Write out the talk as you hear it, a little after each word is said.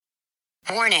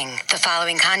Warning, the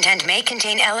following content may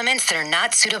contain elements that are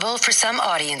not suitable for some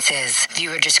audiences.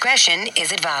 Viewer discretion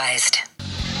is advised.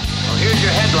 Well, here's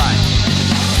your headline.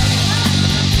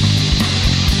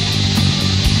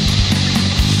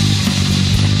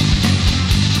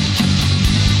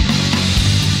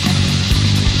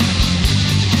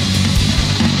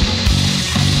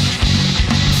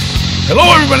 Hello,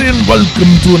 everybody, and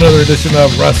welcome to another edition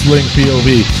of Wrestling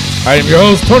POV. I am your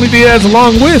host, Tony Diaz,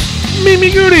 along with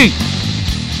Mimi Goody.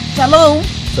 Shalom.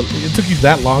 So it took you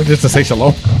that long just to say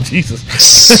shalom? Jesus.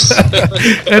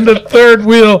 And the third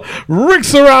wheel, Rick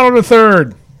Serrano the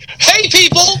third. Hey,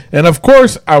 people! And, of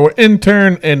course, our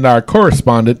intern and our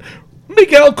correspondent,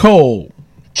 Miguel Cole.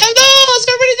 Hello, how's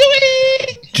everybody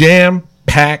doing?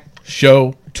 Jam-packed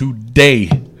show today.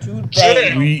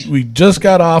 We just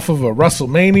got off of a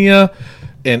WrestleMania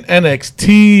and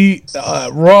NXT,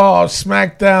 Raw,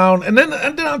 SmackDown, and then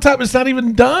on top, it's not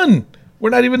even done. We're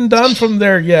not even done from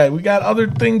there yet. We got other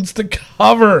things to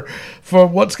cover for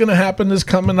what's going to happen this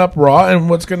coming up Raw and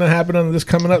what's going to happen on this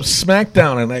coming up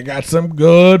SmackDown, and I got some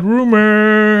good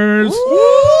rumors.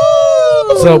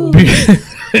 Woo! So be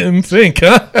in sync,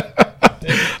 huh?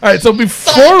 All right, so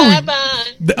before we...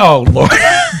 Oh, Lord.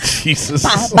 Jesus.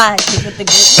 Bye.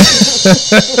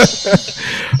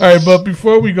 All right, but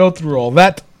before we go through all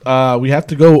that, we have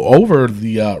to go over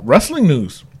the wrestling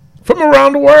news from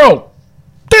around the world.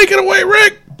 Take it away,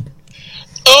 Rick.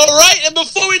 All right, and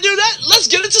before we do that, let's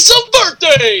get into some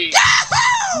birthdays.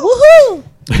 Woohoo!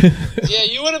 Yeah,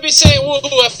 you wouldn't be saying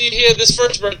woohoo after you hear this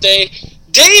first birthday.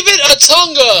 David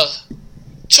Otunga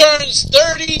turns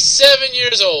 37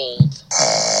 years old.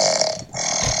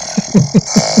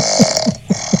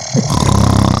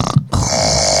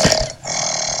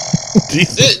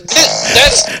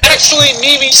 That's actually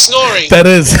Mimi snoring. That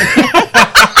is.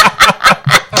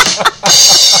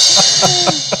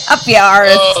 Up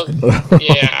yours.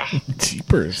 Yeah.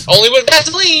 Jeepers. Only with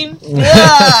Vaseline.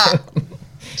 Yeah.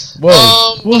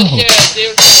 Whoa. But yeah,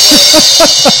 David.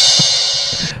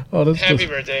 Oh, that's Happy just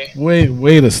birthday.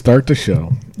 way to start the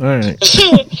show. All right.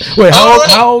 Wait,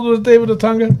 how old was David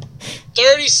Otunga?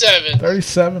 37.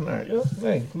 37. All right. Yeah,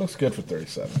 hey, looks good for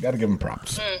 37. Got to give him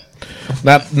props.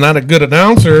 Not a good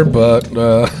announcer, but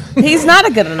He's not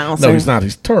a good announcer. no, he's not.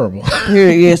 He's terrible.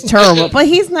 He is terrible, but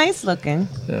he's nice looking.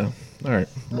 Yeah. All right.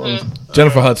 Well,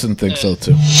 Jennifer Hudson thinks so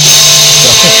too. My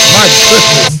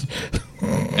goodness.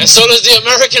 And so does the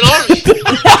American Army.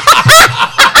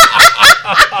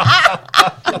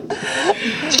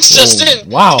 Just in.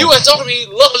 Wow. U.S. Army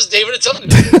loves David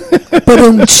Otunga.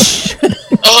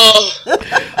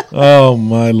 Oh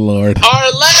my Lord.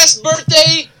 Our last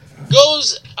birthday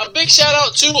goes a big shout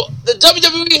out to the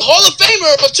WWE Hall of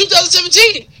Famer of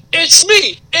 2017. It's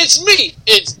me.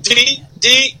 It's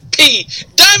DDP.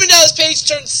 Diamond Dallas Page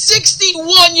turned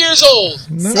 61 years old.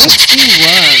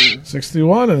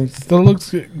 61 and still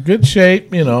looks good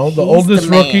shape. You know, the oldest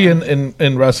rookie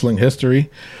in wrestling history.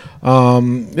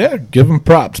 Yeah, give him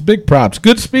props, big props.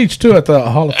 Good speech too at the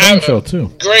Hall of Fame show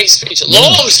too. Great speech,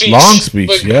 long speech,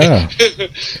 but yeah.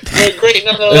 But great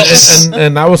nonetheless.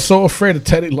 And I was so afraid of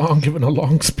Teddy Long giving a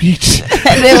long speech.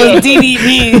 And it was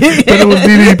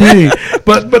DDP.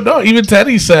 But no, even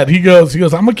Teddy said he goes,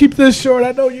 I'm gonna keep this short.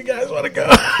 I know you guys want to go.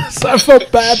 So I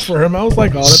felt bad for him. I was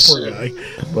like, oh, that poor guy.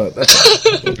 But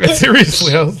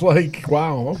seriously, I was like,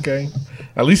 wow, okay.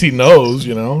 At least he knows,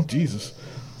 you know. Jesus.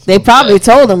 They probably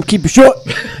told him, keep it short.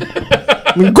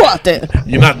 Go out there.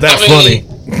 You're not that funny.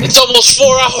 It's almost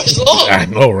 4 hours long. I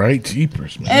know, right?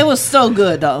 Jeepers, man. It was so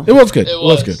good, though. It was good. It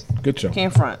was good. Good show.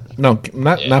 Can't front. No,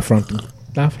 not fronting.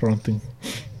 Not fronting.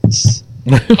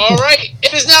 All right.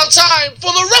 It is now time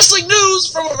for the wrestling news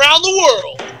from around the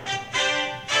world.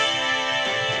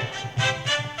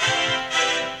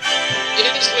 It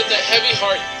is with a heavy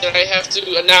heart that I have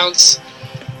to announce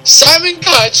Simon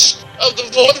Kutch of the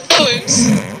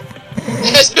Vaudevillains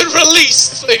has been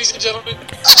released, ladies and gentlemen.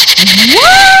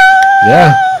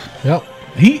 Yeah. Yep.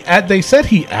 They said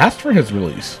he asked for his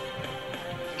release.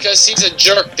 Because he's a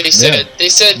jerk, they said. Yeah. They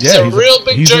said he's a real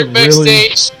big jerk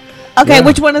backstage. Okay,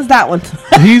 which one is that one?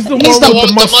 He's the one with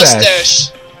the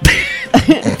mustache.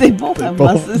 They both have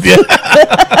mustaches. Yeah.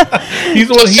 He's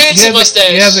the one. Mustache.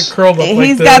 He has it curled up.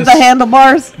 He's got the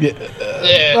handlebars. Yeah.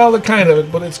 Yeah. Well, the kind of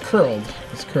it, but it's curled.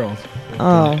 It's curled.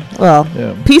 Oh well.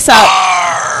 Yeah. Peace out.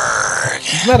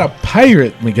 He's not a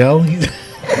pirate, Miguel.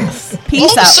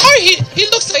 Peace out. Sorry, he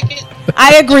looks like it.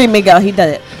 I agree, Miguel. He did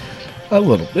it. A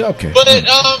little bit. Okay. But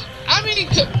I mean,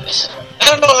 I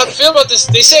don't know how to feel about this.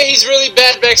 They say he's really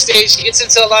bad backstage. He gets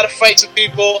into a lot of fights with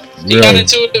people. He got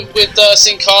into it with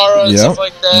Sin Cara and stuff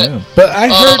like that. Yeah. But I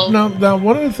heard now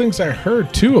one of the things I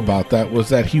heard too about that was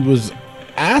that he was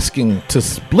asking to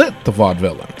split the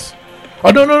Vaudevillains.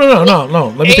 Oh, no.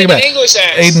 Let me take it back.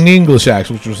 Aiden English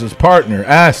asked, which was his partner,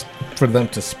 asked for them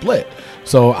to split.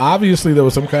 So obviously there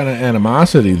was some kind of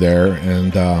animosity there,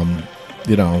 and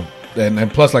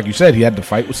and plus, like you said, he had to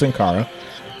fight with Sin Cara,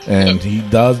 and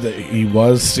he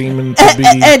was seeming to be,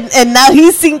 and now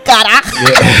he's Sin Cara.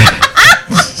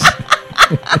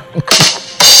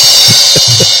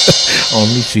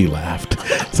 Only she laughed.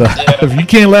 So if you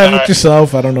can't laugh at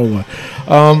yourself, I don't know why.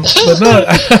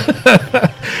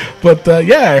 But no,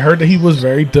 I heard that he was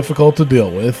very difficult to deal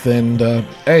with, and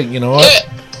hey, you know what?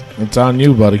 Yeah. It's on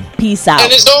you, buddy. Peace out.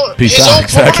 And his own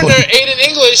exactly. partner, Aiden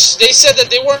English, they said that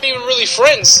they weren't even really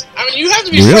friends. I mean, you have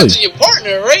to be Really? friends with your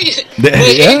partner, right?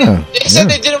 They said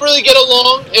they didn't really get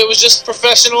along. It was just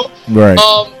professional. Right.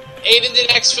 Aiden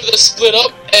did ask for the split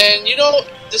up, and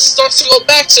this starts to go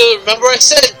back to, remember I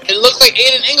said it looked like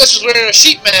Aiden English was wearing a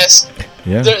sheet mask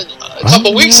a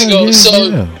couple weeks ago.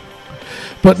 Yeah.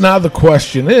 But now the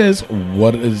question is,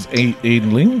 what is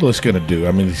Aiden English going to do?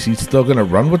 I mean, is he still going to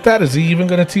run with that? Is he even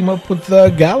going to team up with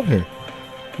Gallagher?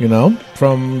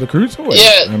 From the Cruiserweight.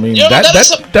 Yeah, I mean,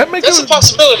 that makes a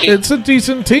possibility. It's a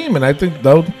decent team, and I think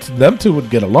them two would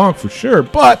get along for sure.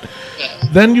 But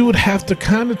then you would have to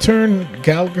kind of turn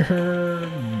Gallagher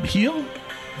heel.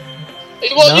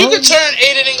 Well, you could turn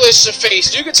Aiden English to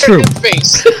face. You could turn him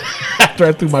face. After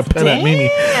I threw my pen at Mimi.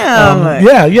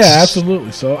 Yeah,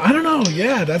 absolutely. So I don't know.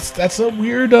 Yeah, that's a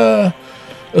weird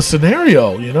a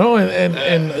scenario, and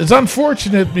it's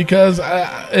unfortunate because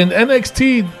in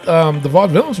NXT, the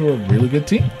Vaudevillains were a really good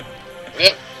team.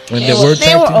 Yep. And they were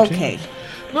okay. Team.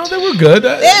 No, they were good.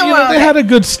 They had a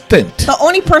good stint. The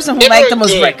only person who liked them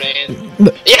was Rick.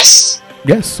 Man. Yes.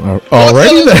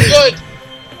 Already there. Good.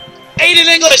 Aiden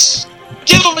English.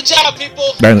 Give him a job,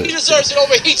 people. He deserves it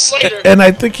over Heath Slater. And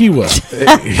I think he will.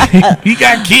 He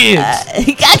got kids.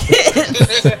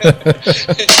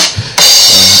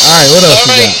 All right, what else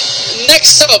we got?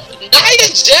 Next up, Nia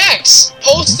Jax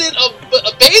posted a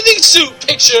bathing suit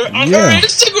picture on her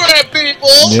Instagram, people.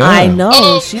 Yeah. I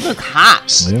know. She looked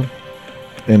hot. Yeah.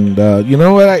 And you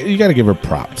know what? You got to give her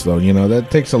props, though.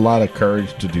 That takes a lot of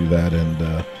courage to do that. And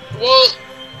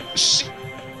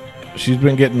she's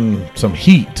been getting some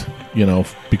heat,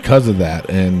 because of that.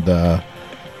 And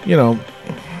you know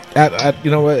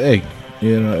what? Hey,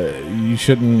 you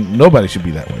shouldn't. Nobody should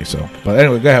be that way. So, but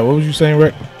anyway, go ahead. What was you saying,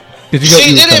 Rick? She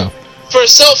did it for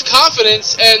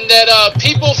self-confidence, and that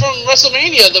people from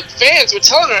WrestleMania, the fans, were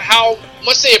telling her how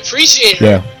much they appreciate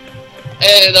her,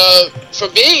 and for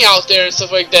being out there and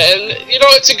stuff like that. And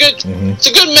it's a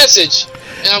good message,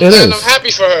 and I'm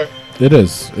happy for her. It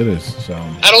is. So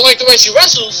I don't like the way she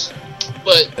wrestles,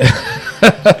 but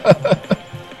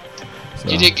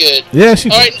you did good. Yeah, she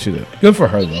did. Good for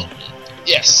her, though.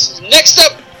 Yes. Next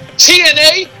up,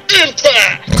 TNA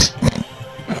Impact.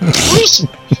 Bruce.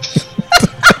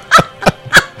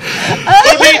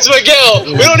 Who needs Miguel?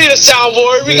 We don't need a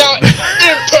soundboard. We got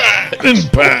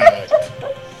Impact.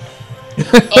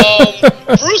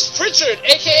 Bruce Pritchard,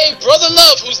 aka Brother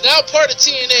Love, who's now part of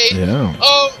TNA. Yeah.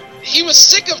 He was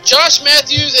sick of Josh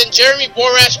Matthews and Jeremy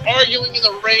Borash arguing in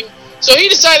the ring, so he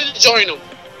decided to join them.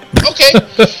 Okay.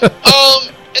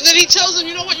 And then he tells them,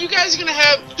 you know what, you guys are going to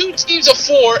have 2 teams of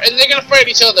 4, and they're going to fight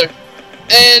each other.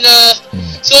 And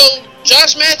so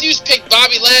Josh Matthews picked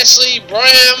Bobby Lashley,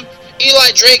 Bram,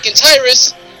 Eli Drake, and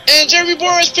Tyrus. And Jeremy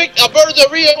Borash picked Alberto Del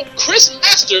Rio, Chris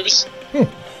Masters,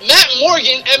 Matt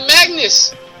Morgan, and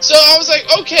Magnus. So I was like,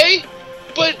 okay,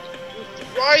 but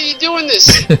why are you doing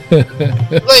this?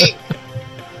 Like,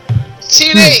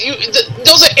 TNA,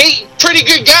 those are 8 pretty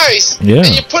good guys. Yeah.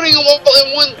 And you're putting them all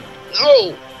in one.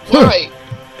 No, why?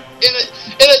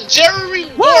 In a Jeremy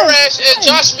Borash and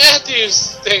Josh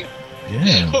Matthews thing.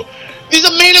 Yeah. These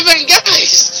are main event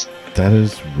guys. That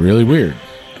is really weird.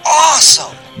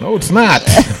 Awesome. No, it's not.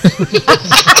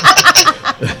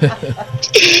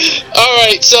 All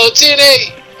right, so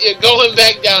TNA, you're going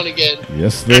back down again.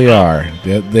 Yes, they are.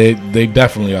 They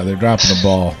definitely are. They're dropping the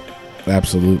ball.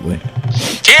 Absolutely.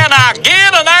 Can I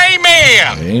get an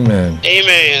amen?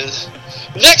 Amen.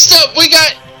 Next up, we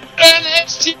got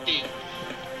NXT.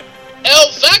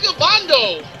 El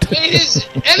Vagabondo made his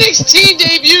NXT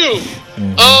debut,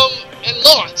 and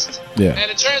lost. Yeah.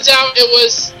 And it turns out it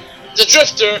was the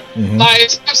Drifter,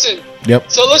 Elias Sampson.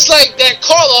 Yep. So it looks like that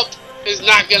call-up is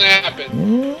not going to happen.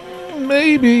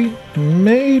 Maybe.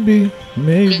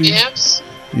 Perhaps?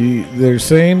 They're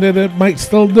saying that it might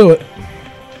still do it.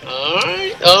 All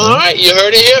right. You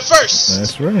heard it here first.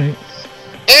 That's right.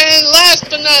 And last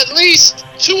but not least,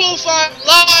 205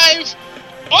 Live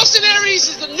Austin Aries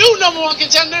is the new number one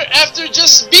contender after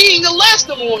just being the last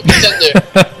number one contender.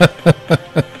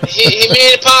 he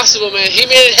made it possible, man. He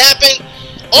made it happen.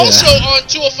 Also on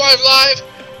 205 Live,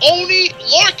 Oney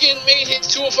Lorcan made his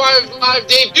 205 Live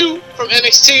debut from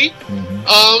NXT.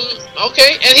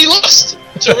 Okay, and he lost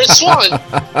to Rich Swann.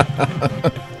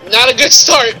 Not a good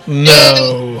start.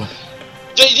 No.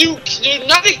 And the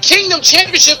United Kingdom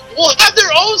Championship will have their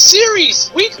own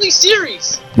series, weekly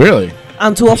series. Really?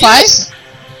 On 205? Yes.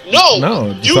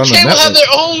 No, just on the UK will have network.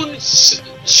 their own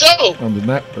show. On the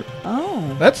network.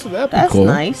 Oh. That'd be That's cool.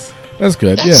 nice. That's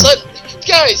good, That's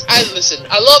guys, I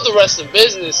love the wrestling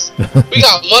business. We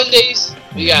got Mondays,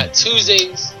 we got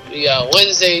Tuesdays, we got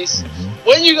Wednesdays.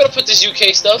 When are you going to put this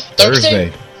UK stuff?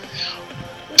 Thursday?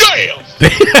 Damn!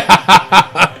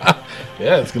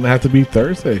 Yeah, it's going to have to be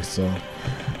Thursday, so.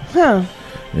 Huh.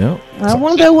 Yeah. I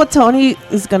wonder what Tony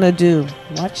is going to do.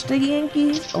 Watch the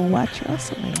Yankees or watch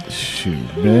wrestling?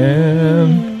 Shoot,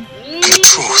 man. The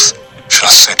truth shall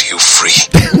set you free.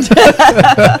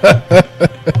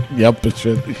 Yep, it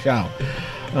should be shall.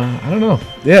 I don't know.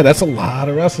 Yeah, that's a lot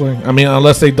of wrestling. I mean,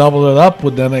 unless they double it up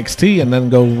with NXT and then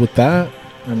go with that.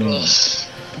 I mean,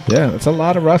 yeah, it's a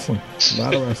lot of wrestling. A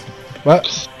lot of wrestling.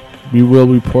 But we will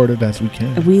report it as we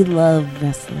can. We love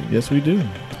wrestling. Yes, we do.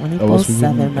 24/7 Or else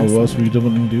we wrestling.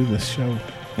 wouldn't do this show.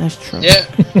 That's true. Yeah.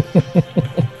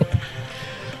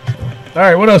 All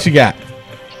right, what else you got?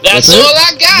 That's all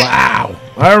I got. Wow.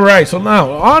 All right, so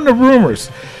now on the rumors.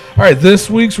 All right, this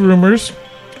week's rumors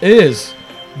is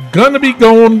going to be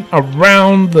going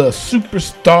around the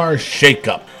superstar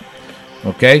shakeup.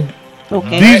 Okay?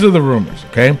 Okay. These are the rumors,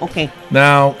 okay? Okay.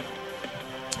 Now,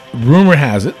 rumor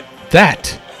has it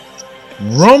that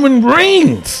Roman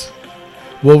Reigns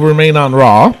will remain on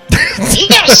Raw.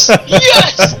 Yes!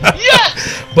 Yes!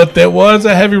 Yes! But there was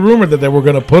a heavy rumor that they were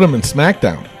going to put him in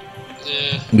SmackDown.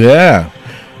 Yeah.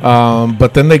 Yeah.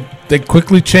 But then they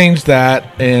quickly changed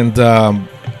that, and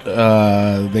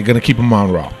they're going to keep him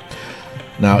on Raw.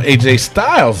 Now, AJ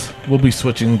Styles will be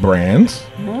switching brands.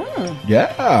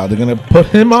 Yeah, they're going to put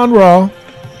him on Raw.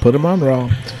 Put him on Raw.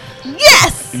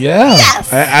 Yes! Yeah.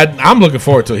 Yes! I'm looking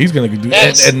forward to it. He's going to do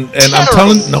That's and I'm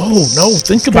telling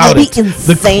think It's about gonna it. be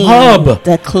insane. The club.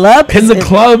 The club. Can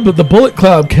the Bullet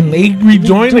Club, can they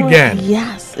rejoin again?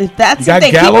 Yes. If that's You got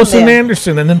if they Gallows keep him and there.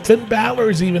 Anderson, and then Finn Balor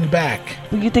is even back.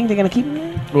 You think they're gonna keep him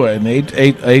there? What, and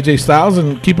AJ Styles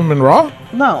and keep him in Raw?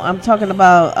 No, I'm talking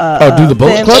about. Do the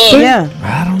Bullet Finn- Club thing? Yeah.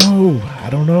 I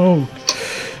don't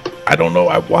know.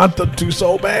 I want them to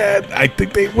so bad. I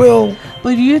think they will.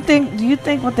 But do you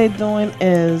think what they're doing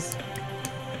is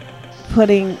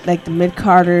putting like the mid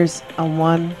carders on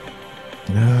one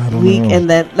I don't week know. and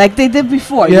then like they did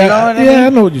before? Yeah, You know what I I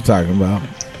mean? know what you're talking about.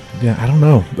 Yeah, I don't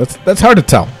know. That's hard to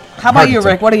tell. How about you,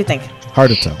 Rick? What do you think?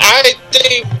 Hard to tell. I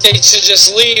think they should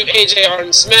just leave AJ on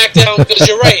SmackDown because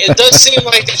you're right. It does seem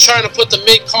like they're trying to put the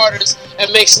mid-carders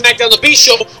and make SmackDown the B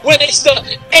show when it's the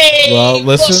A Well,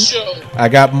 listen, show. I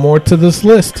got more to this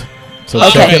list, so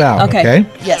check it out. Okay.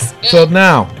 Yes. So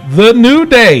now, the New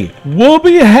Day will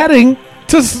be heading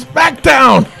to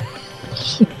SmackDown.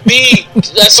 B,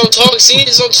 that's what I'm talking. See,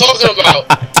 that's what I'm talking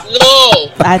about.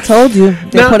 No. I told you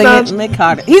they're Now- putting now- it mid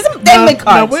carder. They're mid Now,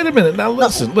 carders. wait a minute. Now,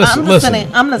 listen. I'm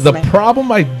listening. I'm listening. The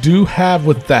problem I do have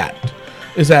with that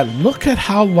is that look at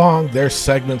how long their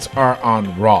segments are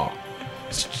on Raw.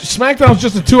 SmackDown's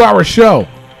just a 2-hour show.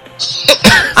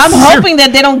 I'm hoping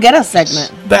that they don't get a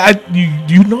segment.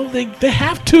 You know they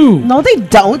have to. No, they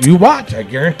don't. You watch, I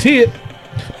guarantee it.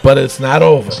 But it's not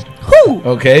over. Who?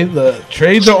 Okay, the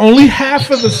trades are only half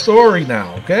of the story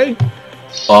now. Okay,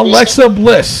 Alexa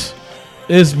Bliss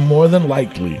is more than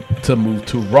likely to move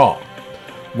to Raw,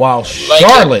 while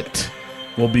Charlotte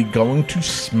will be going to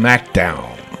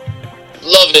SmackDown.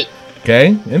 Love it.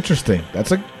 Okay, interesting.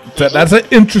 That's an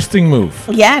interesting move.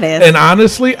 Yeah, it is. And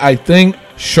honestly, I think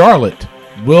Charlotte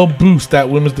will boost that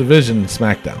women's division in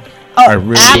SmackDown. Oh, I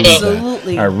really believe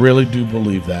absolutely. that. I really do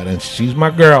believe that, and she's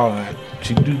my girl.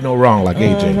 She do no wrong like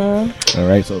AJ. All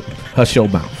right, so hush your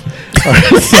mouth. All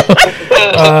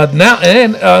right, so, now,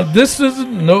 and this is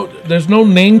there's no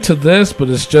name to this, but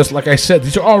it's just like I said.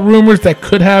 These are all rumors that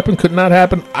could happen, could not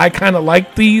happen. I kind of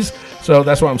like these, so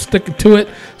that's why I'm sticking to it.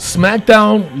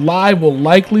 SmackDown Live will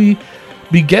likely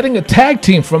be getting a tag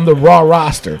team from the Raw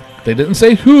roster. They didn't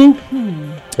say who.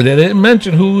 They didn't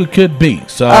mention who it could be.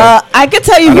 So I can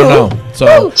tell you I who. don't know.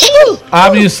 So Who?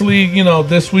 obviously,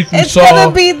 this week we It's saw.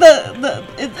 gonna be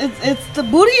it's the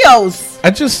Bootios. I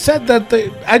just said that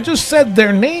I just said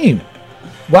their name.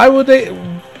 Why would they?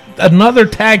 Another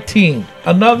tag team.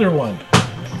 Another one.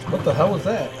 What the hell was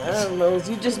that? I don't know.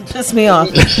 You just pissed me off.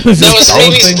 That was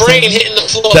Amy's brain hitting the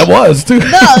floor. That was, too.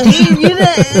 No, you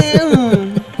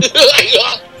didn't.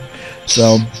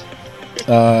 So,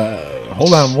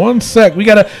 hold on one sec. We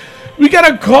got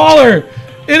a caller.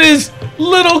 It is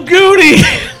Little Goody.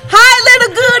 Hi,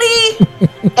 Little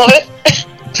Goody. What?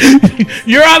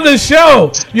 You're on the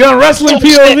show. You're on Wrestling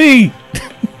POV.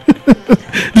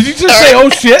 Did you just say, oh,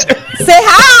 shit? Say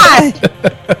hi.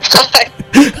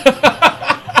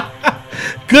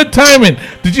 Good timing.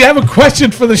 Did you have a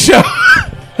question for the show?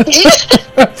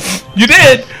 You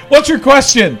did? What's your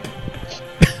question?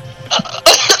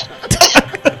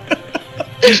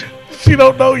 She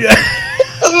don't know yet.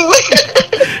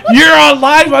 You're on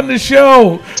live on the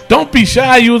show. Don't be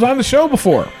shy. You was on the show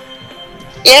before.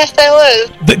 Yes, I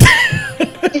was.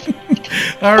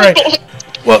 All right.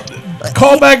 Well,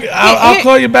 call back. I'll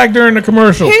call you back during the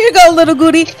commercial. Here you go, Little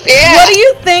Goody. Yeah. What do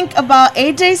you think about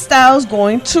AJ Styles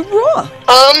going to Raw?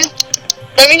 I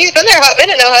mean, he's been there a hot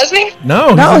minute now, hasn't he?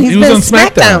 No, He's he was been on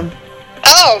SmackDown.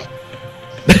 Oh.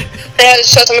 They had to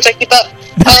show how much I keep up.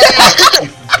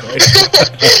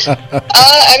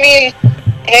 I mean,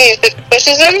 hey, if it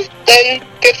pushes him, then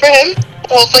good for him.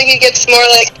 Hopefully he gets more,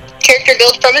 like, character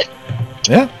build from it.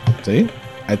 Yeah, see?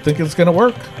 I think it's going to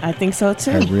work. I think so,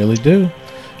 too. I really do.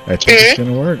 I think it's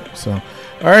going to work. So,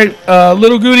 all right,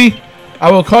 Little Goody, I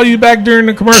will call you back during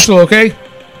the commercial, okay?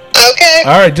 Okay.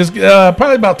 All right, just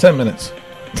probably about 10 minutes.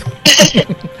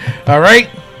 All right?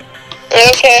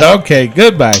 Okay. Okay,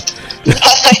 goodbye.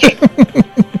 Bye.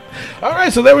 All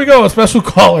right, so there we go, a special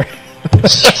caller.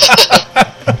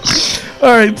 All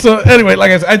right, so anyway,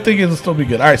 like I said, I think it'll still be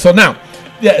good. All right, so now,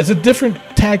 yeah, it's a different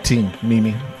tag team,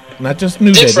 Mimi. Not just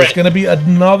New Day. Different. There's going to be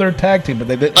another tag team, but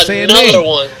they didn't say a name. Another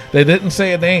one. They didn't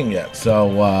say a name yet,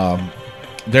 so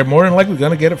they're more than likely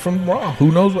going to get it from Raw.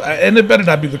 Who knows? And it better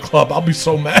not be the Club. I'll be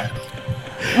so mad.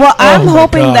 Well, I'm my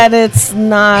hoping God. that it's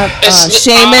not Sheamus.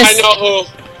 I know who.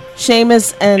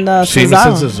 Sheamus and Sheamus Cesaro.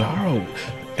 and Cesaro.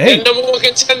 Hey, They're number one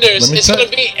contenders. let me It's tell- going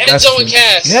to be that's Enzo and true.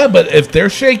 Cass. Yeah, but if they're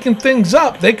shaking things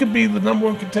up, they could be the number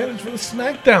one contenders for the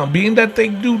SmackDown, being that they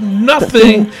do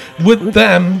nothing with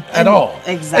them at all.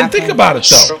 Exactly. And think about it,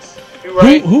 though. You're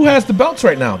right. Who has the belts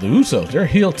right now? The Usos. They're a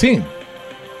heel team.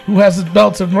 Who has the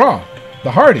belts in Raw? The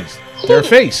Hardys. They're a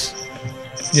face.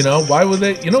 You know, why would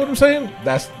they? You know what I'm saying?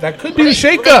 That could be the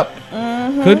shakeup.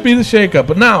 Could be the shakeup.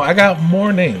 But now I got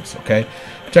more names, okay?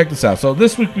 Check this out. So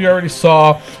this week we already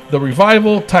saw the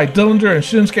Revival, Ty Dillinger, and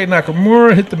Shinsuke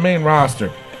Nakamura hit the main roster.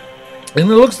 And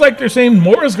it looks like they're saying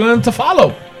more is going to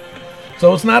follow.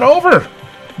 So it's not over.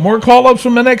 More call-ups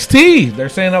from NXT. They're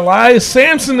saying Elias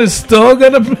Sampson is still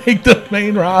going to make the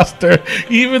main roster,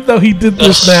 even though he did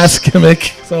this mask gimmick.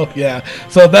 So, yeah.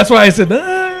 So that's why I said,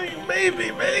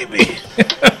 maybe.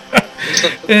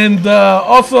 And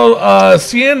also,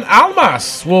 Cien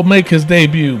Almas will make his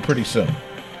debut pretty soon.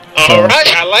 All right.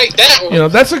 I like that one. You know,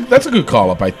 that's a good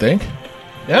call-up, I think.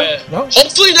 Yeah? No?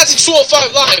 Hopefully not the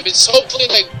 205 Live. It's hopefully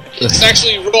like it's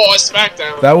actually Raw or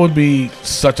SmackDown. That would be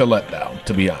such a letdown,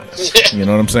 to be honest. You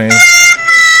know what I'm saying?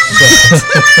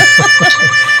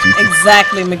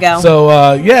 Exactly, Miguel.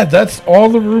 So, yeah, that's all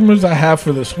the rumors I have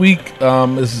for this week.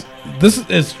 This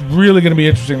is really going to be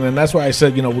interesting, and that's why I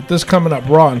said, you know, with this coming up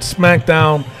Raw and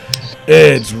SmackDown,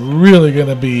 it's really going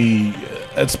to be,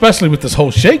 especially with this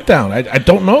whole shakedown. I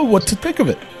don't know what to think of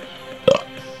it.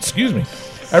 Excuse me.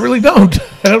 I really don't.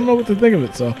 I don't know what to think of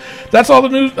it. So that's all the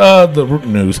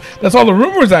news. That's all the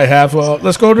rumors I have.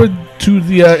 Let's go to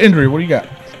the injury. What do you got?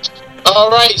 All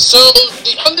right. So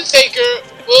the Undertaker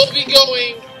will be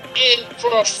going in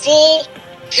for a full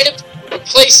hip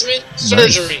replacement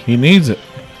surgery. Nice. He needs it.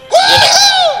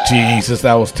 Yes. Jesus,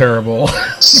 that was terrible.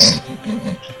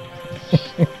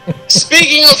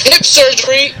 Speaking of hip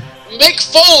surgery, Mick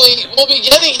Foley will be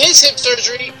getting his hip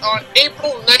surgery on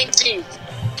April 19th.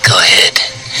 Go ahead.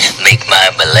 Make my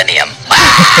millennium.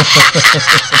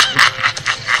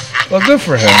 Well, good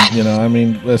for him. You know, I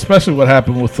mean, especially what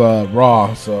happened with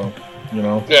Raw. So, you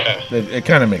know, Yeah. it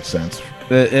kind of makes sense.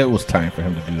 It was time for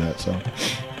him to do that. So,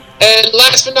 And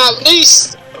last but not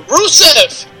least,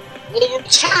 Rusev will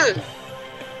return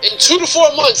in 2 to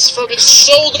 4 months from his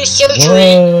shoulder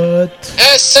surgery, what?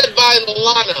 as said by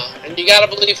Lana, and you gotta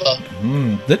believe her.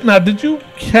 Did you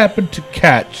happen to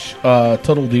catch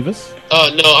Total Divas? Oh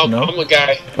no, No? I'm a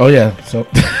guy. Oh yeah. So.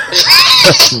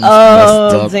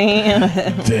 Oh, Messed up.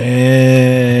 damn.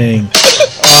 Dang.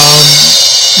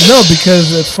 No,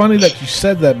 because it's funny that you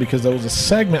said that because there was a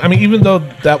segment. I mean, even though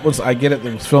that was, I get it,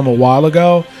 it was filmed a while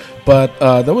ago,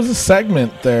 But there was a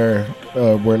segment there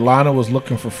where Lana was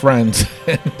looking for friends,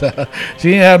 and she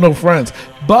didn't have no friends.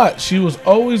 But she was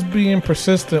always being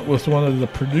persistent with one of the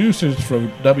producers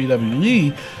from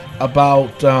WWE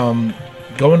about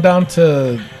going down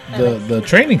to the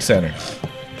training center.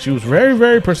 She was very,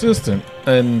 very persistent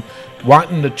and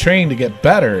wanting to train to get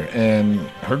better. And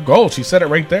her goal, she said it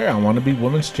right there, I want to be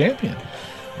women's champion.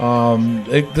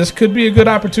 This could be a good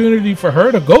opportunity for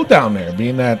her to go down there,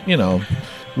 being that,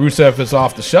 Rusev is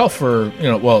off the shelf for,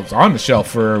 it's on the shelf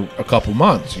for a couple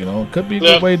months, It could be a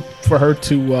good way for her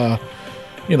to,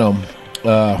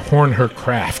 horn her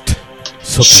craft.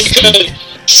 So she could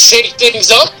shake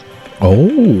things up. Oh,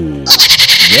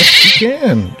 yes, she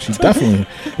can. She definitely.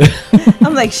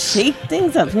 I'm like, shake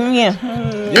things up. Yeah.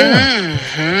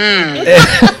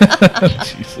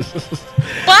 Jesus.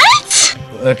 What?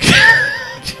 Okay.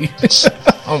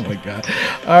 Oh my God.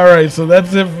 All right, so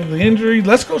that's it for the injury.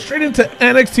 Let's go straight into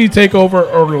NXT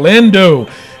TakeOver Orlando.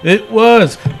 It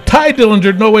was Ty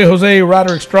Dillinger, No Way Jose,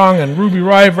 Roderick Strong, and Ruby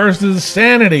Riott versus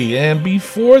Sanity. And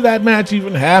before that match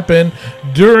even happened,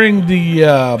 during the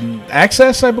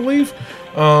Access, I believe,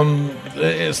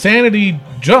 Sanity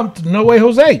jumped No Way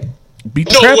Jose. Beat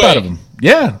the crap out of him.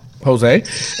 Yeah, Jose.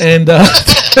 And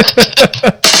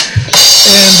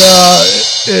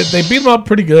they beat him up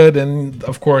pretty good, and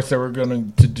of course they were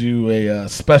going to do a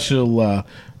special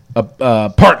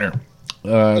partner.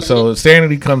 So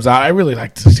Sanity comes out. I really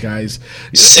like these guys.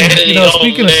 Sanity,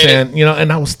 speaking of Sanity,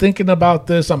 and I was thinking about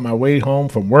this on my way home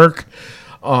from work,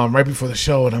 right before the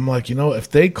show, and I'm like, if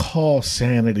they call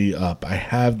Sanity up, I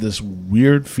have this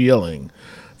weird feeling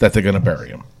that they're going to bury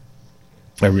him.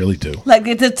 I really do. Like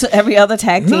they did to every other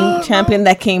tag team champion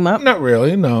that came up? Not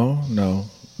really. No.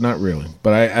 Not really.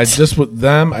 But I just, with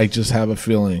them, I just have a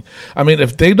feeling. I mean,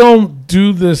 if they don't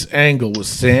do this angle with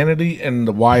Sanity and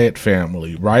the Wyatt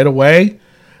family right away,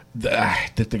 I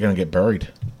think they're going to get buried.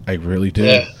 I really do.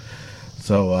 Yeah.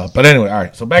 So, but anyway, all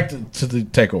right. So back to the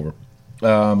TakeOver.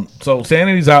 So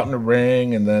Sanity's out in the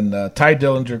ring, and then Ty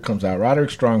Dillinger comes out. Roderick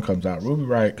Strong comes out. Ruby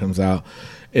Riott comes out.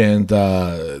 And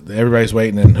everybody's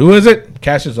waiting. And who is it?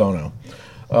 Cassius Ohno.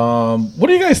 What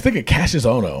do you guys think of Cassius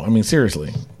Ohno? I mean,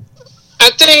 seriously. I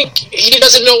think he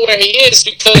doesn't know where he is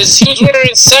because he was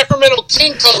wearing Sacramento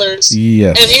King colors,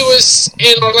 yes. And he was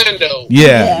in Orlando.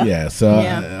 Yeah. So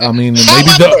I mean,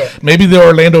 However, maybe the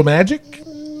Orlando Magic.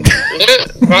 Yeah,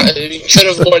 he could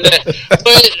have worn that.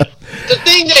 But the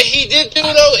thing that he did do,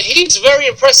 though, he's very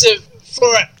impressive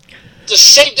for the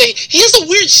shape that he has a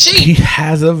weird shape. He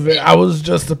has I was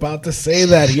just about to say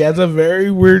that. He has a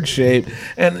very weird shape.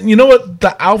 And you know what?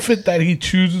 The outfit that he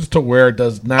chooses to wear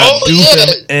does not do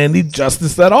him any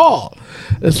justice at all.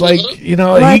 It's like,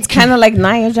 Well, it's kind of like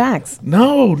Nia Jax.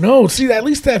 No. See, at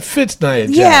least that fits Nia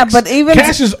Jax. Yeah, but even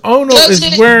Cassius Ohno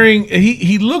is wearing,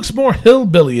 he looks more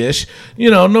hillbilly-ish.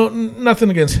 Nothing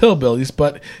against hillbillies,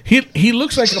 but he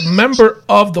looks like a member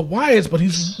of the Wyatts, but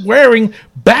he's wearing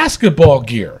basketball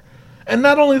gear. And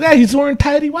not only that, he's wearing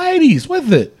tidy whities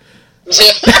with it.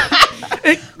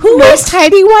 Who wears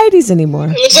tidy whities anymore?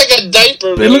 It looks like a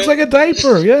diaper. It looks like a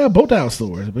diaper. Yeah, Bodow still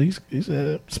wears it, but he's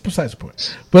it's besides the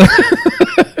point. But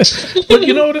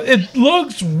it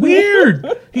looks weird.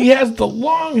 He has the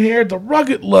long hair, the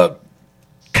rugged look.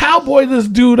 Cowboy this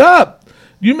dude up.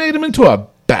 You made him into a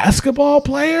basketball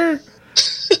player?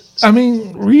 I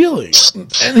mean, really?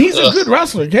 And he's a good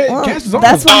wrestler. That's what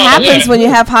happens when you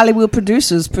have Hollywood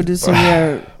producers producing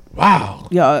your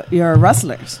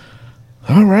wrestlers.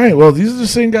 All right. Well, these are the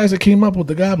same guys that came up with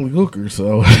the gobbledygooker.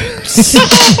 So,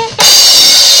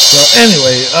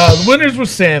 anyway, the winners were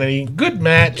Sanity. Good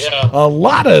match. Yeah. A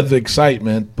lot of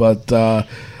excitement, but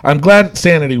I'm glad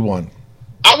Sanity won.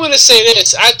 I'm going to say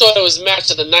this. I thought it was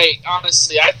match of the night,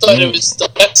 honestly. I thought it was the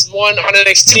best one on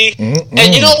NXT.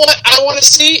 And you know what I want to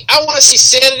see? I want to see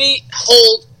Sanity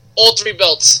hold all three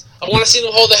belts. I want to see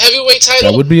them hold the heavyweight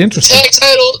title, that would be interesting. The tag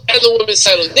title, and the women's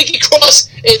title. Nikki Cross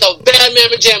is a bad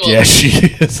mamma jamma. Yeah,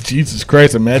 she is. Jesus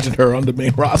Christ. Imagine her on the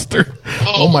main roster.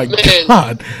 Oh my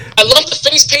God. I love the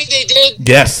face paint they did.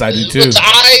 Yes, I do too. With the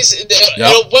eyes. It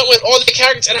went with all the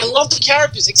characters. And I love the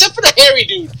characters, except for the hairy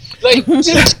dude. Like,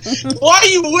 why are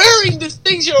you wearing the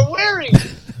things you're wearing?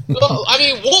 I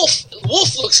mean,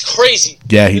 Wolf looks crazy.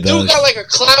 Yeah, he does. The dude got like a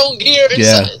clown gear.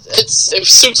 It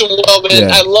suits him well, man.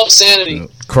 I love Sanity.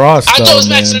 Cross. I thought it was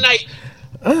match of the night.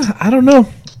 I don't know.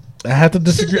 I have to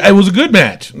disagree. It was a good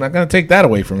match. I'm not going to take that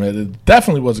away from it. It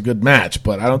definitely was a good match,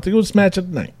 but I don't think it was match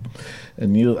of the night.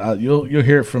 And you'll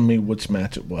hear it from me which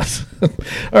match it was.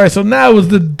 All right, so now it was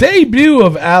the debut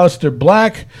of Aleister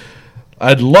Black.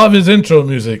 I love his intro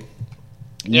music.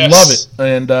 Yes. Love it.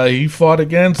 And he fought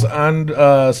against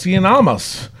Cien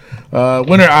Almas.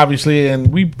 Winner, obviously,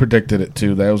 and we predicted it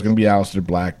too, that it was going to be Aleister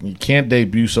Black. You can't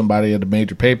debut somebody at a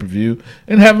major pay-per-view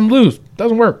and have him lose.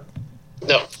 Doesn't work.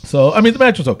 No. So, I mean, the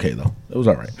match was okay, though. It was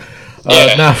all right.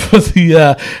 Now for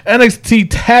the NXT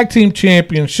Tag Team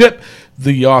Championship,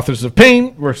 the Authors of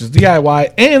Pain versus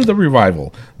DIY and the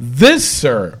Revival. This,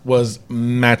 sir, was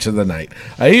match of the night.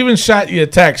 I even shot you a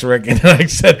text, Rick, and I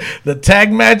said the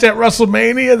tag match at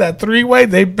WrestleMania, that three-way,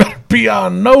 they better be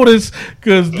on notice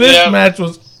because this match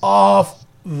was off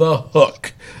the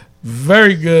hook.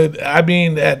 Very good. I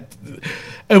mean,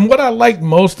 and what I like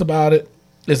most about it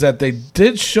is that they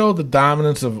did show the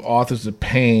dominance of Authors of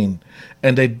Pain,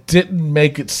 and they didn't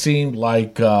make it seem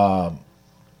like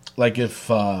if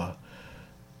the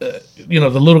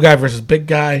little guy versus big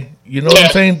guy. You know what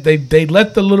I'm saying? They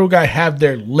let the little guy have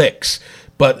their licks,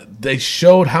 but they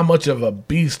showed how much of a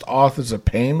beast Authors of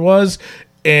Pain was,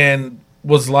 and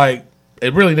was like,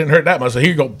 it really didn't hurt that much. So here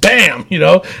you go, bam,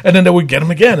 and then they would get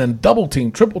him again and double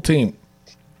team, triple team.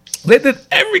 They did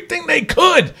everything they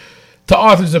could to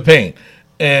Authors of Pain,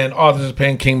 and Authors of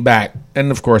Pain came back,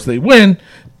 and of course they win.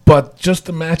 But just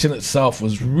the match in itself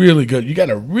was really good. You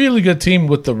got a really good team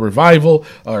with the Revival,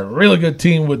 a really good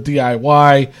team with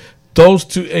DIY. Those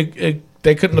two,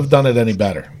 they couldn't have done it any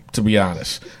better, to be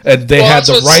honest. And they had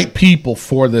the right people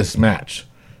for this match.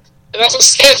 And that's what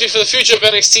scares me for the future of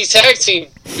NXT Tag Team.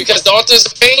 Because the Authors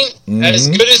of Pain, as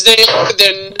good as they are,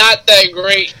 they're not that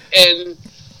great. And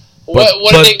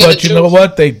what are they going to do? But you know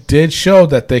what? They did show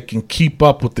that they can keep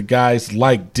up with the guys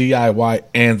like DIY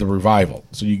and the Revival.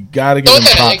 So you got to give them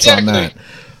props on that.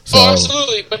 So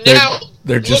absolutely. But now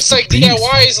they're it just looks like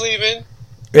DIY is leaving.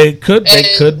 They could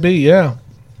be, yeah.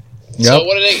 Yep. So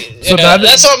what are they? So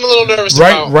that's what I'm a little nervous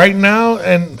about. Right now,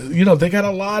 and they got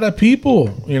a lot of people.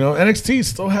 NXT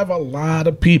still have a lot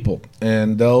of people,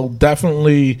 and they'll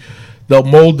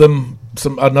mold them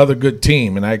another good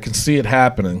team, and I can see it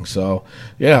happening. So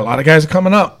yeah, a lot of guys are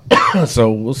coming up.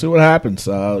 So we'll see what happens.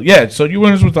 So you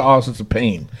winners with the Authors of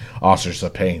Pain. Authors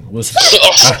of Pain was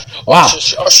wow.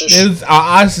 It's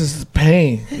Authors of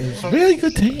Pain. It's a really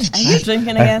good team. Are you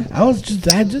drinking again? I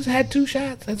just had 2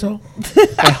 shots. That's all.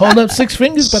 I hold up 6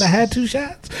 fingers, but I had 2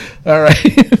 shots. All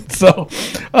right. So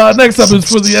next up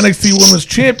is for the NXT Women's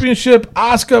Championship: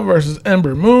 Asuka versus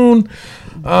Ember Moon.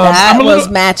 That was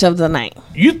match of the night.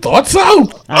 You thought so?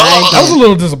 I was a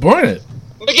little disappointed.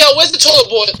 Miguel, where's the toilet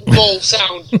bowl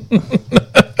sound?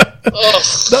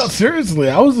 No, seriously,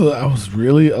 I was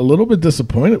really a little bit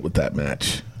disappointed with that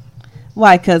match.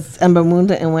 Why? Because Ember Moon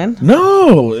didn't win?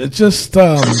 No, it just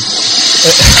seriously,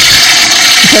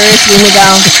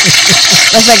 Miguel.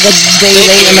 That's like a day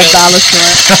late in a dollar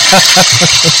store.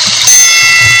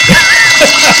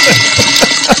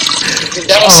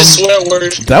 That was a swear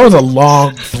word. That was a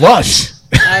long flush.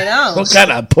 I know. What kind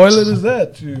of toilet is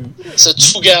that? It's a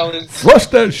 2-gallon. Flush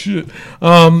that shit.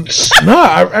 No,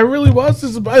 I really was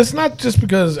disappointed. It's not just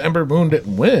because Ember Moon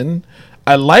didn't win.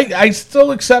 I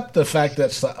still accept the fact that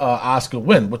Asuka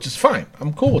win, which is fine.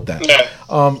 I'm cool with that. Yeah.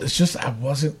 It's just I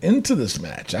wasn't into this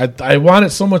match. I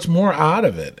wanted so much more out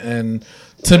of it. And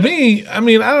to me, I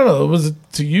mean, I don't know, it was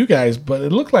to you guys, but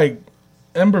it looked like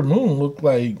Ember Moon looked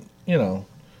like,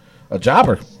 a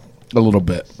jobber a little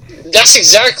bit. That's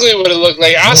exactly what it looked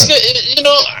like. Asuka, I don't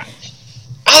know.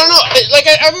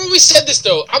 I've always said this,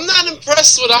 though. I'm not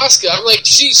impressed with Asuka. I'm like,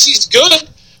 she's good,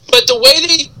 but the way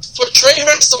they portray her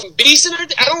as some beast in her,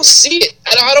 I don't see it.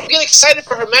 I don't get excited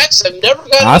for her matches. I've never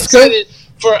gotten excited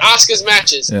for Asuka's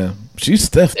matches. Yeah, she's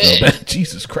stiff, though, man.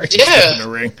 Jesus Christ, in the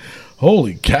ring.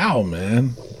 Holy cow,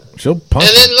 man. She'll punch.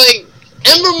 And then,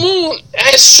 Ember Moon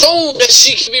has shown that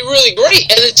she can be really great,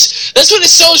 and that's what it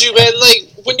shows you, man. Like,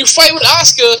 when you fight with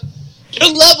Asuka,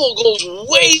 your level goes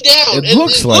way down. It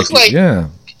looks like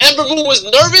Ember Moon was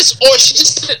nervous, or she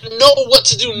just didn't know what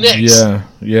to do next.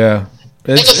 Yeah.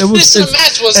 And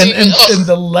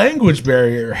the language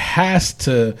barrier has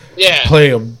to play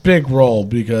a big role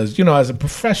because, as a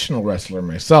professional wrestler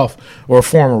myself, or a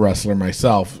former wrestler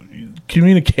myself,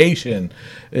 communication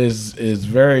is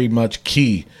very much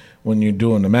key when you're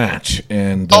doing the match.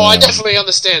 And I definitely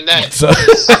understand that. So I've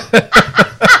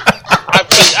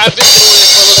been doing it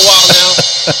for a little while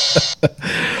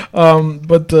now.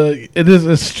 But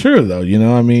it's true though.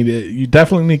 I mean, you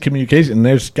definitely need communication.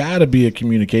 There's got to be a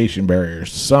communication barrier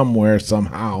somewhere,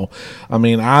 somehow. I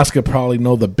mean, Asuka probably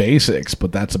know the basics,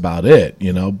 but that's about it.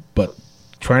 But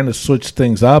trying to switch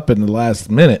things up in the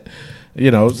last minute, I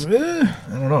don't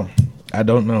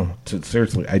know.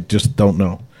 Seriously, I just don't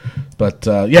know. But,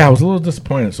 I was a little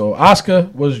disappointed. So,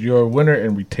 Asuka was your winner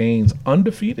and retains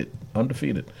undefeated.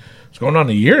 It's going on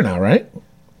a year now, right?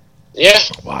 Yeah.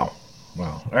 Wow.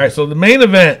 All right, so the main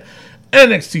event,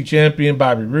 NXT champion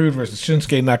Bobby Roode versus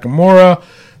Shinsuke Nakamura.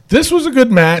 This was a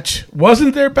good match.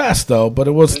 Wasn't their best, though, but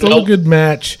it was still a good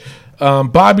match.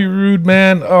 Bobby Roode,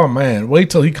 man, oh, man, wait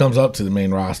till he comes up to the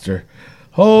main roster.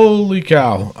 Holy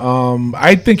cow.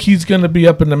 I think he's going to be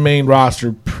up in the main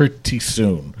roster pretty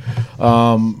soon.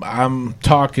 I'm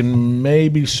talking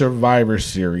maybe Survivor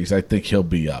Series. I think he'll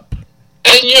be up.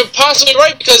 And you're possibly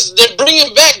right, because they're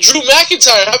bringing back Drew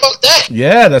McIntyre. How about that?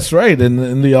 Yeah, that's right. And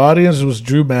in the audience was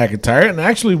Drew McIntyre. And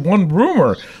actually, one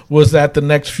rumor was that the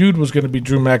next feud was going to be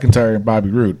Drew McIntyre and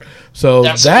Bobby Roode. So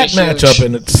that matchup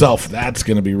in itself, that's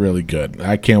going to be really good.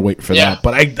 I can't wait for that.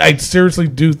 But I seriously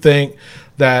do think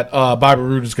that Bobby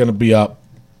Roode is going to be up.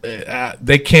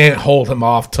 They can't hold him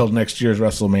off till next year's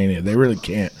WrestleMania. They really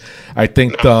can't.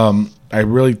 I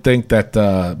really think that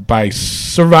by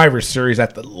Survivor Series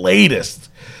at the latest,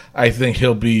 I think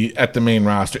he'll be at the main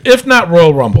roster, if not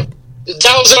Royal Rumble. That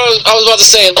was what I was about to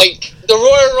say. Like, the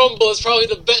Royal Rumble is probably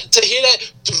the best to hear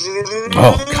that.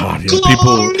 Oh God,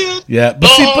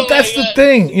 but that's the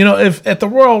thing. You know, if at the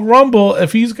Royal Rumble,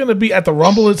 if he's going to be at the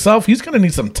Rumble itself, he's going to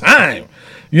need some time.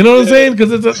 You know what I'm saying?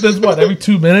 Because there's what, every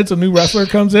 2 minutes a new wrestler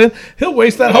comes in, he'll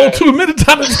waste that whole 2 minutes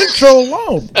on his intro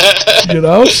alone. You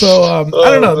know, so I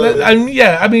don't know.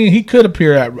 He could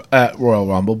appear at Royal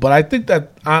Rumble, but I think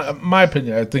that, in my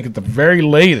opinion, I think at the very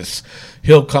latest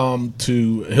he'll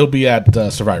be at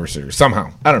Survivor Series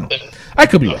somehow. I don't know. I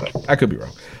could be wrong.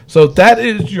 So that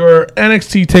is your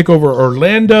NXT Takeover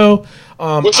Orlando.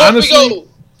 Honestly.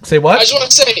 Say what? I just want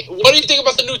to say, what do you think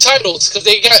about the new titles? Because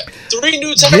they got 3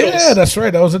 new titles. Yeah, that's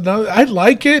right. That was another. I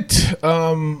like it.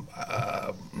 The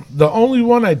only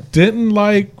one I didn't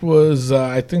like was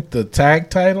I think the tag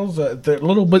titles. They're a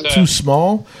little bit too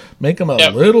small. Make them a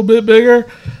little bit bigger.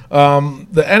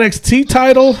 The NXT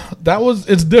title,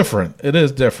 it's different. It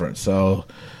is different. So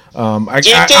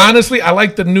honestly, I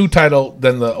like the new title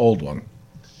than the old one.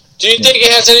 Do you think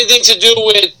it has anything to do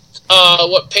with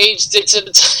what Paige did to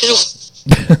the title?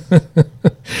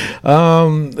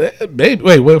 Wait.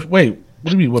 What do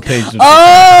you mean? What page?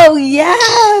 Oh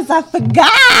yes, I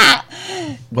forgot.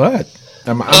 What?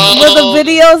 Were the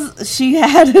videos she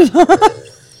had it on?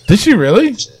 Did she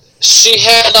really? She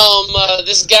had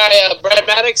this guy Brad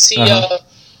Maddox. He got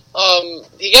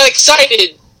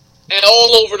excited and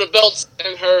all over the belt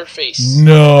and her face.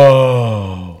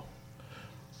 No.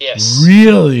 Yes.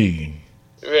 Really?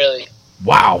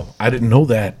 Wow, I didn't know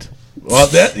that. Well,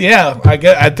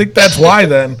 I think that's why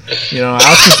then. You know, I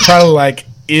was just probably like,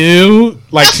 ew.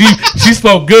 Like, she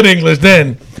spoke good English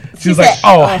then. She was like,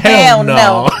 oh, hell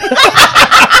no.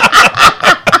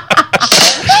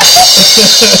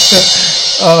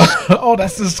 Oh,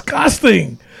 that's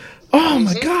disgusting. Oh,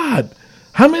 my God.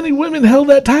 How many women held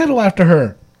that title after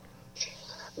her?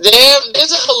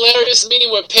 There's a hilarious meeting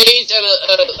where Paige and a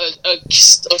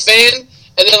fan, and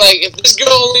they're like, if this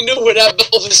girl only knew where that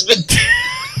belt has been.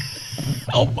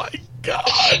 Oh my God!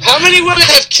 How many women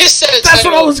have kissed that title? That's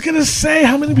what I was gonna say.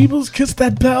 How many people have kissed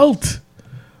that belt?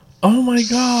 Oh my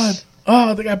God!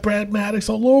 Oh, they got Brad Maddox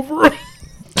all over him.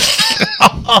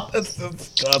 Oh, that's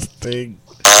disgusting.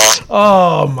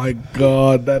 Oh my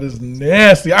God, that is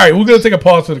nasty. All right, we're gonna take a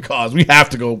pause for the cause. We have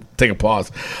to go take a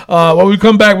pause. When we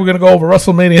come back, we're gonna go over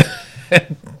WrestleMania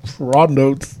and Raw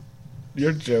notes.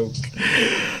 Your joke.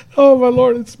 Oh my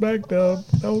Lord, it's SmackDown.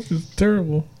 That was just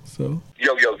terrible. So.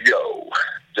 Yo.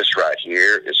 This right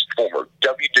here is former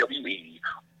WWE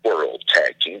World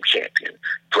Tag Team Champion,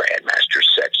 Grandmaster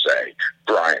Sexay,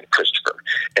 Brian Christopher.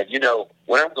 And you know,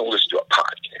 when I'm going to listen to a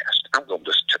podcast, I'm going to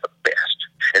listen to the best.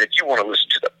 And if you want to listen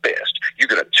to the best, you're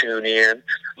going to tune in,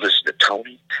 listen to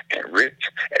Tony and Rick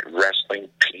at Wrestling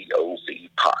POV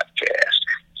Podcast.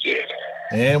 Yeah.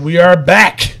 And we are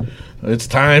back. It's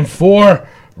time for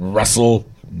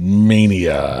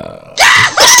WrestleMania.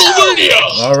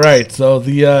 All right, so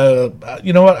you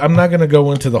know what? I'm not going to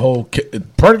go into the whole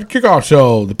part of the kickoff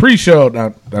show, the pre-show.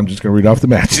 Now, I'm just going to read off the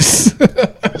matches.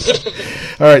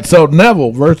 All right, so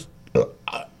Neville versus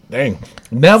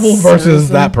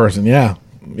that person. Yeah,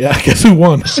 guess who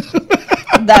won?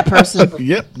 That person.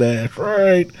 Yep, that's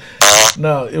right.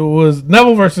 No, it was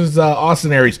Neville versus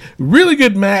Austin Aries. Really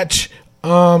good match.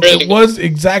 It was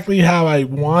exactly how I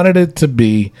wanted it to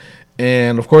be,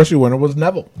 and of course, your winner was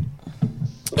Neville.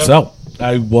 Yep. So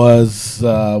I was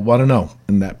 1-0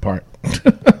 in that part.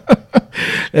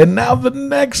 And now the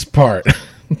next part.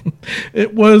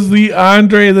 It was the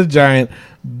Andre the Giant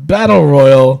Battle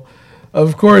Royal.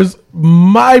 Of course,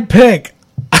 my pick.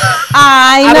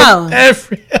 I know.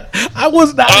 I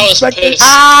was not expecting.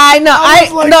 I know.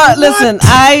 Listen,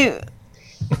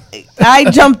 I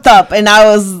jumped up and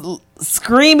I was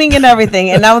screaming and everything,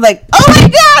 and I was like, "Oh my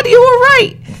God, you were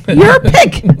right!" Your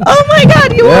pick. Oh my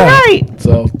God, you were right.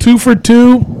 So 2 for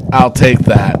 2, I'll take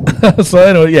that. So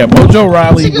anyway, yeah, Mojo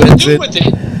Rawley wins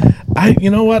it. You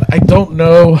know what? I don't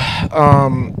know.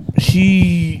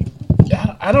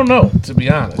 I don't know, to be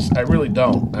honest. I really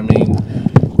don't. I mean,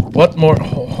 what more?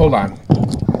 Hold on.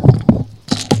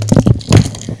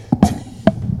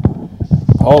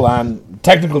 Hold on.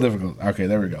 Technical difficulty. Okay,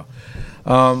 there we go.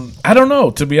 I don't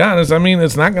know, to be honest. I mean,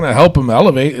 it's not going to help him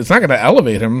elevate. It's not going to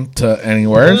elevate him to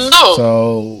anywhere. No.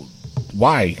 So,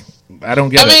 why? I don't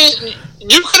get it. I mean,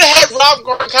 you could have had Rob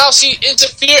Gronkowski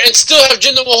interfere and still have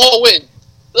Jinder Mahal win.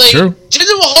 Like, True.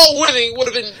 Jinder Mahal winning would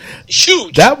have been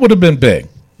huge. That would have been big.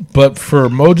 But for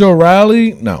Mojo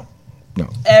Rawley, no.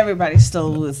 Everybody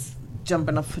still was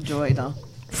jumping up for joy, though.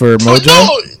 For Mojo?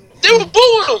 No, they were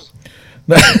booing him.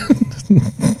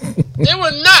 They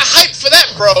were not hyped for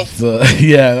that, bro. So,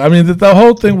 yeah, I mean, the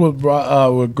whole thing with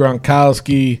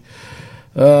Gronkowski,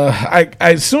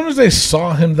 as soon as they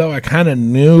saw him, though, I kind of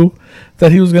knew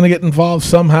that he was going to get involved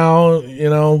somehow,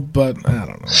 but I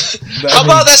don't know. How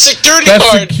about that security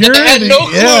guard? Security, had no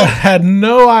clue. Yeah, had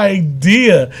no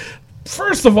idea.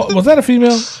 First of all, was that a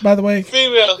female, by the way?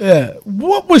 Female. Yeah.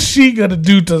 What was she going to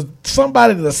do to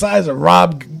somebody the size of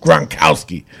Rob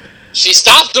Gronkowski? She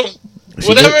stopped him.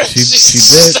 She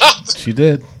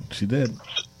did.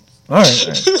 All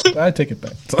right. I take it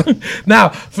back. Now,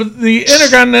 for the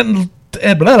Intercontinental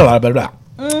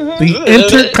the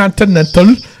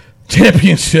Intercontinental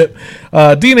Championship,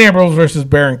 Dean Ambrose versus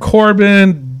Baron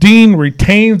Corbin. Dean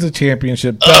retains the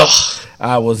championship belt.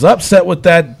 I was upset with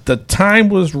that. The time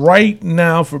was right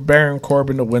now for Baron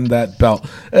Corbin to win that belt,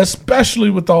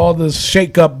 especially with all this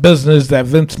shake-up business that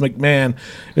Vince McMahon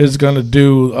is going to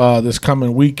do this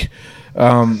coming week.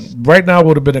 Right now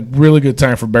would have been a really good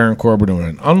time for Baron Corbin to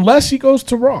win, unless he goes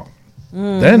to Raw.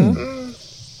 Then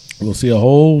we'll see a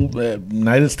whole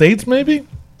United States maybe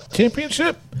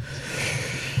championship.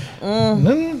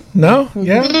 No,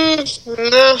 yeah,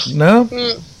 no.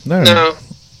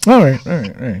 All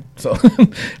right. So, all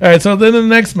right. So then the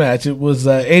next match, it was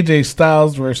AJ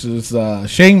Styles versus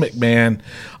Shane McMahon.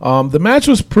 The match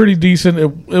was pretty decent.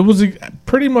 It was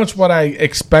pretty much what I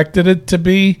expected it to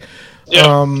be.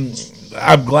 Yeah.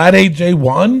 I'm glad AJ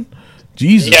won.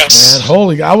 Jesus, man,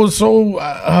 holy! I was so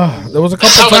there was a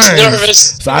couple times.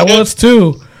 Nervous. So I was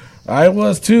too,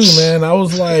 man. I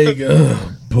was like,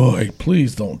 boy,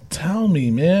 please don't tell me,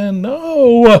 man.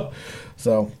 No.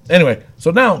 So anyway,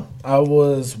 so now I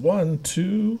was 1,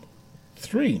 2,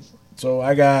 3. So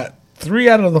I got 3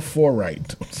 out of the 4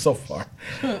 right so far.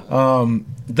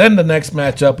 Then the next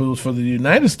matchup, it was for the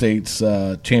United States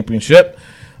Championship.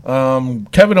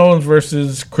 Kevin Owens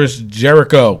versus Chris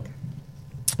Jericho.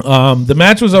 The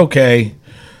match was okay.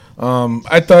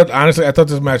 I thought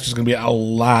this match was going to be a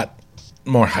lot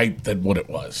more hype than what it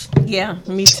was. Yeah,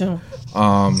 me too.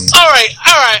 All right.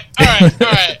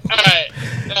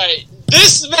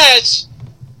 This match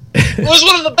was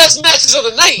one of the best matches of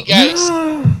the night, guys.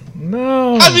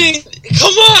 No. I mean,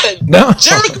 come on. No.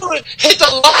 Jericho hit the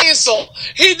Lionsault.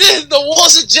 He did the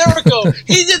Walls of Jericho.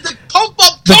 He did the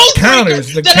pump-up the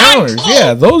counters.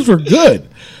 Yeah, those were good.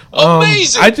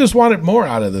 Amazing. I just wanted more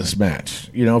out of this match,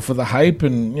 for the hype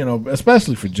and,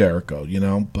 especially for Jericho,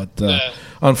 But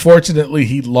unfortunately,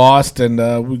 he lost,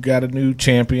 and we got a new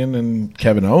champion in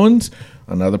Kevin Owens.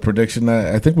 Another prediction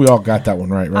that I think we all got that one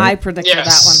right? I predicted that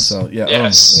one. So, yeah.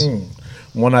 Yes.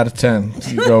 1 out of 10.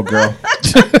 You go, girl.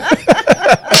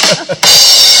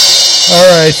 All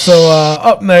right, so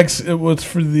up next, it was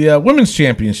for the Women's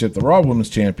Championship, the Raw Women's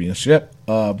Championship.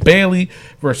 Bayley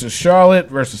versus Charlotte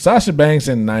versus Sasha Banks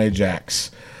and Nia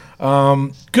Jax.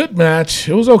 Good match.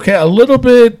 It was okay. A little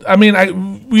bit. I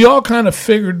mean, we all kind of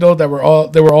figured though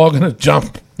that they were all going to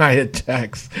jump Nia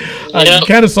Jax. You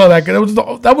kind of saw that.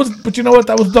 But you know what?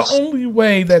 That was the only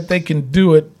way that they can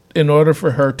do it in order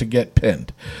for her to get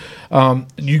pinned.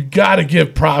 You got to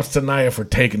give props to Nia for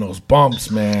taking those bumps,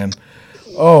 man.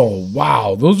 Oh,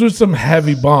 wow. Those are some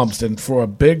heavy bumps. And for a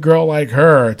big girl like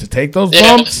her to take those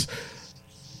bumps,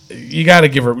 you got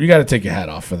to take your hat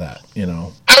off for that,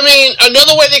 I mean,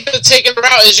 another way they could have taken her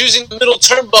out is using the middle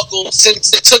turnbuckle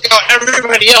since it took out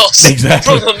everybody else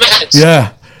from the match.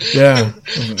 Yeah,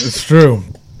 it's true.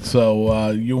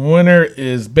 So your winner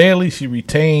is Bayley. She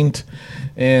retained,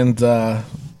 and that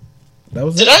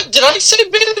was Did I say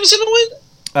Bayley was going to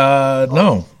win?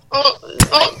 No.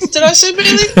 Did I say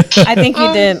Bayley? I think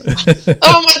you did. I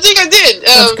think I did.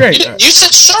 That's great. You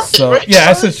said Charlotte, right? Yeah,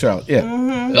 I said Charlotte. Yeah,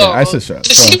 I said Charlotte.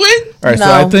 Did she win? All right, No.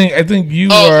 so I think you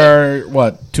are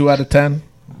what, 2 out of 10,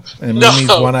 and Mimi's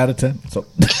 1 out of 10. So,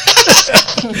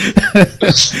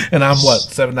 and I'm what,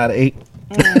 7 out of 8.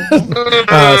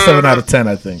 7 out of 10,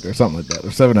 I think, or something like that,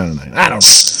 or 7 out of 9. I don't know.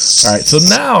 All right, so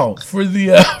now for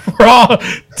the Raw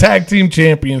Tag Team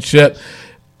Championship.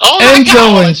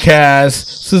 Enzo and Cass,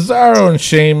 Cesaro and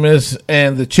Sheamus,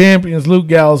 and the champions Luke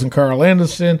Gallows and Carl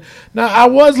Anderson. Now, I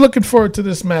was looking forward to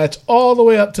this match all the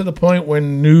way up to the point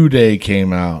when New Day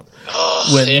came out.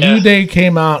 New Day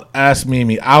came out, asked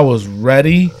Mimi, I was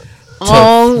ready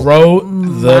to throw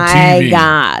the TV. My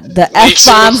God. The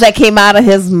F-bombs that came out of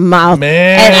his mouth.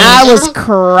 Man. And I was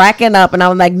cracking up. And I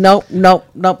was like, nope. They're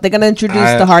going to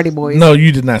introduce the Hardy Boys. No,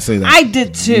 you did not say that. I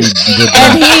did too. You did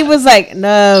and he was like,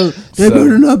 no, they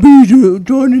better not be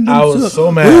joining them. I was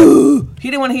so mad. He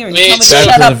didn't want to hear it. He told me to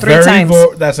shut up 3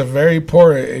 times. That's a very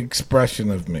poor expression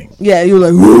of me. Yeah, you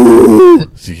were like, woo.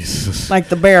 Jesus. Like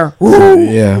the bear.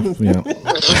 Yeah.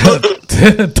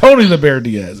 Tony the Bear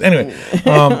Diaz. Anyway,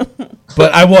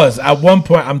 but I was, at one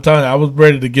point, I'm telling you, I was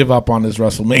ready to give up on this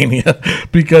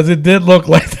WrestleMania because it did look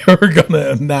like they were going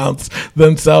to announce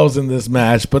themselves in this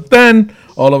match. But then,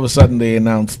 all of a sudden, they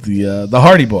announced the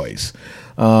Hardy Boys.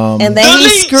 And then he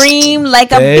screamed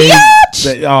like a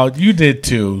bitch. You did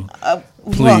too.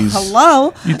 Please. Well,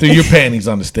 hello. You threw your panties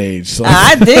on the stage. So.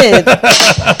 I did.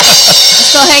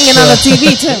 Still hanging on the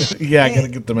TV too. Yeah, I gotta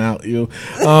get them out.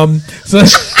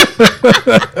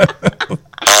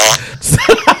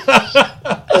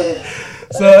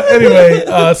 So anyway,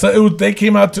 they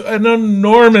came out to an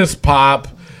enormous pop.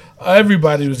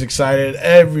 Everybody was excited.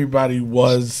 Everybody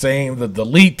was saying the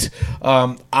delete.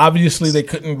 Obviously, they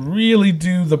couldn't really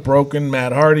do the broken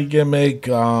Matt Hardy gimmick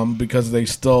because they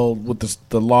still, with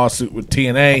the lawsuit with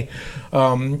TNA.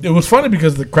 It was funny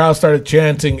because the crowd started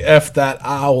chanting "F that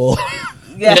owl."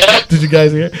 Yeah. Did you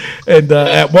guys hear? And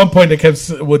at one point, they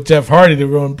kept with Jeff Hardy. They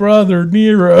were going, "Brother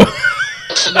Nero."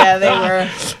 Yeah, they were.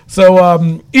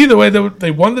 So either way,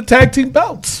 they won the tag team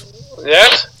belts. Yeah.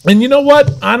 And you know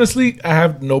what? Honestly, I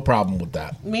have no problem with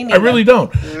that. Me neither. I really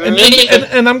don't.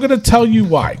 And I'm going to tell you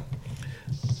why.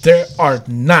 There are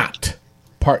not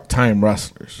part-time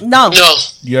wrestlers. No.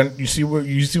 You see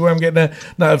where I'm getting at?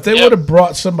 Now, if they would have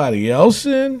brought somebody else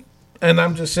in, and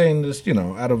I'm just saying this,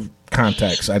 out of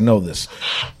context, I know this.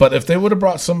 But if they would have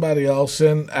brought somebody else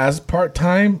in as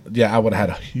part-time, I would have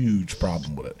had a huge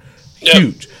problem with it. Yep.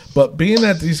 Huge. But being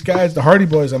that these guys, the Hardy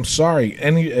Boys, I'm sorry.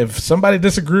 If somebody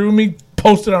disagree with me,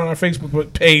 post it on our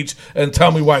Facebook page and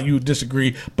tell me why you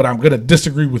disagree. But I'm going to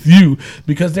disagree with you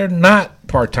because they're not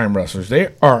part-time wrestlers.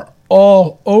 They are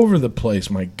all over the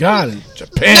place. My God, in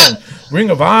Japan,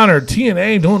 Ring of Honor,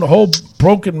 TNA, doing the whole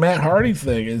broken Matt Hardy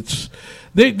thing.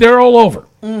 They're all over.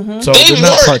 Mm-hmm. So they're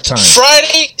not part-time.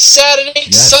 Friday,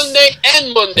 Saturday, Sunday,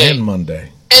 and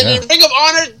Monday. And the Ring of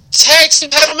Honor tag team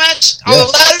title match on the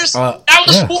ladders, that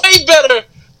was way better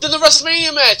than the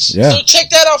WrestleMania match. Yeah. So check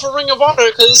that out for Ring of Honor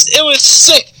because it was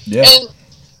sick. Yeah. And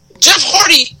Jeff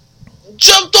Hardy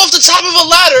jumped off the top of a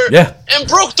ladder and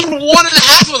broke through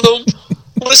 1.5 of them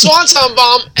with a swanton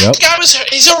bomb. And the guy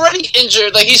he's already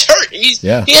injured. Like, he's hurt. He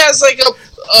has like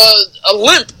a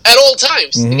limp at all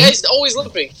times. Mm-hmm. The guy's always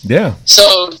limping. Yeah.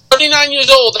 So 39 years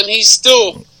old and he's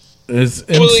still... It's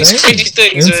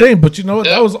insane. But you know what?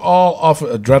 That was all off of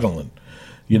adrenaline.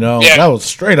 That was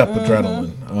straight up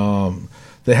adrenaline.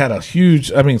 They had a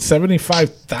huge,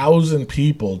 75,000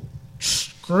 people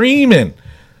screaming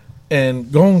and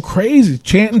going crazy,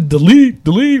 chanting delete,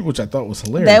 delete, which I thought was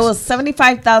hilarious. There was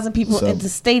 75,000 people in the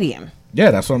stadium.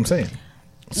 Yeah, that's what I'm saying.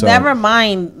 So, never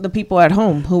mind the people at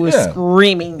home who were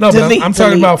screaming. No, but I'm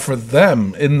talking about for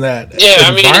them in that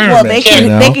environment. Well, they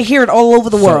can hear it all over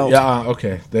the world. Yeah,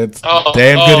 okay. That's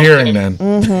damn good hearing then.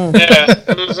 Mm-hmm.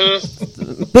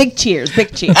 Mm-hmm. Big cheers,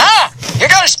 big cheers. You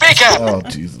gotta speak up. Oh,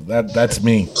 Jesus, that's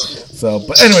me. So,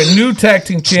 but anyway, new tag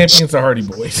team champions, the Hardy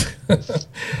Boys.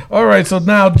 All right, so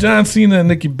now John Cena and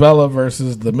Nikki Bella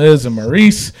versus The Miz and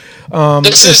Maurice.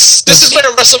 This is where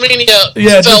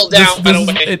WrestleMania fell down, by the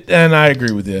way. And I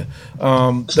agree with you.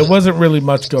 There wasn't really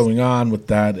much going on with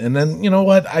that. And then, you know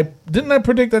what? I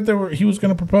predict that he was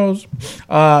going to propose?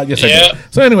 Yes, I did.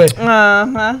 So anyway,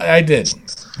 I did.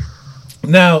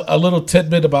 Now, a little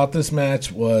tidbit about this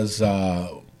match was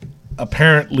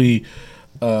apparently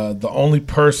the only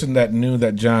person that knew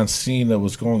that John Cena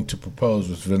was going to propose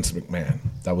was Vince McMahon.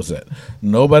 That was it.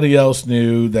 Nobody else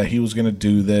knew that he was going to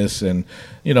do this, and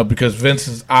because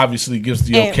Vince obviously gives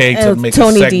the okay to make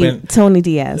a segment. Tony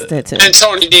Diaz did too. And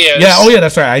Tony Diaz. Yeah. Oh, yeah.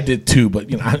 That's right. I did too.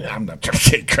 But I'm not trying to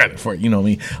take credit for it. You know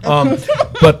me.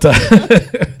 But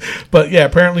yeah.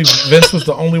 Apparently, Vince was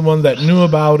the only one that knew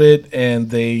about it, and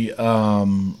they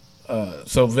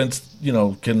so Vince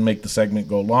can make the segment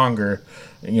go longer.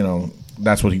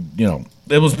 That's what he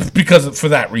it was for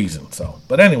that reason. So,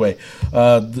 but anyway,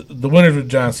 the winners were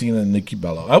John Cena and Nikki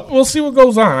Bella. We'll see what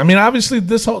goes on. I mean, obviously,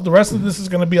 the rest of this is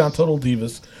going to be on Total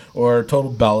Divas or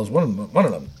Total Bellas. One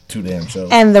of them two damn shows.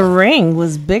 And the ring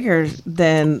was bigger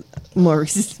than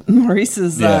Maurice's.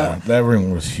 That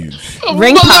ring was huge.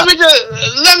 Ring pop.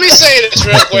 Let me say this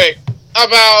real quick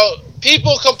about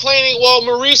people complaining. Well,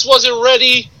 Maurice wasn't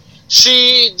ready.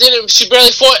 She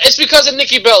barely fought. It's because of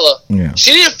Nikki Bella. Yeah.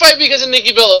 She didn't fight because of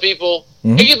Nikki Bella, people.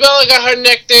 Mm-hmm. Nikki Bella got her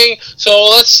neck thing, so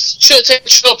let's take a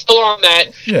chill pill on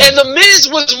that. Yeah. And The Miz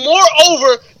was more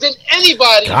over than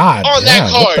anybody on that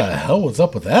card. What the hell was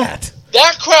up with that?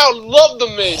 That crowd loved The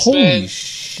Miz, Holy man.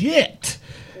 shit.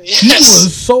 Yes. He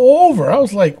was so over. I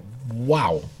was like,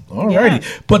 wow. Alrighty.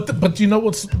 Yeah. But you know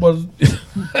was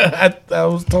I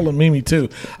was telling Mimi too.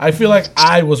 I feel like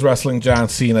I was wrestling John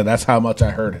Cena. That's how much I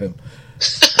heard him.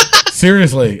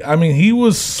 Seriously. I mean, he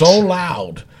was so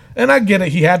loud. And I get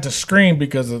it. He had to scream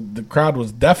because the crowd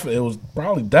was it was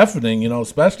probably deafening,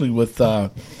 especially with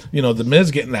the Miz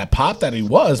getting that pop that he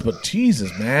was. But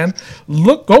Jesus, man,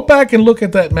 go back and look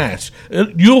at that match.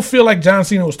 You'll feel like John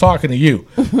Cena was talking to you.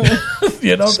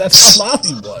 That's how loud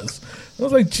he was. I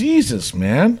was like, Jesus,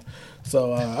 man.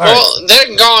 So,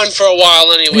 they're gone for a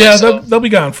while anyway. Yeah, they'll be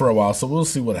gone for a while. So we'll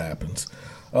see what happens.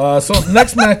 So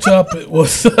next matchup, it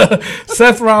was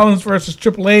Seth Rollins versus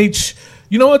Triple H.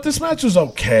 You know what? This match was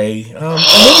okay. A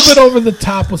little bit over the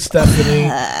top with Stephanie.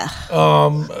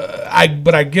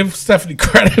 But I give Stephanie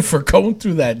credit for going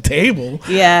through that table.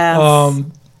 Yeah.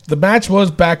 The match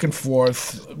was back and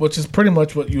forth, which is pretty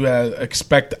much what you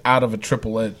expect out of a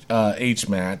Triple H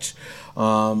match.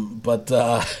 But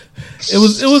it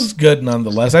was good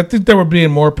nonetheless. I think they were being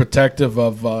more protective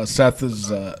of Seth's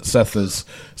stethoscope,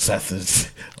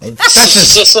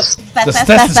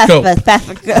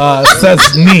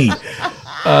 Seth's knee.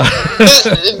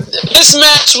 This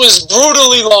match was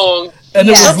brutally long. And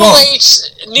it was Triple long. H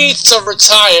needs to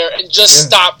retire and just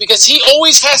stop because he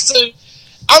always has to.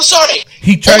 I'm sorry.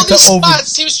 He tried to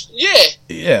spots, he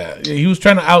was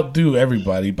trying to outdo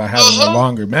everybody by having a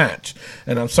longer match.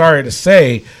 And I'm sorry to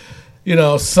say,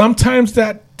 sometimes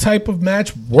that type of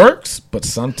match works, but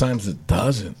sometimes it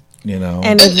doesn't.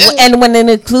 And when it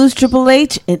includes Triple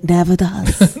H, it never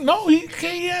does. No, he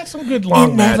had some good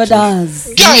long matches. It never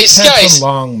does. Guys, some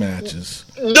long matches.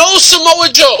 No Samoa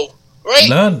Joe, right?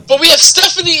 None. But we have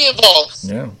Stephanie involved.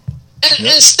 Yeah.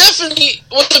 And Stephanie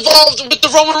was involved with the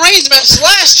Roman Reigns match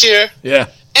last year. Yeah.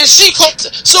 And she called.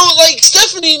 So,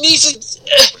 Stephanie needs to.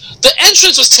 The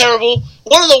entrance was terrible.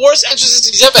 One of the worst entrances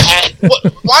he's ever had.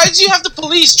 Why did you have the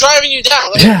police driving you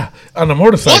down? On a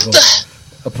motorcycle. What the?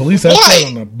 A police escort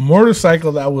on a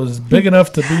motorcycle that was big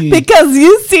enough to be. Because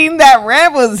you seen that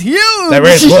ramp was huge. That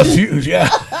ramp was huge, yeah.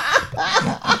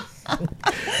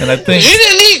 And I think he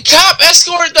didn't need cop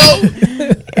escort though.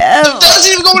 That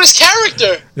doesn't even go with his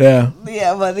character. Yeah.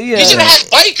 Yeah, but he should have had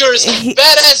bikers,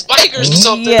 badass bikers or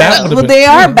something. Yeah, but they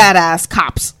are badass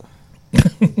cops.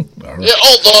 The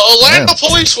Orlando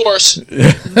Police Force.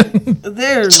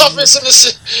 They're toughest in the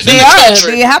They in are. the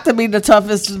country. They have to be the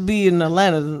toughest to be in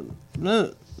Atlanta.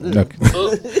 Okay.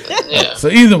 Yeah. So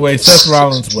either way, Seth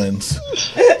Rollins wins.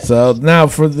 So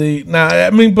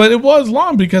but it was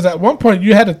long because at one point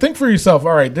you had to think for yourself.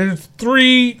 All right, there's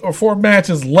 3 or 4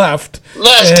 matches left,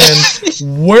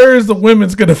 and where's the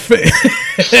women's gonna fit?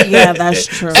 Yeah, that's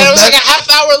true. And it was like a half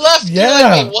hour left. Yeah. You're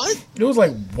like, wait, what? It was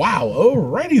like, wow,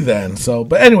 alrighty then. So,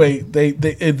 but anyway, they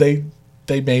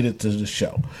made it to the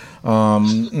show.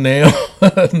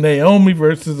 Naomi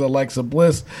versus Alexa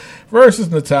Bliss versus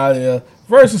Natalya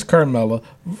versus Carmella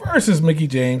versus Mickie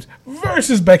James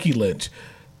versus Becky Lynch.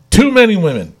 Too many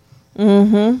women.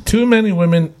 Mm-hmm. Too many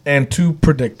women and too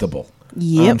predictable.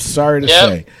 Yep. I'm sorry to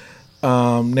say.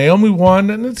 Naomi won,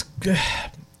 and it's,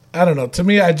 I don't know. To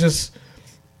me,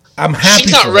 I'm happy.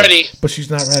 She's not ready. But she's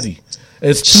not ready.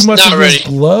 It's too much of this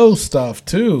glow stuff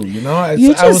too,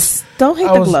 don't hate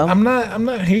the glow. I'm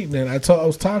not hating it. I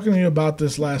was talking to you about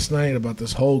this last night about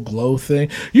this whole glow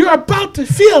thing. You're about to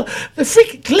feel the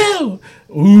freaking glow.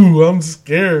 Ooh, I'm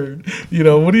scared.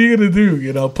 What are you gonna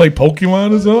do? Play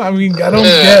Pokemon or something? I mean, I don't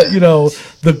get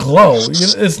the glow.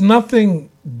 It's nothing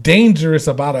dangerous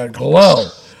about a glow.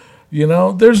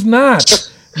 There's not.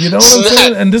 You know what I'm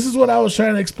saying? And this is what I was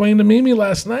trying to explain to Mimi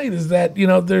last night. Is that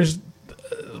there's.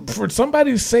 For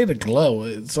somebody to say the glow,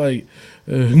 it's like,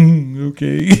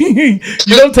 okay.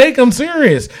 You don't take them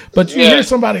serious. But you hear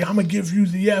somebody, I'm going to give you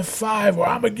the F5 or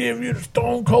I'm going to give you the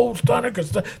Stone Cold Stunner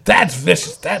because that's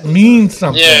vicious. That means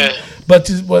something. Yeah. But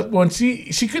when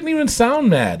she couldn't even sound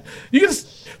mad. You can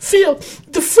feel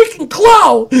the freaking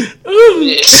glow.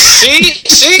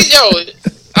 See, yo.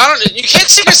 You can't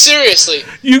take her seriously.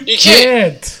 You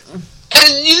can't. And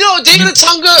David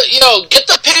Otunga, get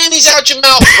the panties out your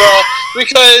mouth, bro,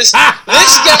 because this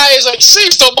guy is like,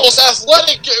 she's the most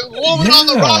athletic woman on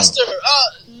the roster.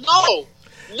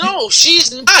 No,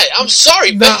 she's not. I'm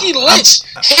sorry, Becky Lynch,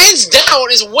 hands down,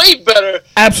 is way better.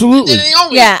 Absolutely. Than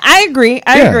Naomi. Yeah, I agree.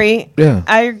 I agree. Yeah,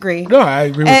 I agree. No, I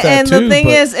agree with that and too. And the thing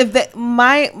is, if the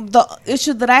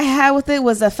issue that I had with it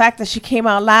was the fact that she came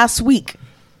out last week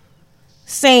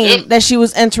saying that she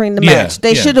was entering the match.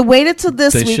 They should have waited till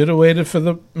this week. They should have waited for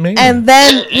the main. And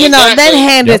then, then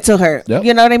hand it to her. Yep.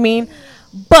 You know what I mean?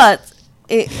 But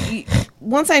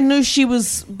once I knew she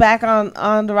was back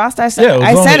on the roster, I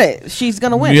said it. She's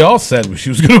going to win. We all said she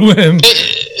was going to win.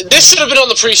 This should have been on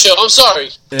the pre-show. I'm sorry.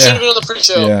 Should have been on the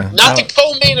pre-show. Yeah. Not the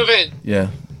co-main event. Yeah.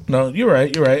 No, you're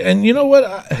right. And you know what?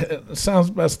 It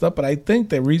sounds messed up, but I think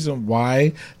the reason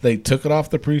why they took it off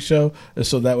the pre-show is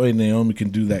so that way Naomi can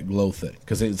do that glow thing,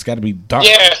 because it's got to be dark.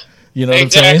 Yeah. You know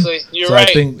exactly. what I'm saying? You're right.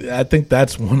 I think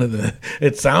that's one of the.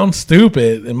 It sounds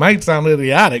stupid. It might sound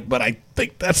idiotic, but I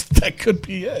think that could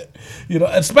be it.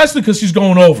 Especially because she's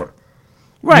going over.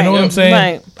 Right. You know what I'm saying?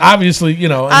 Right. Obviously,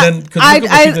 and then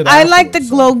I like the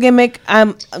glow gimmick.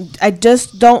 I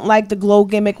just don't like the glow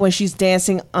gimmick when she's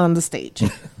dancing on the stage.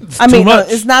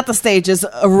 It's not the stage; it's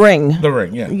a ring. The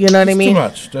ring, yeah. You know what I mean? Too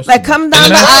much. Come down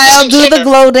the aisle, do the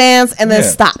glow dance, and then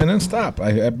stop. And then stop.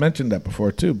 I mentioned that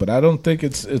before too, but I don't think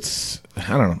it's.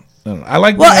 I don't know. I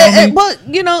like Naomi.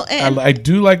 I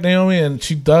do like Naomi, and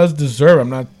she does deserve. I'm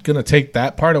not gonna take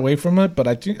that part away from it, but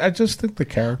I just think the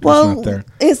character's not there.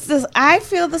 It's just I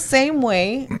feel the same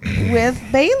way with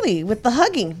Bayley with the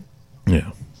hugging.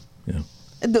 Yeah.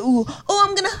 I'm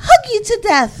gonna hug you to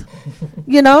death.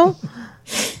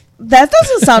 That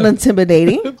doesn't sound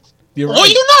intimidating. You're right. Well,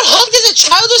 you're not hugged as a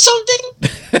child or something?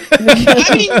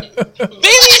 I mean,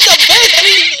 Bayley's the best.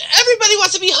 Everybody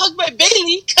wants to be hugged by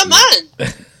Bayley. Come on.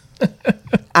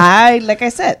 Like I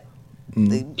said.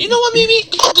 You know what, Mimi?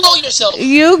 Go glow yourself.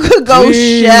 You could go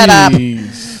shut up.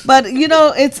 But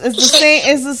it's the same.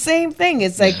 It's the same thing.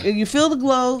 It's like you feel the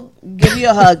glow, give you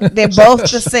a hug. They're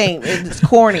both the same. It's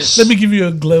corny. Let me give you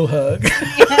a glow hug.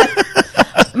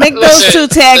 Make those two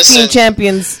tag team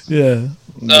champions. Yeah,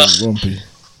 it won't be.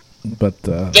 But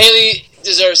Bayley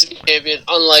deserves to be champion,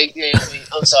 unlike Naomi.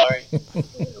 I'm sorry.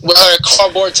 With her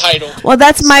cardboard title. Well,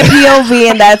 that's my POV,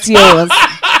 and that's yours.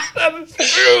 That is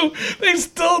true. They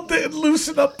still didn't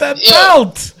loosen up that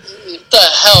belt. What the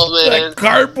hell, man? That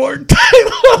cardboard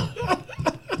title.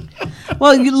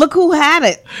 Well, you look who had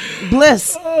it.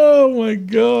 Bliss. Oh my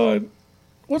God.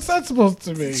 What's that supposed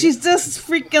to mean? She's just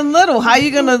freaking little. How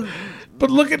you gonna? But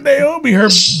look at Naomi. Her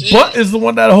butt is the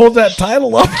one that holds that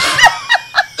title up.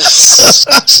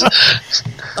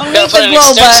 Don't gotta put an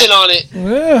extension on it.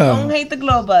 Yeah. Don't hate the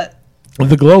glow butt.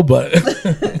 The glow butt.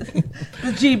 The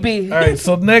GB. All right,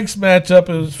 so next matchup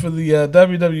is for the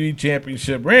WWE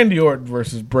Championship. Randy Orton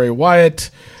versus Bray Wyatt.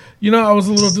 I was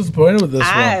a little disappointed with this one.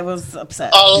 I was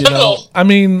upset. I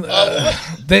mean,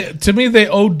 they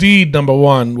OD'd number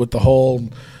one with the whole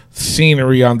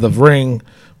scenery on the ring.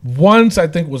 Once I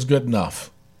think was good enough.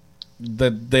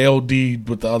 That they OD'd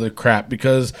with the other crap,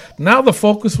 because now the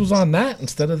focus was on that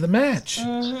instead of the match.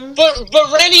 Mm-hmm. But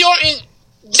Randy Orton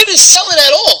didn't sell it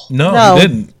at all. No.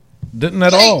 He didn't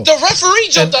at all. The referee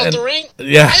jumped out the ring.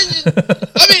 Yeah. And,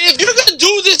 if you're gonna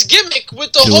do this gimmick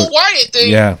with the whole Wyatt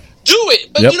thing, do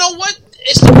it. But you know what?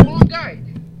 It's the wrong guy.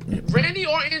 Randy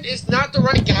Orton is not the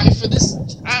right guy for this.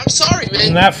 I'm sorry,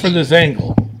 man. Not for this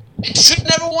angle. He should have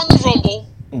never won the Rumble.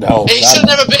 No. And he should have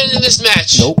never been in this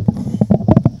match.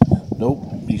 Nope,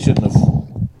 he shouldn't have.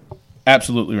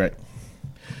 Absolutely right.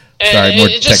 Sorry, more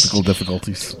technical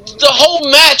difficulties. The whole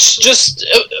match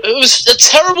it was a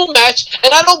terrible match,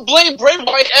 and I don't blame Bray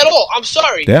Wyatt at all. I'm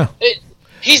sorry. Yeah.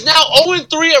 He's now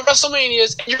 0-3 at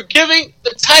WrestleManias, and you're giving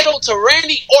the title to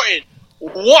Randy Orton.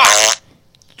 Why?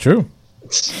 True.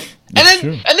 And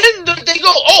then they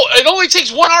go, it only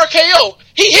takes one RKO.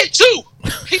 He hit two.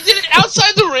 He did it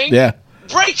outside the ring. Yeah.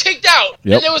 Bray kicked out,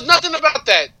 and there was nothing about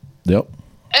that. Yep.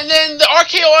 And then the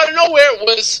RKO out of nowhere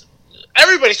was...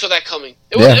 Everybody saw that coming.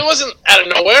 It wasn't out of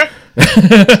nowhere.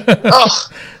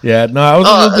 Yeah, no, I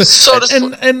was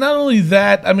and not only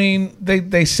that, I mean,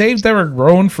 they saved Eric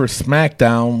Rowan for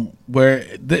SmackDown, where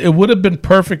it would have been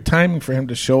perfect timing for him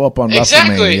to show up on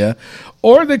WrestleMania,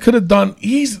 or they could have done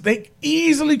they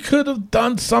easily could have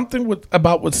done something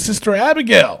with Sister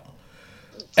Abigail.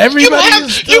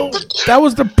 That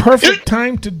was the perfect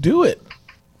time to do it.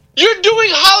 You're doing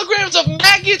holograms of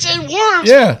maggots and worms.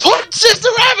 Yeah. Put Sister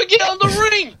Abigail in the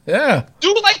ring. Yeah.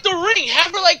 Do like the ring.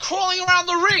 Have her like crawling around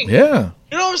the ring. Yeah.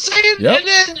 You know what I'm saying? Yep. And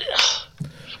then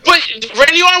But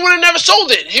Randy Orton would have never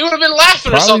sold it. He would have been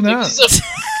laughing Probably or something.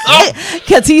 not.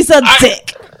 Because he's a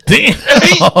dick. Damn.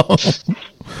 I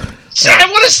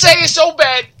want to say it so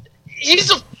bad.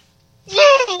 He's a...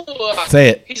 Say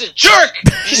it. He's a jerk.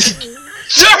 He's a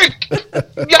jerk.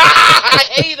 I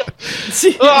hate him.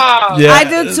 Yeah, I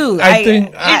do too. I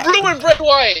think He ruined Bray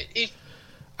Wyatt.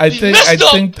 I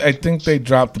think they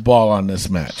dropped the ball on this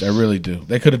match. I really do.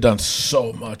 They could have done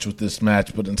so much with this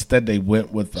match, but instead they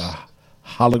went with a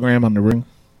hologram on the ring.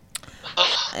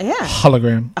 Yeah.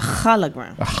 Hologram. A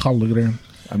hologram. A hologram.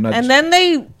 I'm not. And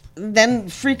then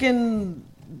freaking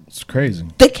It's crazy.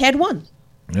 dickhead won.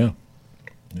 Yeah.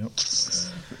 Yep. So,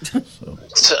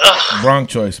 wrong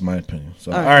choice, in my opinion.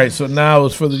 So, all right. So now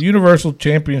it's for the Universal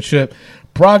Championship.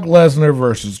 Brock Lesnar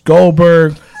versus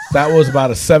Goldberg. That was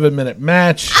about a 7-minute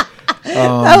match.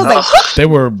 I was like, They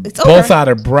were both over. out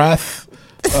of breath.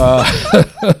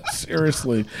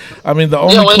 Seriously, I mean the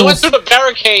only when they cool, went through the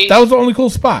barricade, that was the only cool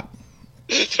spot.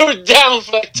 they were down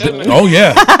for like 10 minutes. Oh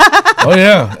yeah, oh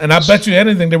yeah, and I bet you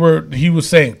anything he was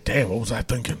saying, "Damn, what was I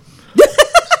thinking?"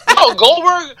 No,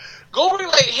 Goldberg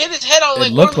like hit his head on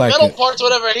like one of the metal parts or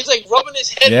whatever, and he's like rubbing his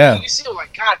head. Yeah. And you see him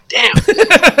like, God damn.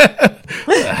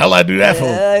 The hell I do that for?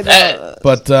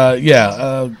 But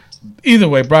either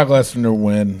way, Brock Lesnar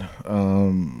win.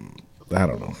 I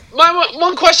don't know.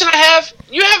 One question I have: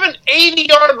 you have an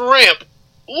 80-yard ramp.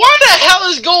 Why the hell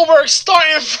is Goldberg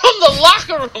starting from the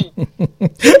locker room?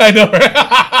 I know, right?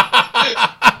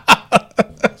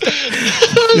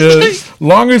 Yes.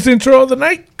 Longest intro of the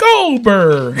night,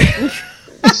 Goldberg.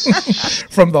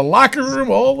 From the locker room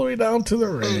all the way down to the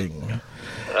ring.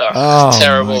 Oh,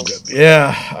 terrible.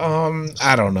 Yeah,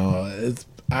 I don't know.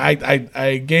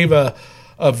 I gave a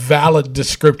valid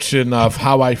description of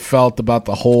how I felt about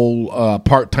the whole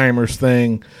part-timers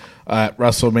thing at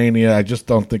WrestleMania. I just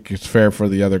don't think it's fair for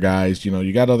the other guys. You know,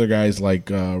 you got other guys like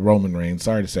Roman Reigns.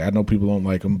 Sorry to say, I know people don't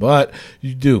like him, but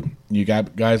you do. You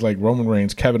got guys like Roman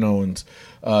Reigns, Kevin Owens,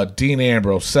 Dean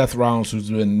Ambrose, Seth Rollins, who's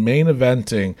been main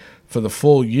eventing for the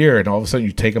full year, and all of a sudden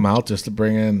you take them out just to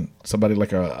bring in somebody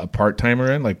like a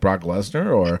part-timer in, like Brock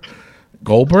Lesnar or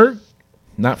Goldberg.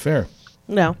 Not fair.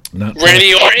 No. Not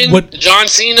Randy fair. Orton, John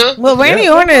Cena. Well, Randy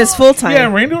Orton is full time.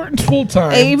 Yeah, Randy Orton's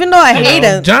full-time. Even though I hate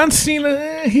him. John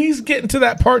Cena, he's getting to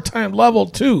that part-time level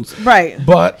too. Right.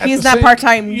 But he's not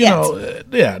part-time yet.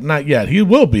 Yeah, not yet. He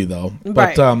will be though.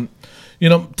 But right.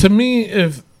 To me,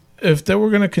 if they were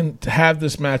going to have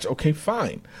this match, okay,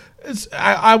 fine.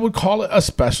 I would call it a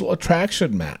special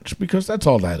attraction match because that's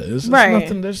all that is. Right.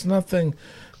 There's nothing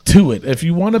to it. If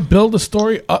you want to build a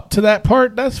story up to that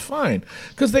part, that's fine.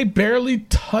 Because they barely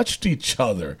touched each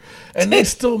other, and they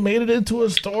still made it into a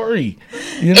story.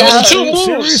 You know, It was 2 moves.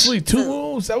 Seriously, 2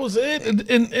 moves. That was it. In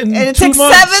And it 2 took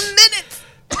months. 7 minutes.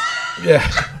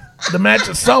 Yeah, the match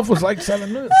itself was like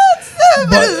 7 minutes. 7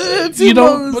 But minutes. you 2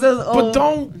 don't. moves. But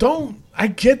don't. I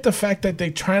get the fact that they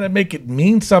trying to make it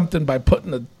mean something by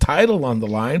putting the title on the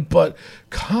line, but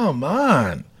come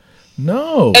on,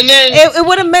 no. And then It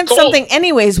would have meant something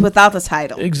anyways without the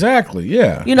title. Exactly.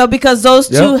 Yeah. You know, because those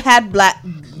two Yep. had bad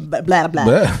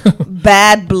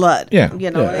blood. Yeah. You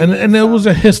know, yeah. what I And mean? there was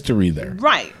a history there.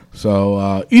 Right.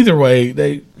 So either way,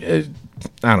 I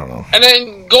don't know. And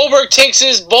then Goldberg takes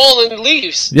his ball and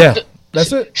leaves. Yeah,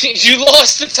 that's it. You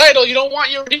lost the title. You don't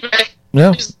want your rematch.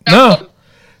 Yeah. Just- No.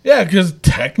 Yeah, because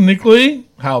technically,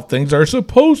 how things are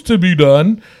supposed to be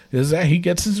done is that he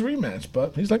gets his rematch.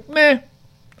 But he's like, nah,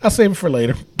 I'll save it for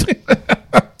later.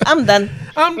 I'm done.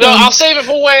 I'm No, done. I'll save it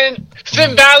for when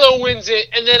Finn Balor wins it,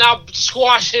 and then I'll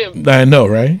squash him. I know,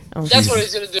 right? That's what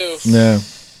he's gonna do. Yeah.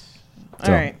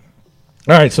 All right.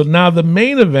 All right, so now the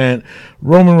main event,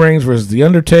 Roman Reigns versus The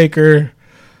Undertaker.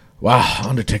 Wow,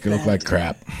 Undertaker looked like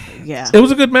crap. Yeah. It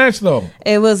was a good match, though.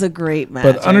 It was a great match.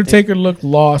 But I Undertaker looked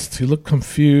lost. He looked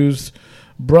confused.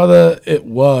 Brother, it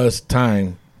was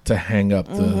time to hang up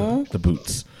the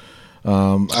boots.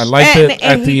 I liked And- it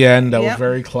and at the he- end. That was yep.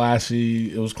 very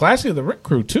classy. It was classy of the Rick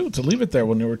Crew, too, to leave it there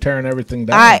when they were tearing everything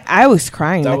down. I was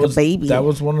crying that like was, a baby. That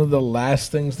was one of the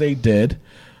last things they did.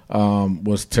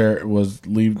 Was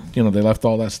leave. You know, they left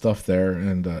all that stuff there,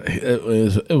 and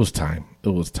it was time. It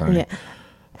was time. Yeah.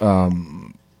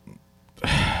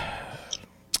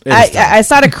 It was time. I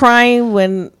started crying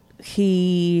when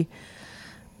he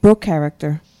broke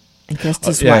character and kissed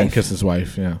his yeah, wife. and kissed his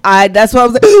wife. Yeah. That's why I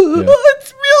was like,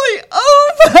 it's really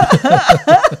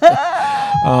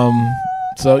over.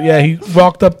 So yeah, he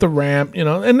walked up the ramp, you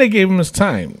know, and they gave him his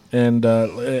time. And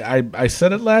I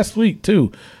said it last week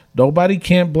too. Nobody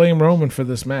can't blame Roman for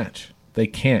this match. They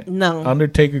can't. No.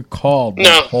 Undertaker called the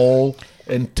whole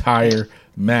entire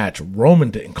match. Roman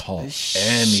didn't call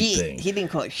anything. Shit. He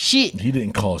didn't call shit. He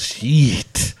didn't call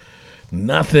shit.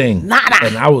 Nothing. Nada.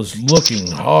 And I was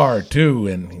looking hard too,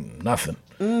 and nothing.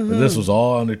 Mm-hmm. And this was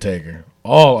all Undertaker.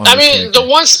 All I Undertaker. mean, the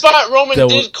one spot Roman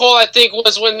did call, I think,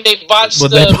 was when they botched the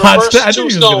reverse reverse I knew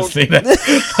he was tombstone. going to say that.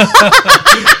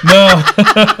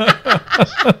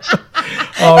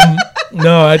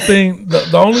 No, I think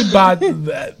the only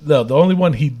the only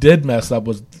one he did mess up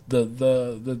was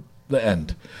the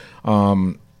end.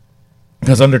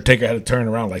 Because Undertaker had to turn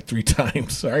around like 3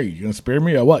 times. Sorry, you gonna spare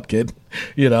me or what, kid?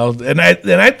 And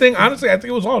I think honestly, I think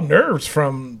it was all nerves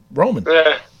from Roman.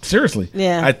 Yeah. Seriously,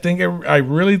 yeah. I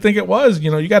really think it was.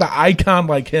 You got an icon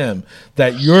like him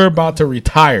that you're about to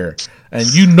retire, and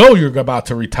you're about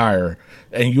to retire,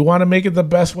 and you want to make it the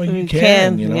best way you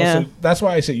can. Yeah. So that's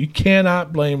why I say you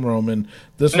cannot blame Roman.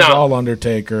 This was all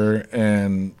Undertaker,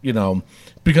 and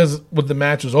because when the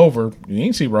match was over, you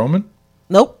ain't see Roman.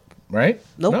 Nope. Right?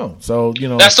 Nope. No. So,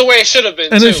 that's the way it should have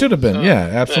been, and too. it should have been. Yeah,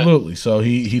 absolutely. Yeah. So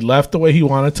he left the way he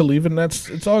wanted to leave, and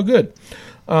it's all good.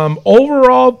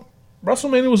 Overall,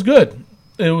 WrestleMania was good.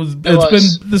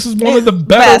 This is one of the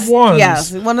better ones. Yeah,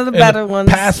 one of the better ones.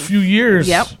 Past few years.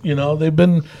 Yep. They've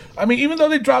been, even though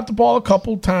they dropped the ball a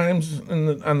couple times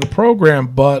on the program,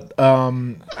 but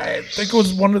I think it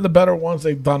was one of the better ones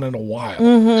they've done in a while.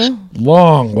 Mm-hmm.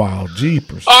 Long while.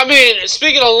 Jeepers. I mean,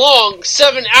 speaking of long,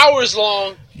 7 hours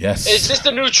long. Yes. Is this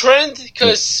the new trend?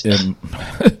 Because,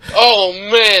 oh,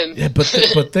 man. Yeah, but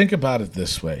think about it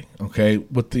this way, okay?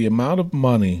 With the amount of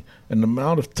money and the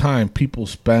amount of time people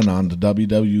spend on the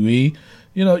WWE,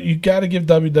 you got to give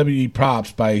WWE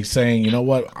props by saying, you know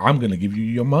what, I'm going to give you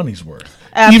your money's worth.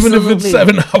 Absolutely. Even if it's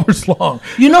 7 hours long.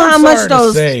 You know how much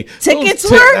those tickets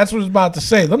were? That's what I was about to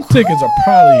say. Them tickets are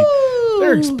probably,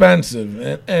 they're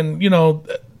expensive. And now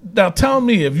tell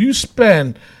me, if you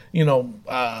spend...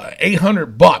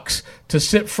 $800 to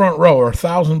sit front row or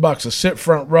 $1,000 to sit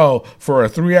front row for a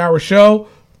 3-hour show.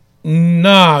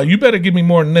 Nah, you better give me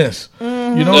more than this.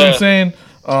 Mm-hmm. You know what I'm saying?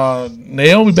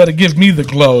 Naomi better give me the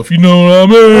glow, if you know what I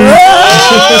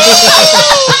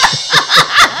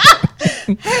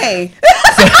mean. Hey.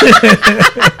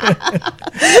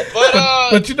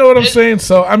 But you know what I'm saying?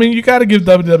 So, you got to give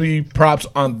WWE props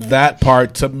on that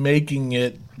part to making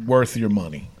it worth your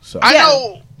money. So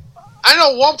I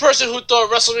know one person who thought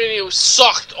WrestleMania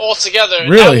sucked altogether. And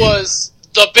really? That was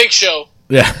The Big Show.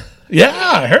 Yeah,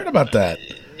 I heard about that.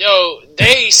 Yo,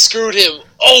 they screwed him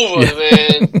over,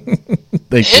 man.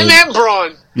 Him and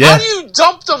Braun. Yeah. How do you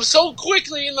dump them so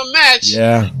quickly in the match?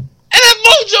 Yeah. And then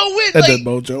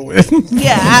Mojo win.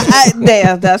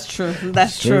 Yeah, that's true.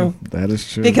 That's true. That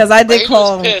is true. Because I did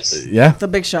call The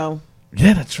Big Show.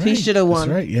 Yeah, that's right. He should have won.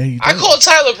 That's right. Yeah, I called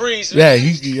Tyler Breeze. Yeah,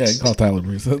 he called Tyler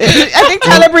Breeze. I think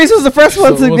Tyler Breeze was the first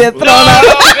one to get thrown out.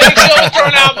 Big Show was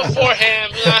thrown out before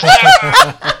him.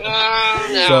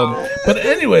 No. But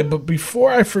anyway,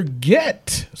 before I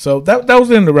forget, so that was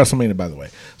the end of WrestleMania, by the way.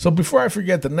 So before I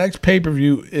forget, the next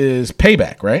pay-per-view is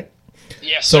Payback, right?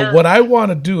 Yes, so sir. what I want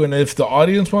to do, and if the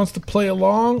audience wants to play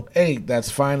along, hey, that's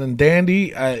fine and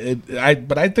dandy.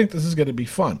 But I think this is going to be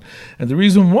fun. And the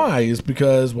reason why is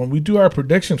because when we do our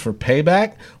predictions for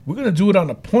Payback, we're going to do it on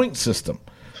a point system.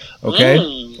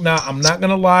 Okay? Now, I'm not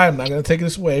going to lie. I'm not going to take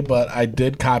this away, but I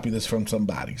did copy this from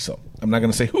somebody. So I'm not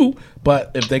going to say who, but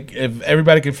if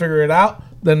everybody can figure it out,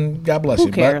 then God bless you.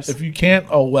 Who cares? But if you can't,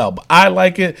 oh well. But I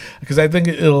like it because I think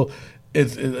it'll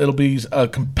be a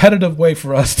competitive way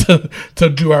for us to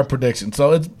do our predictions.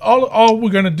 So it's all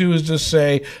we're going to do is just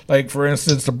say, like, for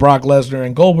instance, the Brock Lesnar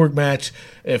and Goldberg match.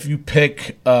 If you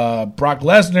pick Brock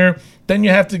Lesnar, then you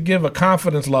have to give a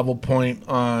confidence level point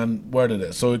on what it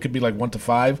is. So it could be like 1 to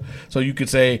 5. So you could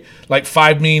say like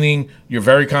 5 meaning you're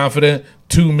very confident,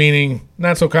 2 meaning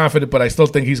not so confident, but I still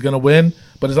think he's going to win.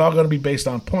 But it's all going to be based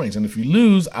on points. And if you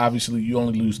lose, obviously you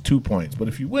only lose 2 points. But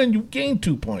if you win, you gain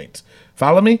 2 points.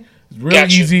 Follow me? It's really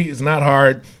easy. It's not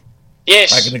hard.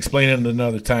 Yes. I can explain it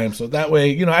another time. So that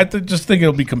way, I just think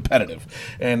it'll be competitive.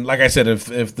 And like I said,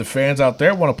 if the fans out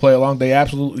there want to play along, they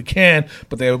absolutely can.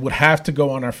 But they would have to go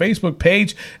on our Facebook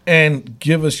page and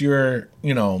give us your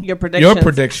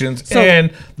predictions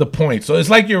and the points. So it's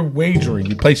like you're wagering.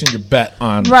 You're placing your bet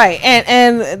on. Right.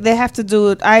 And they have to do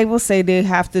it. I will say they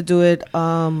have to do it.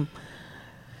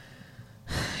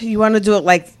 You want to do it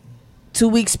like 2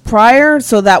 weeks prior,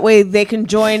 so that way they can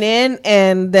join in,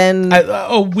 and then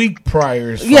a week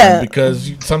prior is fine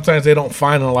because sometimes they don't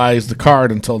finalize the card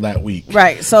until that week.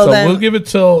 Right. So then we'll give it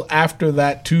till after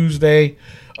that Tuesday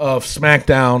of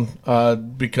SmackDown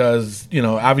because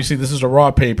obviously this is a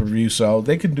Raw pay-per-view, so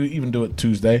they can do it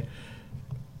Tuesday.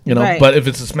 You know, Right. but if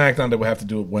it's a SmackDown, they would have to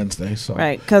do it Wednesday. So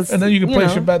Right, 'cause, and then you can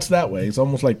place your bets that way. It's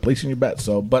almost like placing your bets.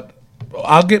 So, but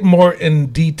I'll get more in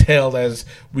detail as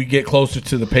we get closer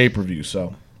to the pay-per-view.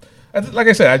 So, like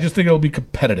I said, I just think it'll be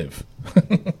competitive.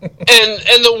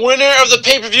 And the winner of the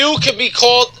pay-per-view could be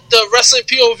called the Wrestling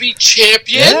POV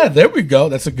champion. Yeah, there we go.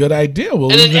 That's a good idea.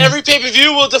 And then every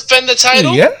pay-per-view will defend the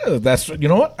title. Yeah, that's, you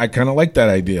know what? I kind of like that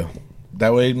idea.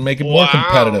 That way, make it more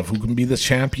competitive. Who can be the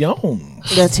champion?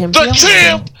 The champion. The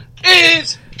champ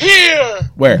is here.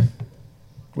 Where?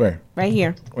 Right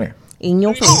here. Where? In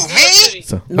your face. Me?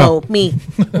 So, No, me.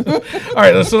 All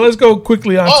right, so let's go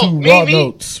quickly on to Raw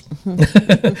notes.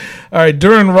 All right,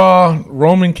 during Raw,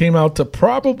 Roman came out to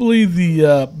probably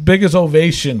the biggest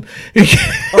ovation.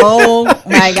 Oh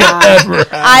my God.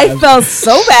 I felt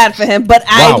so bad for him, but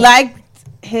I Wow. liked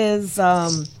his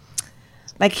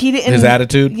like he didn't His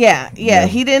attitude? Yeah.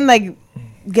 He didn't like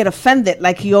get offended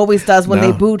like he always does when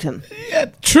they booed him. Yeah,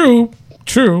 true.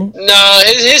 No,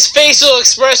 his facial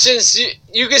expressions,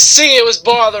 you could see it was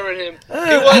bothering him. I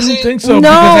don't think so.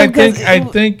 No, because I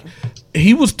think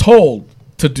he was told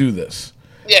to do this.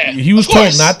 Yeah, He was of told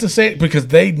course. not to say it because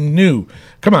they knew.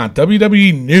 Come on,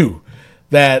 WWE knew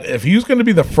that if he was going to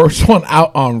be the first one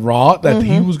out on Raw, that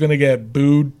he was going to get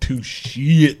booed to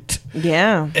shit.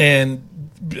 Yeah. And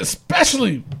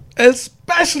especially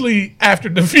after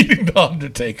defeating The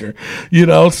Undertaker, you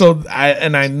know. So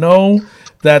I know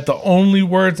that the only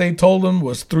words they told him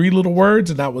was 3 little words,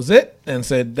 and that was it. And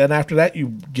said, then after that,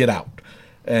 you get out.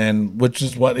 And which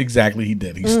is what exactly he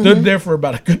did. He stood there for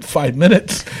about a good 5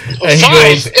 minutes. And he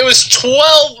goes, It was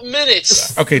 12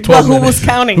 minutes. okay, 12 But who minutes. was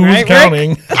counting, Who right, was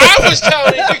counting? I was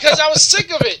counting because I was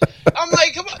sick of it. I'm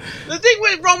like, come on. The thing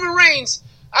with Roman Reigns,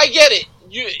 I get it.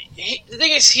 The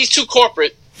thing is, he's too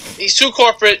corporate. He's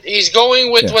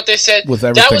going with what they said. With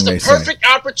That was the perfect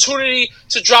opportunity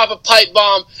to drop a pipe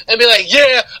bomb and be like,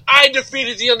 yeah, I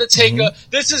defeated The Undertaker.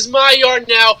 This is my yard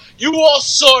now. You all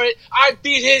saw it. I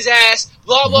beat his ass.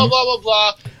 Blah, blah, blah, blah,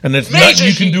 blah. And there's Major nothing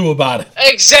you can heat. do about it.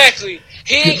 Exactly.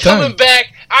 He ain't time. coming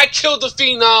back. I killed the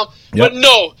Phenom. Yep. But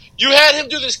no, you had him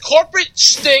do this corporate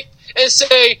shtick and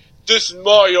say, this is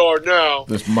my yard now.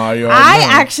 This my yard I now.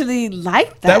 actually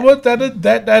like that.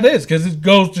 That is because it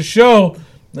goes to show.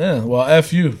 Yeah, well,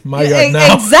 F you, my yard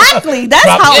now. Exactly. That's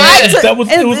Drop how it. I took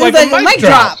It was like a mic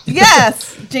drop.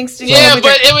 Yes. Jinx. Yeah,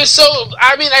 but it was so.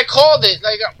 I mean, I called it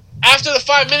like after the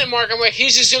 5-minute mark. I'm like,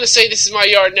 he's just gonna say, "This is my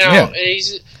yard now," Yeah. and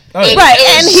he's Oh, Right,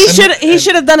 it was- and he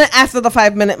should have done it after the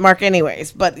 5-minute mark,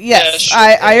 anyways. But yes, sure.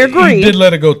 I agree. He did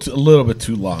let it go a little bit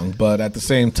too long, but at the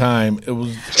same time, it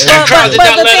was. That crowd did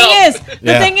not the let up.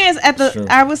 thing is, at the Sure.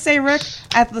 I would say, Rick,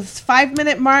 at the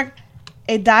 5-minute mark,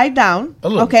 it died down. A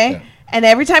little, Okay, yeah. and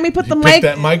every time he put the Pick mic,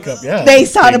 that mic up, yeah. they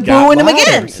started It got booing him louder,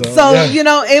 again. So yeah. you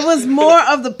know, it was more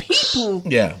of the people.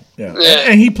 Yeah.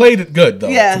 And he played it good, though.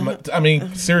 Yeah. I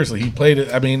mean, seriously, he played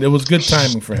it. I mean, it was good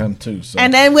timing for him, too. So.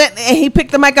 And then and he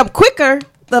picked the mic up quicker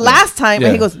the last time,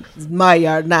 and he goes, "It's my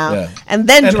yard now," Yeah. and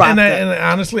then dropped it. And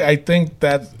honestly, I think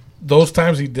that those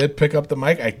times he did pick up the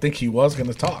mic, I think he was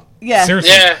going to talk. Yeah. Seriously.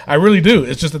 Yeah. I really do.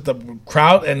 It's just that the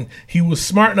crowd, and he was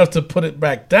smart enough to put it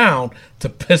back down to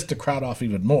piss the crowd off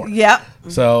even more. Yep.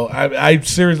 So I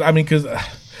seriously, I mean, because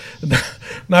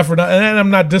not for nothing, and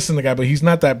I'm not dissing the guy, but he's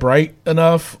not that bright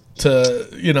enough to,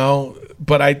 you know,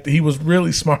 but he was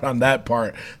really smart on that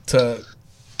part to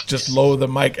just lower the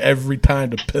mic every time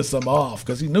to piss him off,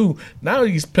 because he knew now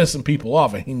he's pissing people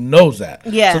off, and he knows that.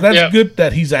 Yeah. So that's Yeah. good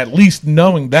that he's at least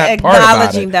knowing that part about it.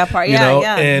 Acknowledging that part. you Yeah, know?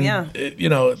 yeah, and yeah. you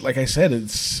know, like I said,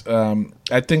 it's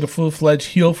I think a full-fledged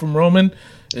heel from Roman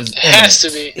is Has to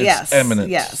imminent. be. It's Yes. eminent.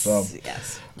 Yes. So.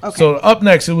 Yes. Okay. So up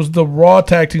next, it was the Raw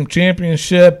Tag Team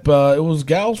Championship. It was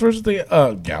Gallows versus the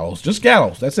Gallows, just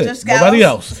Gallows. That's it. Just Nobody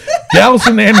Gallows. else. Gallows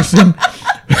and Anderson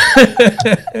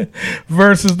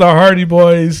versus the Hardy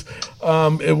Boys.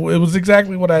 It was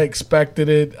exactly what I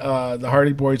expected. The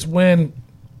Hardy Boys win.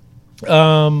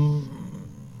 Yeah,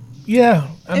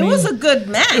 it was a good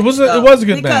match. It was a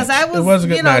good because match. I was, It was a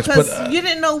good match, because but, you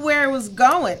didn't know where it was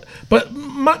going. But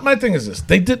my thing is this: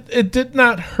 it did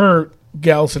not hurt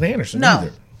Gallows and Anderson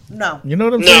either. No. You know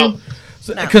what I'm No. saying?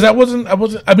 No. Because I wasn't.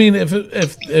 I mean, if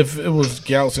it was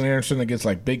Gallows and Anderson against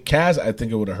like Big Cass, I think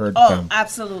it would have hurt Oh, them.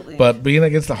 absolutely. But being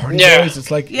against the Hardy Yeah. Boys,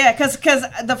 it's like yeah, because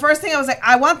the first thing I was like,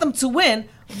 I want them to win,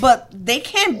 but they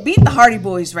can't beat the Hardy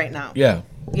Boys right now. yeah,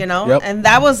 You know, Yep. and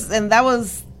that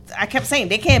was. I kept saying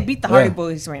they can't beat the Hardy Yeah.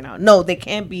 Boys right now. No, they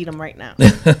can't beat them right now.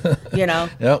 You know.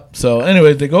 yep. So,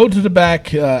 anyways, they go to the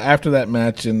back after that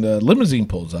match, and the limousine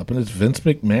pulls up, and it's Vince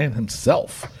McMahon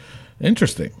himself.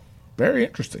 Interesting, very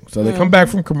interesting. So they come back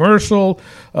from commercial.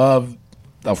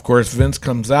 of course, Vince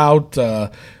comes out,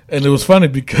 and it was funny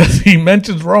because he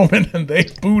mentions Roman and they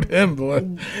booed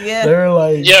him. Yeah. They're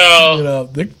like, Yo.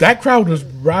 that crowd was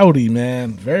rowdy,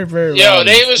 man. Very, very rowdy. Yo,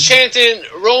 they was chanting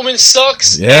Roman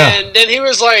sucks, and then he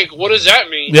was like, what does that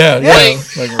mean? Yeah.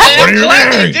 Like, I'm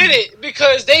glad they did it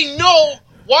because they know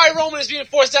why Roman is being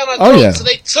forced down on throne. So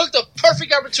they took the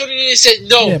perfect opportunity and said,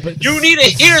 "No, you need to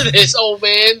hear this, old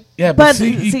man." Yeah, but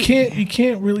see, you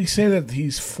can't really say that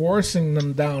he's forcing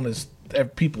them down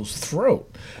at people's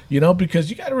throat, because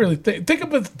you got to really think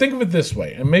of it this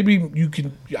way, and maybe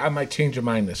I might change your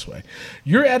mind this way.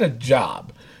 You're at a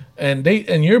job, and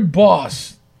your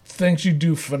boss thinks you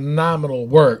do phenomenal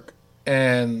work.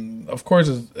 And of course,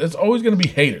 it's always going to be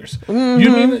haters. Mm-hmm. You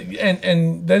mean,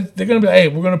 and they're going to be like, hey,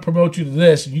 we're going to promote you to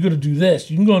this. You're going to do this.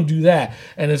 You're going to do that,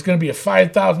 and it's going to be a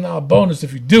 $5,000 bonus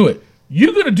if you do it.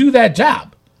 You're going to do that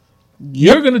job. Yep.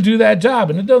 You're going to do that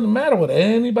job, and it doesn't matter what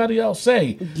anybody else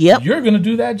say. Yep. You're going to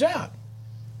do that job.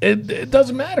 It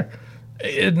doesn't matter.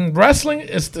 In wrestling,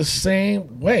 it's the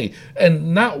same way,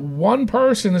 and not one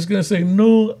person is going to say,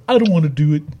 no, I don't want to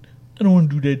do it. I don't want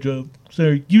to do that job.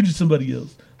 Sorry, you did somebody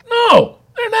else. No,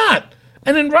 they're not.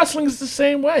 And in wrestling, it's the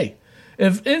same way.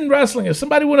 If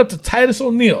somebody went up to Titus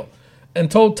O'Neil and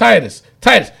told Titus,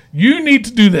 you need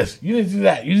to do this, you need to do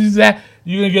that, you need to do that,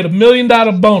 you're going to get $1 million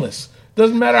bonus.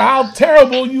 Doesn't matter how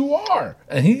terrible you are.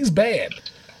 And he's bad.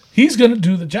 He's going to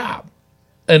do the job.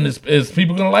 And is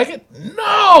people going to like it?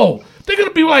 No. They're going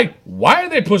to be like, why are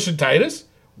they pushing Titus?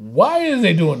 Why are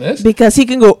they doing this? Because he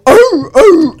can go,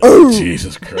 oh.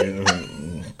 Jesus Christ.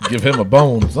 Give him a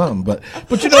bone or something.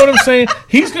 But you know what I'm saying?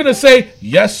 He's going to say,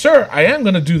 yes, sir, I am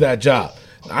going to do that job.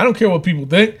 I don't care what people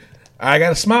think. I got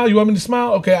to smile. You want me to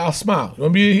smile? Okay, I'll smile. You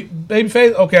want me to be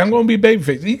babyface? Okay, I'm going to be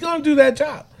babyface. He's going to do that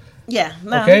job. Yeah.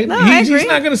 No, okay? No, I agree. He's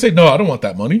not going to say, no, I don't want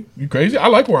that money. You crazy? I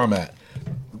like where I'm at.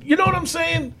 You know what I'm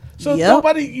saying? So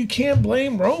you can't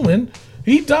blame Roman.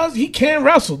 He can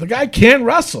wrestle. The guy can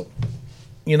wrestle.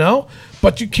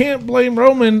 But you can't blame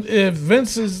Roman if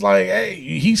Vince is like, hey,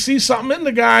 he sees something in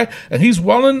the guy and he's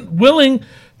willing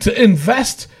to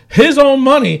invest his own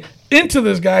money into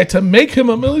this guy to make him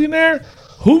a millionaire.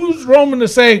 Who's Roman to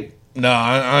say, no,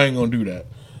 I ain't going to do that.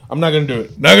 I'm not going to do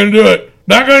it. Not going to do it.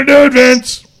 Not going to do it,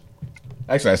 Vince.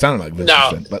 Actually, I sounded like Vince.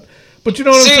 No. But you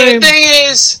know what I'm saying?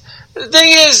 The thing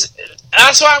is,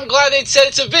 that's why I'm glad they said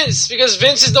it to Vince, because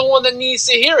Vince is the one that needs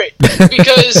to hear it.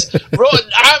 Because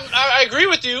I agree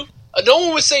with you. No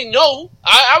one would say no.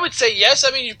 I would say yes.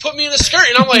 I mean, you put me in a skirt,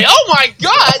 and I'm like, oh my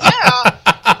god,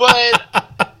 yeah. But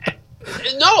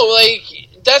no,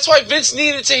 that's why Vince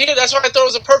needed to hear. That's why I thought it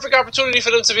was a perfect opportunity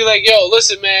for them to be like, yo,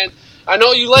 listen, man, I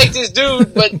know you like this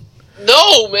dude, but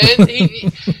no, man,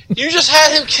 you just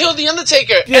had him kill the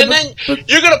Undertaker, and then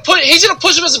he's gonna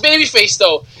push him as a babyface,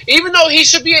 though. Even though he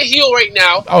should be a heel right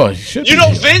now. Oh, he should.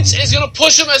 Vince is gonna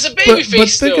push him as a babyface. But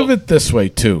think of it this way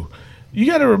too. You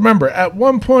got to remember, at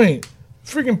one point,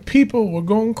 freaking people were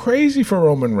going crazy for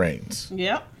Roman Reigns.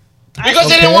 Yep. Because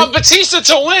they didn't want Batista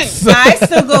to win. I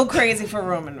still go crazy for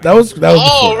Roman Reigns. That was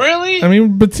before. Really? I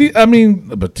mean,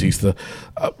 Batista.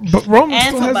 But Roman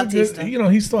still has Batista.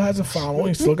 He still has a following.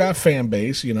 He still got a fan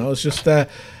base. It's just that,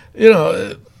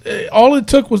 all it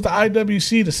took was the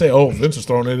IWC to say, oh, Vince is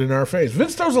throwing it in our face.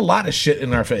 Vince throws a lot of shit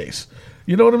in our face.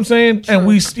 You know what I'm saying? True. And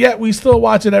we still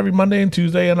watch it every Monday and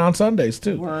Tuesday and on Sundays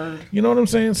too. Word. You know what I'm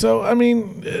saying? So I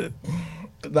mean, the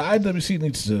IWC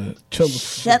needs to chill the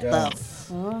fuck out.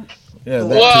 Yeah.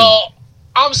 Well,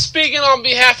 I'm speaking on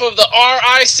behalf of the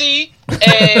RIC,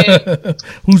 and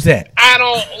who's that? I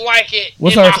don't like it.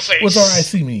 What's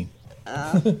RIC mean?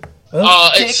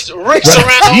 It's Rick's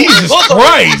around. Jesus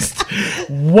Christ!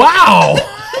 Wow.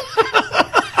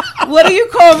 What do you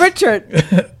call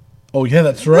Richard? Oh, yeah,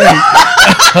 that's right.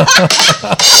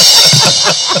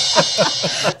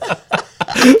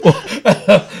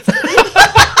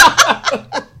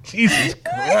 Jesus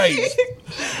Christ.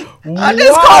 I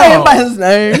just call him by his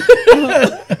name.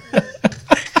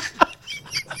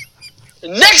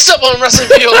 Next up on Wrestling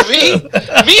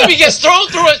POV, Mimi gets thrown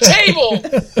through a table.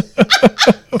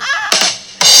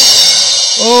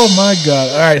 Oh, my God.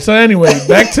 All right, so anyway,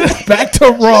 back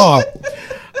to Raw.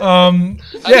 I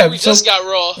think we just got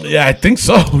Raw. Yeah, I think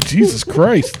so. Jesus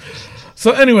Christ.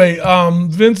 So anyway,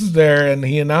 Vince is there, and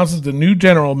he announces the new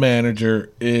general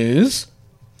manager is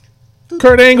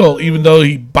Kurt Angle, even though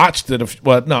he botched it.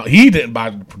 Well, no, he didn't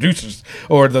botch it. The producers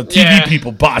or the TV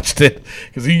people botched it,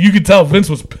 because you could tell Vince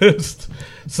was pissed.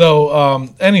 So,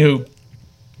 anywho,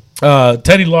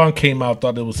 Teddy Long came out,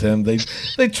 thought it was him. They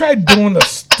tried doing the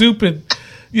stupid,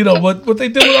 what they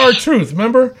did with R-Truth,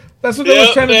 remember? That's what they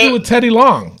were trying to do with Teddy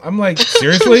Long. I'm like,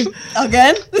 seriously?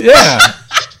 Again? Yeah.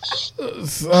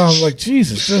 was like,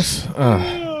 Jesus, this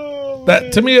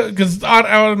that to me, because I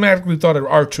automatically thought of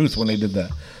R-Truth when they did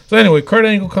that. So anyway, Kurt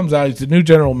Angle comes out. He's the new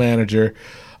general manager,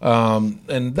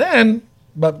 and then,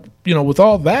 but with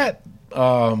all that,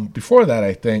 before that,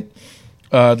 I think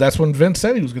that's when Vince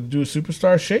said he was going to do a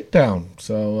Superstar Shakedown.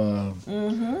 So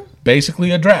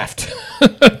basically a draft.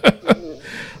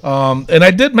 And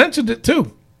I did mention it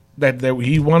too, that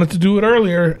he wanted to do it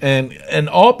earlier, and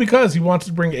all because he wants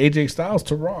to bring AJ Styles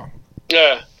to Raw.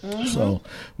 Yeah. So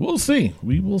we'll see.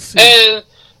 We will see. And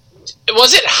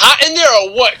was it hot in there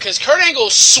or what? Because Kurt Angle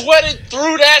sweated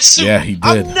through that suit. Yeah, he did.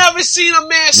 I've never seen a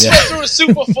man sweat through a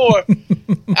suit before.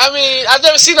 I mean, I've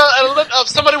never seen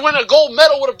somebody win a gold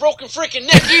medal with a broken freaking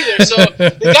neck either. So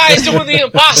the guy is doing the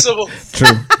impossible.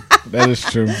 True. That is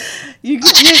true. You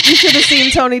should have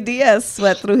seen Tony Diaz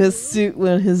sweat through his suit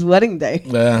on his wedding day.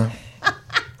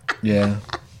 Yeah.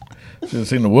 Should have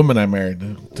seen the woman I married.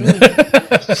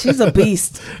 She's a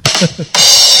beast.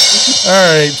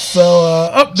 All right, so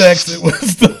up next, it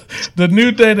was the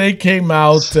New Day. They came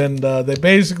out and they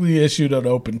basically issued an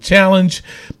open challenge,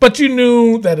 but you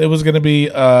knew that it was going to be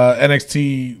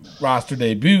NXT roster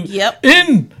debut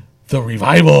in the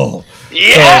Revival.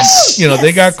 Yes!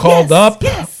 They got called up.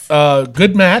 Yes.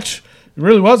 Good match. It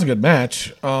really was a good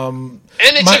match. And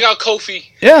they took out Kofi.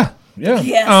 Yeah. Yes.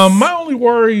 My only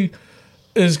worry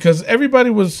is because everybody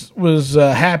was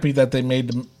happy that they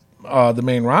made the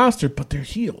main roster, but they're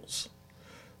heels,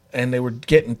 and they were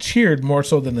getting cheered more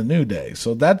so than the New Day.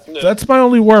 So that's my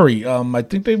only worry. I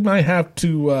think they might have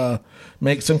to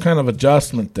make some kind of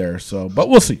adjustment there. So, but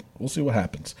we'll see. We'll see what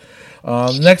happens.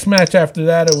 Next match after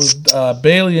that, it was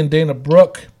Bayley and Dana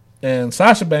Brooke and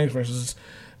Sasha Banks versus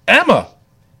Emma.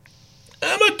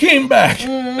 Emma came back.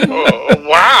 Oh,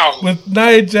 wow. With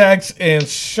Nia Jax and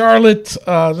Charlotte.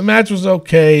 The match was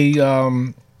okay.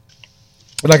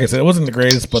 Like I said, it wasn't the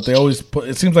greatest, but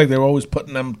it seems like they were always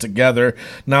putting them together.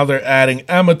 Now they're adding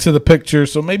Emma to the picture,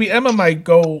 so maybe Emma might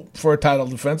go for a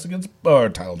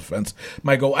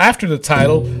might go after the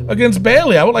title against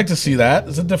Bayley. I would like to see that.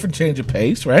 It's a different change of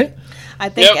pace, right? I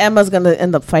think Emma's going to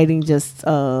end up fighting just,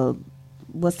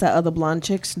 what's that other blonde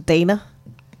chick? Dana?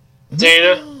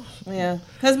 Yeah.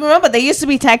 Because remember, they used to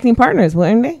be tag team partners,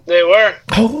 weren't they? They were.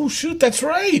 Oh, shoot, that's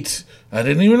right. I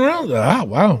didn't even know.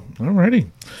 Wow.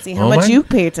 Alrighty. See how much you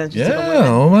pay attention to the women.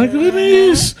 Oh, my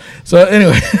goodness. So,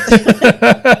 anyway.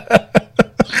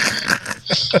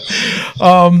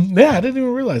 I didn't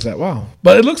even realize that. Wow.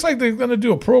 But it looks like they're going to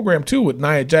do a program, too, with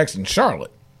Nia Jax and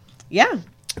Charlotte. Yeah.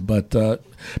 But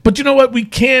you know what? We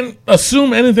can't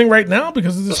assume anything right now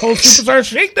because of this whole Superstar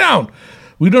Shakedown.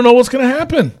 We don't know what's going to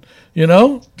happen.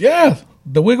 Yeah.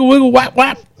 The wiggle, wiggle, whap,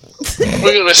 whap.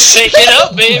 We're going to shake it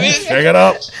up, baby. Shake it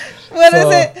up. What is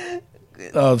it?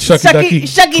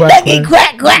 Shucky ducky,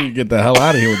 quack, quack. You get the hell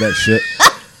out of here with that shit.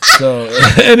 So,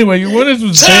 anyway, your winners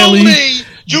was Tell Bayley. me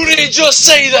you didn't just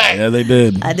say that. Yeah, they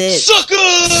did. I did. Sucker!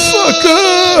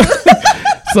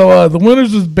 So, the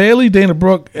winners was Bayley, Dana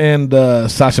Brooke, and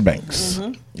Sasha Banks.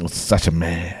 It was Sasha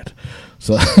mad.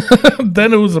 So,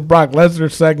 then it was a Brock Lesnar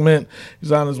segment.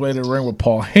 He's on his way to the ring with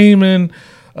Paul Heyman.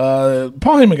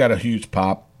 Paul Heyman got a huge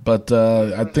pop, but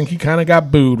I think he kind of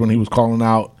got booed when he was calling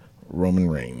out Roman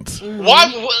Reigns. Why?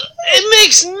 It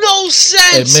makes no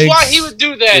sense why he would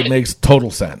do that. It makes total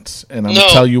sense, and I'm going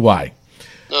to tell you why.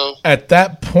 No. At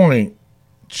that point,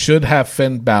 should have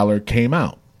Finn Balor came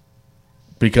out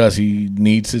because he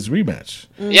needs his rematch.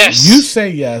 Yes. You say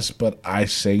yes, but I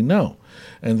say no.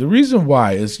 And the reason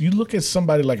why is you look at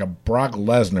somebody like a Brock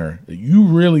Lesnar, you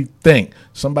really think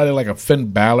somebody like a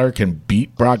Finn Balor can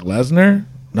beat Brock Lesnar?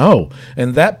 No. And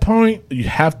at that point, you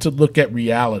have to look at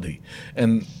reality.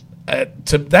 And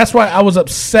that's why I was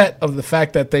upset of the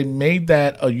fact that they made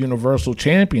that a Universal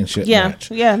Championship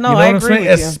match. Yeah, no, you know I what I'm agree saying?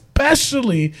 with you.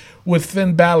 Especially with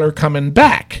Finn Balor coming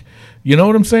back. You know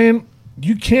what I'm saying?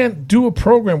 You can't do a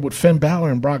program with Finn Balor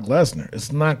and Brock Lesnar.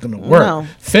 It's not going to work. No.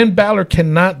 Finn Balor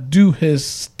cannot do his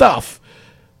stuff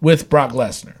with Brock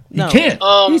Lesnar. He can't.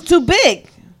 He's too big.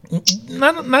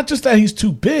 Not just that he's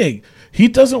too big. He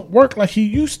doesn't work like he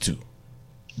used to.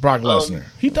 Brock Lesnar.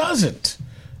 He doesn't.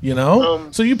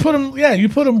 So you put him. Yeah, you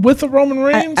put him with the Roman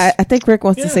Reigns. I think Rick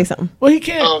wants to say something. Well, he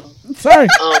can't. Sorry.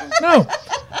 No.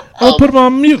 I'll put him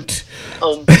on mute.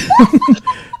 Go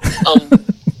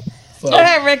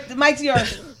ahead, Rick. The mic's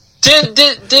yours.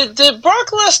 Did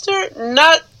Brock Lesnar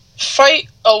not fight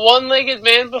a one-legged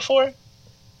man before?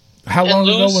 How long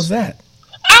ago was that?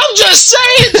 I'm just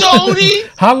saying, Tony.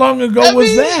 How long ago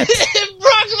was that? If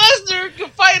Brock Lesnar could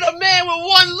fight a man with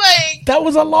one leg, that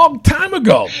was a long time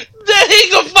ago. Then he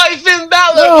could fight Finn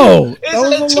Balor. No, that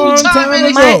was a long time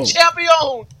ago.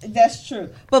 champion. That's true.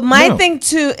 But my thing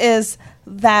too is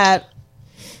that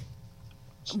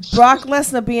Brock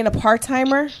Lesnar being a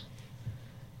part-timer,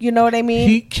 you know what I mean?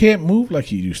 He can't move like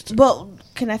he used to. Well,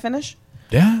 can I finish?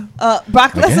 Yeah.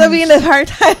 Brock I Lesnar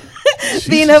guess.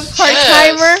 being a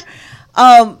part-timer,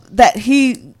 that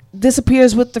he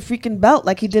disappears with the freaking belt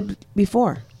like he did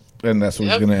before. And that's what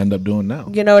he's going to end up doing now.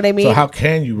 You know what I mean? So how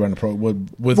can you run a program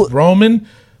with Roman?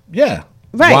 Yeah.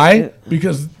 Right. Why?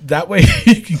 Because that way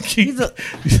you can keep, you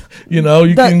keep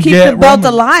can the get belt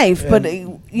Roman. alive. But,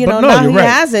 now he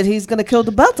has it. He's going to kill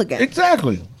the belt again.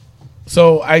 Exactly.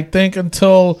 So I think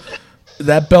until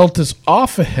that belt is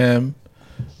off of him,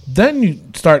 then you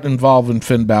start involving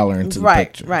Finn Balor into the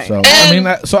picture. Right.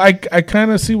 So I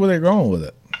kind of see where they're going with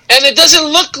it. And it doesn't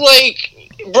look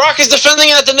like Brock is defending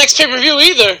it at the next pay-per-view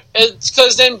either. It's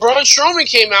because then Braun Strowman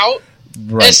came out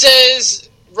and says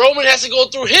Roman has to go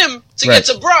through him to get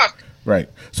to Brock. Right.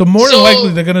 So more than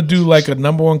likely they're going to do like a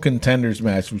number one contenders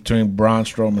match between Braun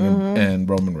Strowman and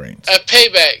Roman Reigns. At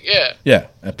Payback, yeah. Yeah,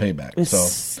 at Payback. It's so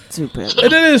stupid.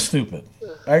 It is stupid.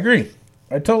 I agree.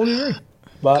 I totally agree.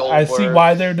 But I see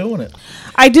why they're doing it.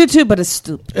 I do too, but it's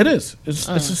stupid. It is. It's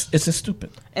a stupid.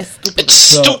 It's stupid. It's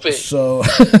stupid. So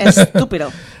It's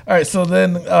stupido. all right. So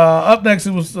then up next,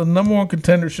 it was the number one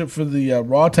contendership for the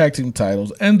Raw Tag Team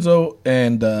titles: Enzo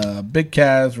and Big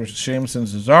Cass versus Sheamus and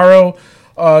Cesaro.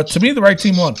 To me, the right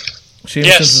team won.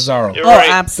 Sheamus and Cesaro. You're right.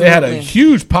 Absolutely. They had a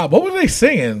huge pop. What were they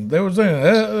singing? They were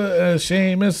singing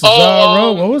Sheamus,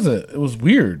 Cesaro. What was it? It was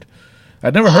weird.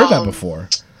 I'd never heard that before.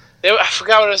 I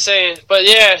forgot what I was saying, but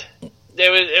yeah,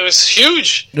 it was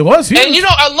huge. It was huge. And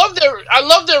I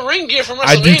love their ring gear from WrestleMania.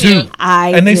 I do too.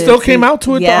 And they still came out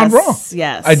to it on Raw.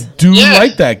 Yes. I do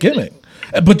like that gimmick.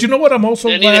 But you know what? I'm also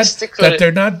glad that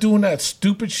they're not doing that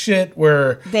stupid shit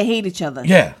where they hate each other.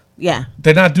 Yeah. Yeah.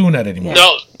 They're not doing that anymore.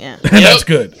 No. Yeah. And that's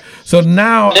good. So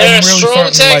now They're I'm really a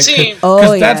strong starting to tag team.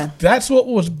 Because that's what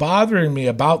was bothering me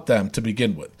about them to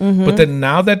begin with. But then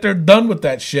now that they're done with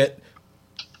that shit,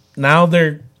 now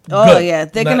they're good. Yeah,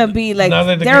 they're gonna be like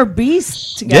they're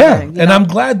beasts Yeah, together. and I'm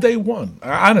glad they won.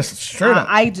 Honestly, straight up,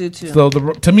 I do too. So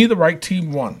to me, the right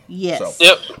team won. Yes. So.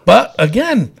 Yep. But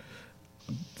again,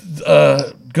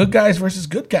 good guys versus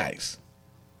good guys.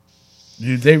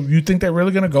 You think they're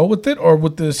really gonna go with it, or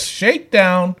with this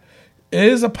shakedown,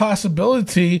 is a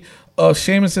possibility of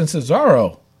Sheamus and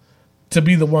Cesaro to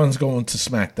be the ones going to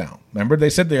SmackDown? Remember, they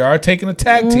said they are taking a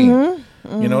tag team.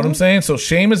 You know what I'm saying? So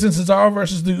Sheamus and Cesaro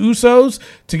versus the Usos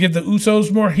to give the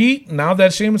Usos more heat. Now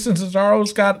that Sheamus and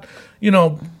Cesaro's got, you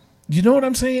know what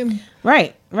I'm saying?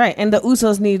 Right. And the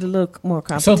Usos need a little more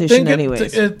competition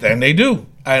anyways. And they do.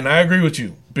 And I agree with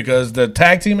you. Because the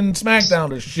tag team in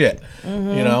SmackDown is shit.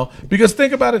 You know? Because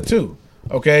think about it too.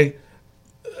 Okay?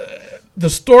 The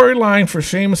storyline for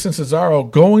Sheamus and Cesaro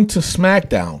going to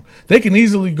SmackDown, they can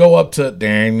easily go up to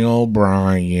Daniel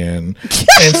Bryan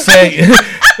and say,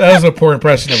 that was a poor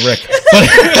impression of Rick.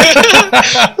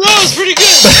 That was pretty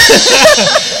good.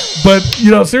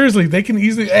 But, seriously, they can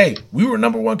easily, hey, we were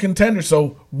number one contender,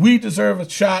 so we deserve a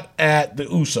shot at the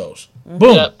Usos.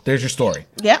 Boom. There's your story.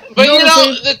 Yeah. But,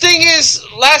 the thing is,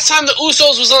 last time the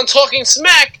Usos was on Talking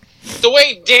Smack, the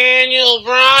way Daniel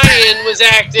Bryan was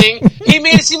acting, he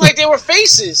made it seem like they were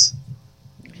faces.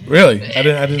 Really? I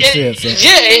didn't see it. So.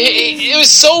 Yeah, it was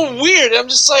so weird. I'm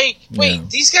just like, wait,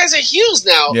 these guys are heels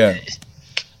now. Yeah.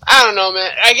 I don't know,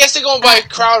 man. I guess they're going by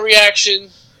crowd reaction,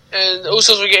 and the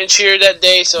Usos were getting cheered that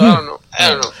day, so I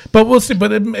don't know. But we'll see.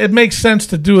 But it makes sense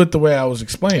to do it the way I was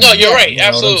explaining. No, you're right. You know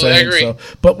absolutely, I agree. So,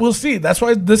 but we'll see. That's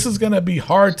why this is going to be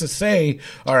hard to say,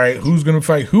 all right, who's going to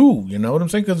fight who? You know what I'm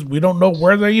saying? Because we don't know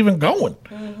where they're even going.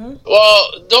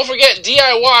 Well, don't forget,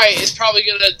 DIY is probably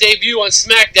going to debut on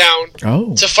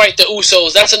SmackDown to fight the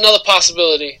Usos. That's another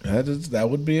possibility. That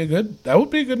would be a good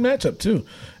matchup too.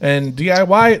 And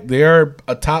DIY, they're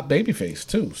a top babyface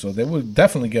too, so they would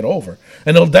definitely get over,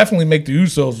 and they'll definitely make the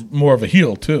Usos more of a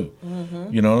heel too.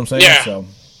 You know what I'm saying? Yeah. So,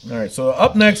 all right. So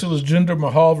up next, it was Jinder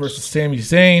Mahal versus Sami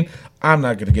Zayn. I'm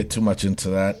not going to get too much into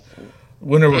that.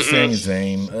 Winner was Sami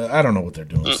Zayn. I don't know what they're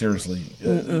doing. Seriously,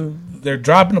 they're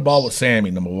dropping the ball with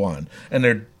Sami, number one, and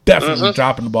they're definitely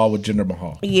dropping the ball with Jinder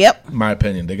Mahal. Yep. In my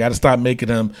opinion, they got to stop making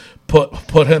him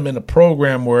put him in a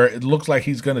program where it looks like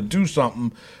he's going to do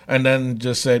something, and then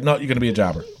just say, "No, you're going to be a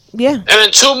jobber." Yeah. And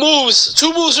then two moves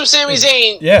from Sami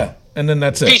Zayn. Yeah, and then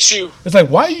that's it. Beat you. It's like,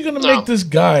 why are you going to make this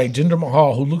guy Jinder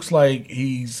Mahal, who looks like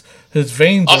his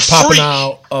veins are popping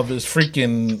out of his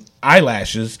freaking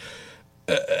eyelashes,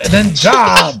 and then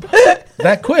job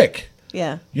that quick?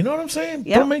 Yeah. You know what I'm saying?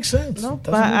 Yep. Don't make sense. No,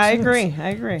 Doesn't but make I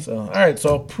sense. agree. So, all right.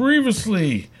 So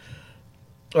previously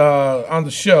on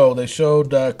the show, they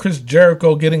showed Chris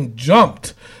Jericho getting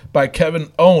jumped by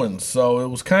Kevin Owens. So it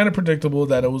was kind of predictable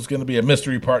that it was going to be a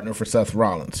mystery partner for Seth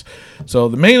Rollins. So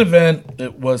the main event,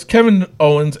 it was Kevin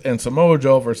Owens and Samoa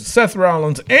Joe versus Seth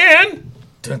Rollins and...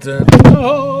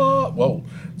 whoa,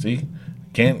 see?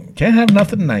 Can't have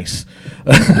nothing nice.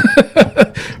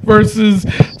 Versus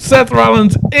Seth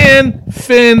Rollins and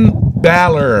Finn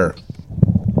Balor.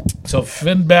 So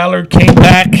Finn Balor came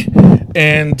back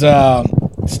and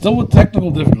still with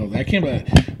technical difficulty. I came back.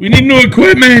 We need new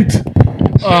equipment.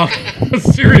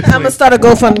 Seriously. I'm gonna start a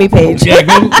GoFundMe page.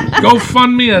 Yeah, go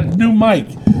fund me a new mic.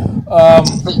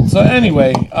 So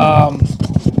anyway,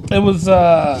 it was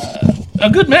a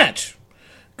good match.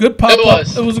 Good pop.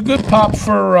 It was a good pop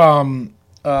for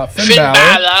Finn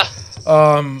Balor.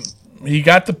 He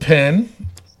got the pin.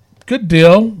 Good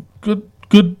deal.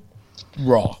 Good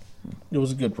Raw. It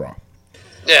was a good Raw.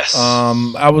 Yes.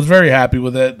 I was very happy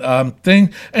with it.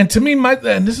 And to me,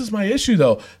 and this is my issue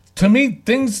though. To me,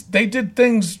 they did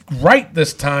things right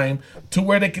this time to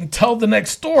where they can tell the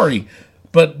next story.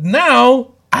 But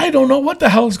now I don't know what the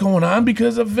hell is going on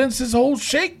because of Vince's whole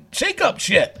shake up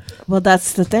shit. Well,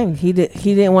 that's the thing. He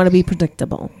didn't want to be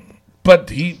predictable.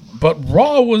 But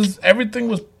Raw was everything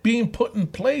was being put in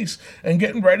place and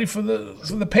getting ready for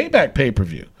the Payback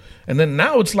pay-per-view. And then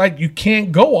now it's like you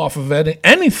can't go off of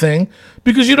anything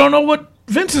because you don't know what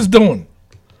Vince is doing.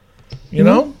 You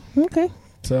know? Okay.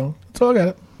 So that's all I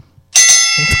got.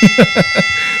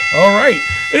 All right.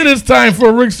 It is time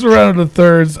for Rick Serrano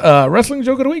III's Wrestling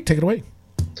Joke of the Week. Take it away.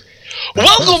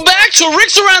 Welcome back to Rick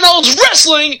Serrano's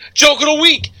Wrestling Joke of the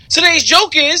Week. Today's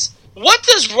joke is, what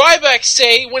does Ryback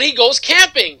say when he goes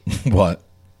camping? What?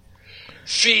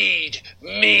 Feed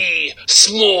me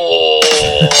s'mores.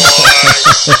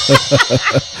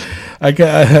 I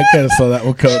kind of saw that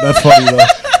one coming. That's funny, though.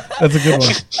 That's a good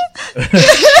one.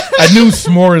 I knew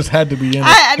s'mores had to be in it.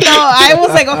 I was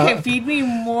like, okay, feed me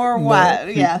more what?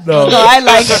 No, yeah. no, I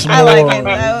like it. s'mores. I like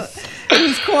it. It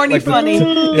was corny like funny.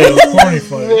 Yeah, it was corny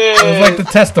funny. It was like the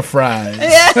tester fries.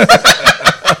 Yeah.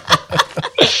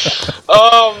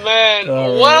 Oh, man. All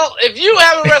right. Well, if you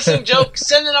have a wrestling joke,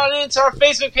 send it on in to our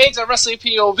Facebook page at Wrestling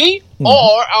POV, or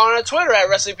on our Twitter at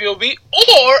Wrestling POV,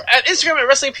 or at Instagram at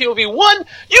Wrestling POV1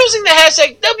 using the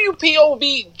hashtag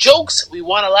WPOV jokes. We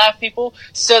want to laugh, people.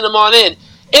 Send them on in.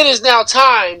 It is now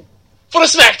time for the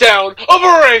SmackDown of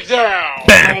Breakdown.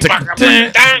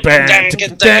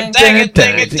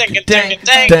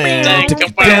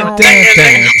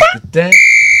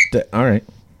 All right.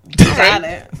 Got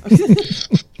it.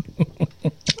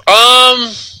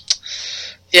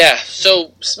 Yeah,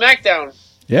 so SmackDown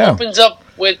opens up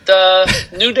with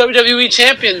new WWE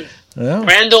champion,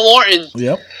 Randall Orton.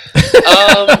 Yep.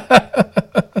 And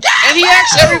he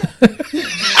asks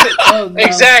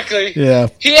exactly. Yeah.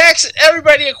 He asks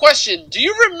everybody a question. Do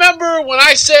you remember when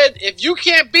I said, if you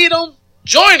can't beat them,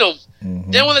 join them?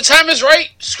 Mm-hmm. Then when the time is right,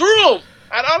 screw them.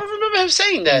 I don't remember him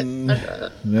saying that.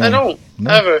 I don't.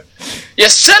 Ever. You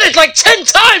said it like 10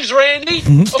 times, Randy.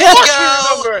 Of course you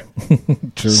remember.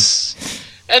 True.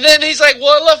 And then he's like,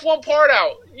 well, I left one part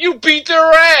out. You beat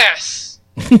their ass.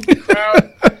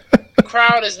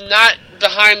 Crowd is not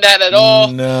behind that at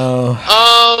all. No.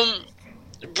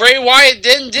 Bray Wyatt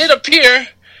then did appear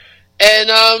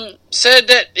and said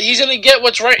that he's going to get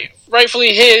what's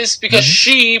rightfully his because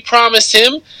she promised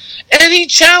him. And he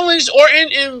challenged Orton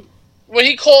in what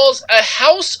he calls a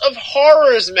House of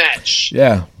Horrors match.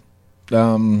 Yeah.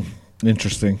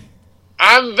 Interesting.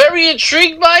 I'm very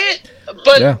intrigued by it,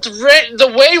 but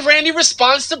the way Randy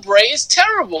responds to Bray is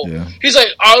terrible. Yeah. He's like,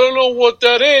 I don't know what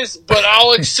that is, but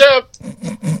I'll accept.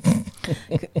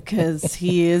 Because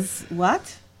he is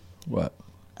what? What?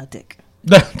 A dick.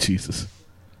 Jesus.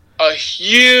 A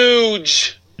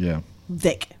huge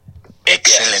dick.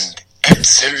 Excellent.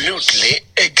 Absolutely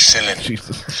excellent.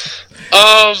 Jesus.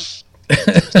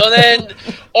 So then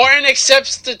Orton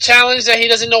accepts the challenge that he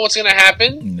doesn't know what's going to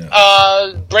happen. No.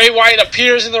 Bray Wyatt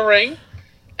appears in the ring.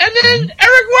 And then Eric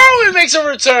Rowan makes a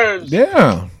return.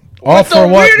 Yeah. All with for the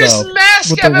what, weirdest though?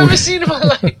 mask I've ever seen in my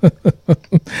life.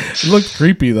 It looked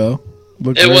creepy, though.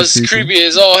 It was creepy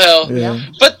as all hell. Yeah.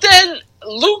 But then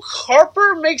Luke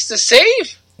Harper makes the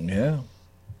save. Yeah.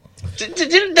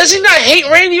 Does he not hate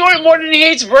Randy Orton more than he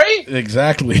hates Bray?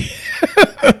 Exactly.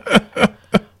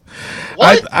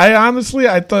 What? I honestly,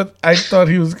 I thought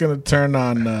he was gonna turn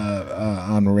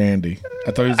on Randy.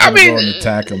 I thought he was gonna go and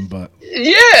attack him, but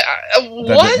that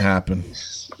didn't happen.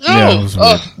 No. Yeah, it was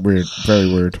weird,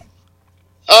 very weird.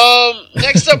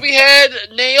 Next up we had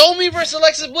Naomi versus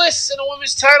Alexa Bliss in a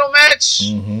women's title match.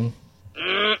 Mm-hmm.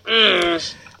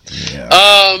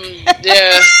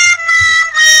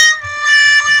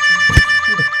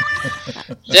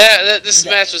 Yeah. This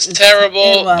match was terrible.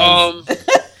 It was.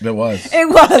 It was. It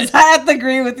was. I have to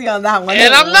agree with you on that one.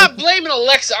 And I'm not blaming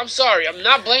Alexa. I'm sorry. I'm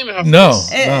not blaming her for No,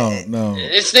 this. no.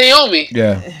 It's Naomi.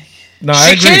 Yeah. No, I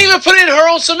She agree. can't even put in her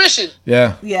own submission.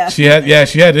 Yeah. Yeah. She had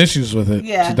issues with it.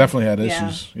 Yeah. She definitely had Yeah.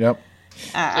 issues. Yep.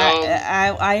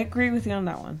 I agree with you on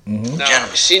that one. No,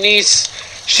 Gentlemen, she needs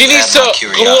have to my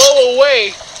curiosity. glow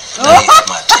away. now you have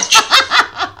my attention.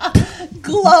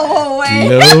 Glow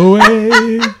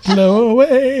away. Blow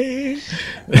away.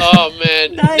 Oh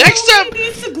man! Next up,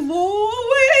 needs to glow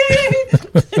away.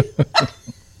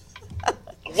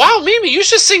 wow, Mimi, you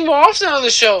should sing more often on the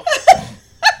show.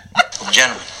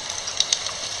 Gentlemen,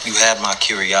 you had my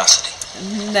curiosity.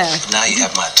 No. Now you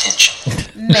have my attention.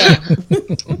 No.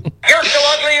 You're so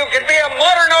ugly you could be a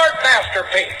modern art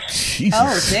masterpiece. Jesus.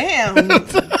 Oh damn.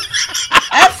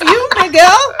 F you,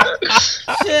 Miguel.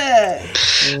 Shit.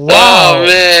 Oh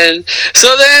man!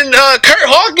 So then Kurt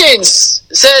Hawkins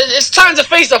says it's time to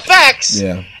face the facts.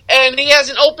 Yeah. And he has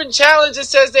an open challenge that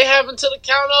says they have until the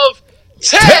count of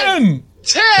 10.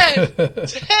 10!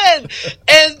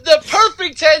 And the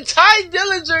perfect 10, Ty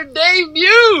Dillinger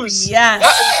debuts! Yes.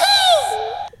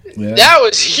 Yeah. That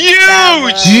was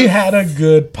huge! He had a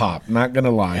good pop. Not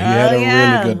gonna lie, he had a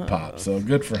yeah. really good pop. So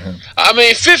good for him. I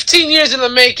mean, 15 years in the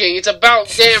making. It's about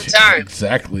damn time.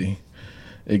 Exactly.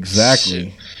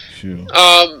 Shoot.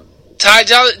 Ty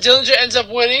Dillinger ends up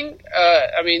winning.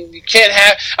 I mean, you can't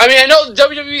have... I mean, I know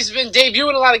WWE's been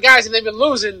debuting a lot of guys and they've been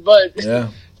losing, but Yeah.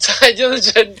 Ty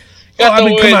Dillinger Oh, got I the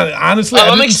mean, win. come on. Honestly,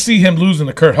 I didn't see him losing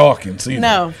to Kurt Hawkins either.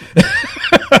 No.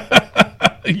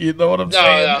 You know what I'm No,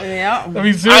 saying? no. Yeah. I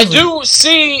mean, seriously. I do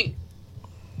see...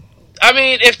 I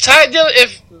mean,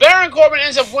 if Baron Corbin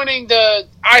ends up winning the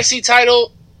IC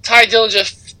title, Ty Dillinger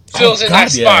fills in that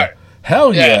spot.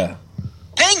 Hell Yeah.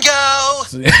 Bingo!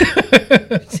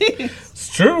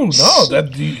 It's true. No,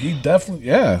 that he definitely.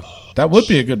 Yeah, that would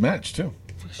be a good match too.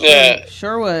 Yeah.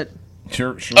 Sure would.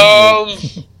 Sure. Then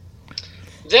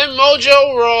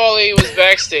Mojo Rawley was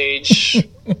backstage.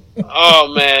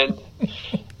 Oh man,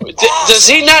 does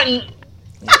he not?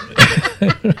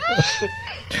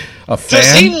 A fan?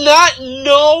 Does he not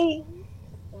know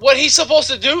what he's supposed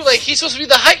to do? Like he's supposed to be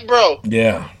the hype bro.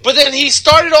 Yeah. But then he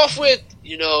started off with,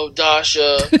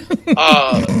 Dasha,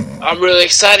 I'm really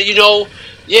excited.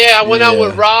 I went out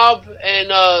with Rob, and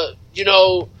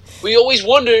we always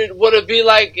wondered what it'd be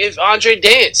like if Andre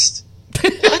danced.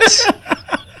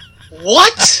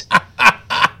 What?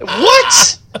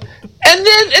 What? And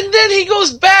then he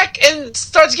goes back and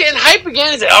starts getting hype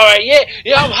again. He's like, all right,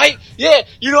 yeah, I'm hype. Yeah,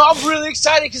 I'm really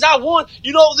excited because I won.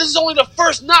 This is only the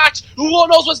first notch. Who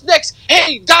knows what's next?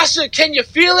 Hey, Dasha, can you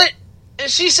feel it? And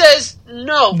she says,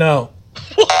 no. No.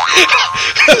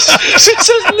 She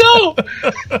says no.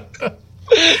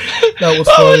 That was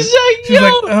I funny. was like, She's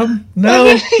yo. like,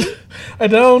 no, I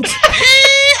don't.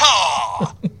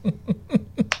 Hee-haw!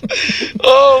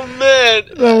 Oh man,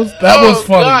 That was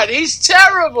funny. God, he's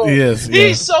terrible. He is, yeah.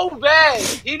 He's so bad.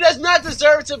 He does not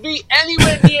deserve to be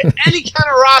anywhere near any kind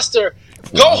of roster.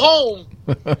 Go home.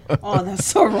 Oh, that's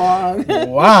so wrong.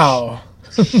 Wow.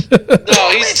 No,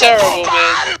 he's terrible,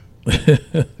 man.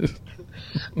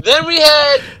 Then we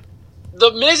had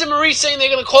the Miz and Maurice saying they're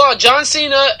going to call out John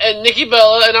Cena and Nikki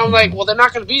Bella, and I'm like, well, they're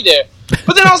not going to be there.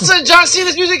 But then all of a sudden, John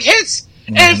Cena's music hits,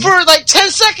 and for like 10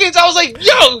 seconds, I was like,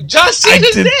 yo, John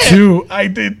Cena's there. I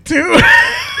did too.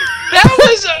 That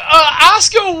was an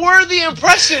Oscar-worthy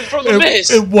impression from The Miz.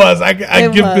 It was. I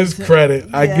give was. Miz credit.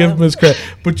 I Yeah. give Miz credit.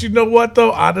 But you know what,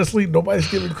 though? Honestly, nobody's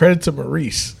giving credit to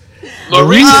Maurice.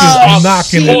 Maurice is on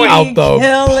knocking it point. out the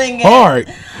Killing it. park.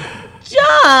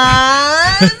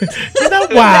 John. You know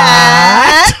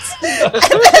what?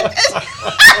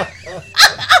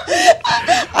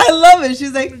 I love it.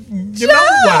 She's like, You know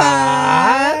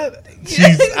what?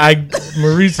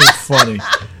 Maurice is funny.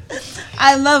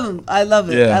 I love him. I love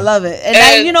it. Yeah. I love it. And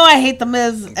And- I hate the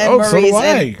Miz and Oh, so Maurice. do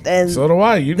I. And So do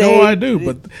I. You they- know I do.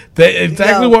 But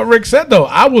exactly No. what Rick said, though.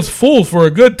 I was fooled for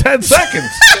a good 10 seconds.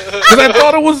 Because I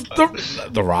thought it was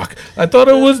The Rock. I thought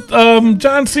it was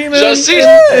John Cena. John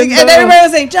Cena. and everybody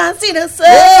was saying, John Cena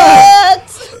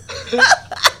sucks.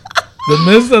 The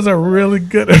Miz does a really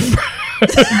good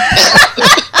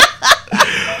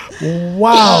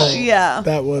Wow. Yeah.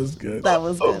 That was good. That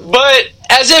was good. But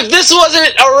as if this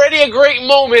wasn't already a great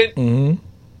moment, Mm-hmm.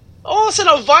 all of a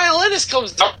sudden a violinist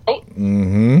comes out,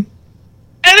 Mm-hmm. and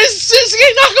it's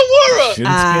Shinsuke Nakamura.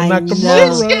 Shinsuke know.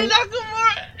 Nakamura. Shinsuke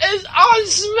Nakamura is on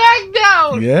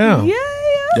SmackDown. Yeah.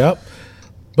 Yeah. Yep. And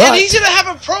But he's going to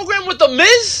have a program with The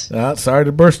Miz? sorry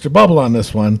to burst your bubble on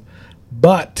this one,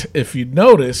 but if you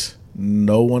notice,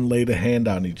 no one laid a hand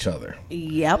on each other.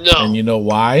 Yep. No. And you know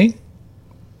why?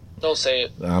 Don't say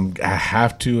it. I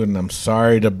have to, and I'm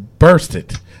sorry to burst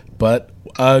it. But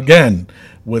again,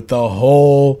 with the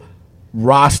whole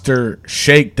roster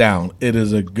shakedown, it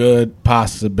is a good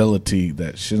possibility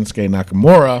that Shinsuke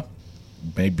Nakamura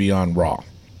may be on Raw.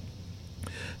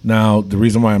 Now, the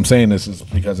reason why I'm saying this is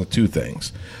because of two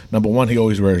things. Number one, he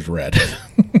always wears red.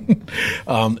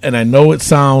 And I know it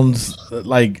sounds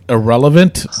like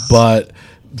irrelevant, but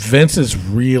Vince is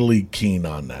really keen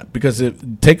on that. Because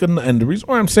and the reason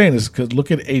why I'm saying this is because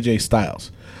look at AJ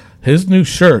Styles. His new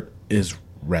shirt is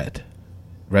red.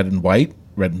 Red and white,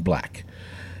 red and black.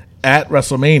 At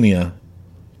WrestleMania,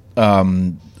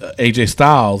 AJ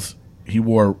Styles, he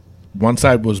wore one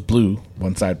side was blue,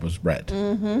 one side was red.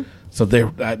 Mm-hmm. So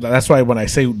that's why when I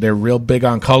say they're real big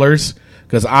on colors,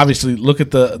 because obviously look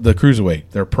at the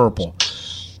Cruiserweight, they're purple.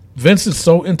 Vince is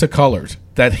so into colors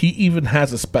that he even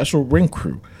has a special ring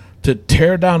crew to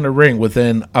tear down the ring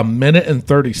within a minute and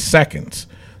 30 seconds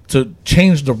to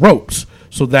change the ropes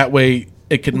so that way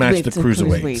it can match the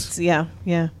Cruiserweights.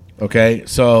 Yeah. Okay,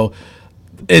 so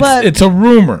it's a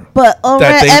rumor. But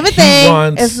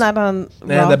everything is not on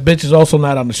Raw. And that bitch is also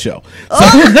not on the show.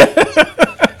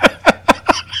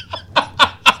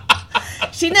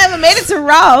 She never made it to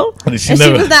Raw. She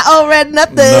was not all red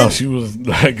nothing. No, she was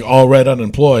like all red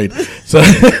unemployed. So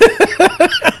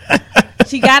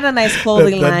she got a nice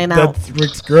clothing line out. That's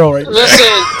Rick's girl, right?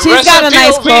 Listen, she's got a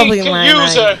nice clothing line.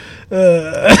 Use her.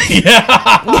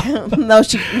 Yeah.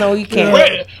 No, you can't.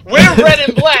 We're red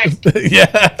and black.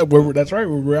 Yeah, that's right.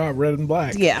 We're all red and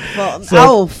black. Yeah.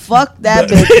 Well, fuck that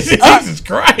bitch. Jesus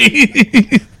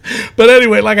Christ. But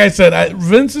anyway, like I said,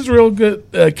 Vince is real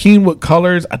good, keen with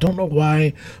colors. I don't know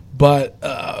why, but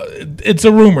it's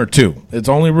a rumor too. It's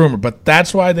only rumor, but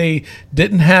that's why they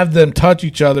didn't have them touch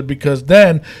each other, because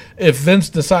then if Vince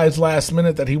decides last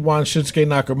minute that he wants Shinsuke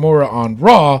Nakamura on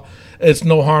Raw, it's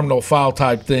no harm, no foul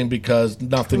type thing because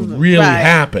nothing really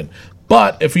happened.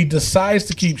 But if he decides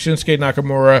to keep Shinsuke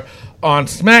Nakamura on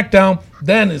SmackDown,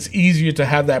 then it's easier to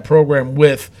have that program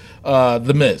with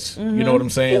The Miz. Mm-hmm. You know what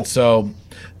I'm saying? So,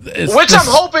 which I'm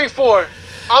hoping for.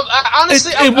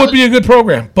 Honestly, it would be a good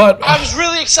program, but I was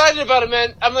really excited about it,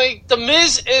 man. I'm like, The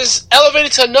Miz is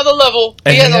elevated to another level.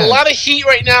 He has a lot of heat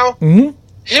right now. Mm-hmm.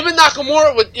 Him and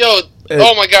Nakamura with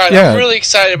oh my god, I'm really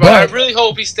excited about it. I really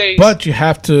hope he stays. But you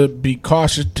have to be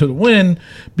cautious to the win,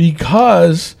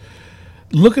 because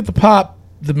look at the pop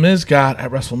The Miz got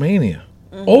at WrestleMania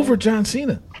over John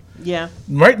Cena. Yeah.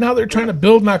 Right now they're trying to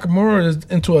build Nakamura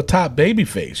into a top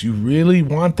babyface. You really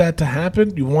want that to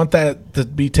happen? You want that to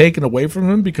be taken away from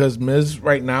him because Miz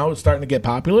right now is starting to get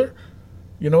popular?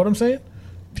 You know what I'm saying?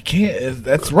 You can't.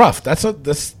 That's rough.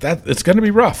 It's going to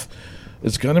be rough.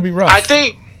 It's going to be rough. I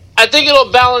think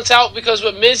it'll balance out because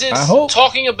with Miz's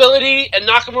talking ability and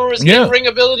Nakamura's in-ring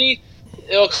ability,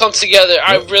 it'll come together.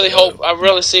 I really hope. I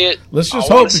really see it. Let's just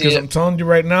hope, because I'm telling you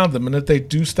right now, the minute they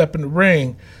do step in the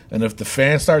ring, and if the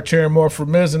fans start cheering more for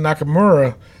Miz and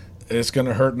Nakamura, it's going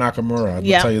to hurt Nakamura.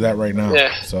 I'll tell you that right now.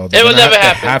 Yeah. So it will never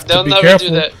happen. They'll never careful.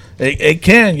 do that. It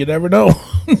can. You never know.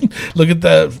 Look at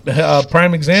the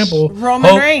prime example.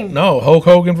 Roman Reigns. No, Hulk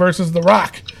Hogan versus The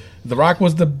Rock. The Rock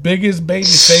was the biggest baby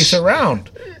face around.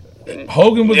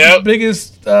 Hogan was the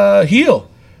biggest heel,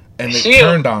 and they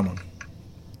turned on him.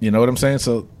 You know what I'm saying?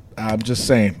 So I'm just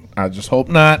saying. I just hope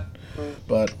not,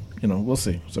 but we'll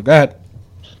see. So go ahead.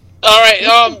 All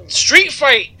right, Street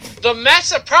Fight, the match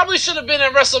that probably should have been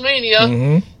at WrestleMania.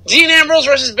 Mm-hmm. Dean Ambrose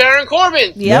versus Baron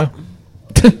Corbin. Yep.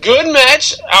 Yeah. Good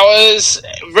match. I was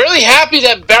really happy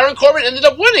that Baron Corbin ended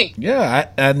up winning. Yeah,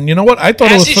 and you know what? I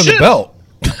thought it was for the belt.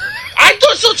 I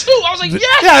thought so too. I was like,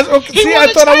 yes. Yeah, okay. See,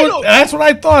 I thought title. That's what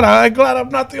I thought. I'm glad I'm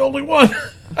not the only one.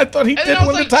 I thought he did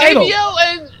win the title.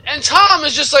 JBL and Tom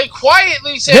is just like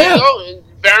quietly saying, and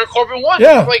Baron Corbin won.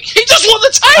 Yeah. I'm like, he just won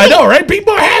the title. I know, right?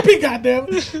 People are happy, goddamn.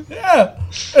 Yeah.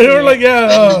 And they were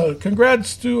like,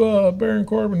 congrats to Baron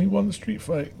Corbin. He won the street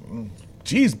fight.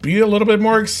 Jeez, be a little bit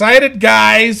more excited,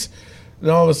 guys. And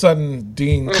all of a sudden,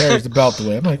 Dean carries the belt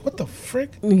away. I'm like, what the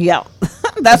frick? Yeah.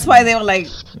 That's why they were like,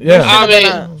 I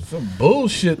mean, some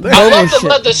bullshit there. I love the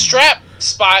leather strap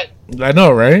spot. I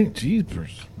know, right?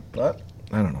 Jeepers. But,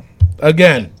 I don't know.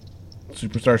 Again,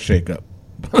 superstar shakeup.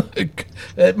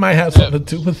 It might have something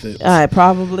to do with it.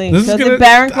 Probably. Because if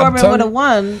Baron Corbin would have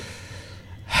won,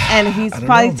 and he's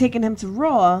probably taking him to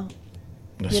Raw.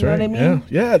 That's you know what I mean?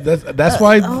 Yeah. That's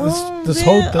why this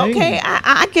whole thing. Okay,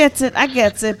 I get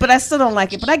it, but I still don't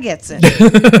like it. But I get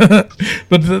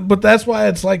it. but that's why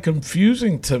it's like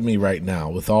confusing to me right now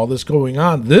with all this going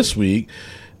on this week,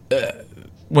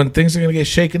 when things are going to get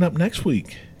shaken up next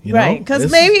week. You Right, know?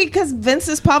 because Vince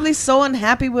is probably so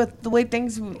unhappy with the way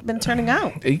things have been turning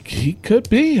out. He could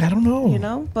be. I don't know. You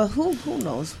know, but who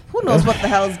knows? Who knows what the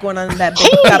hell is going on in that big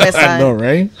cabeza? I know,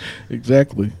 right?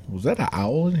 Exactly. Was that an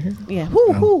owl in here? Yeah.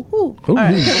 Who? Who? All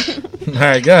right. All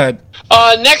right, go ahead.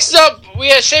 Next up, we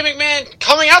had Shane McMahon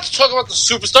coming out to talk about the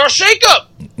Superstar Shakeup.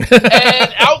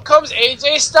 And out comes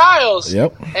AJ Styles.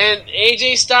 Yep. And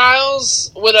AJ Styles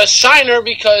with a shiner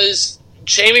because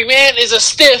Shane McMahon is a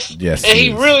stiff. Yes, and he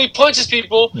is. really punches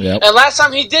people. Yep. And last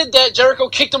time he did that, Jericho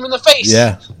kicked him in the face.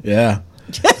 Yeah.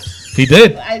 He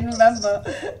did. I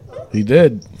remember. He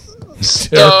did.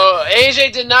 So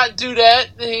AJ did not do that.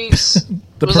 He was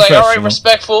The like, all right, professional.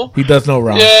 respectful. He does no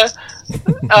wrong. Yeah.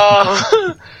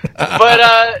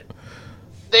 But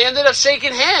they ended up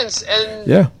shaking hands, and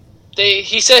Yeah.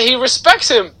 he said he respects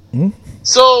him. Hmm?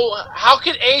 So how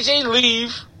could AJ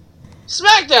leave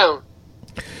SmackDown?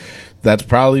 That's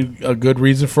probably a good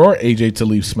reason for AJ to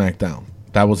leave SmackDown.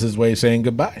 That was his way of saying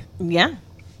goodbye. Yeah.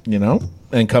 You know,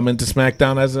 and come into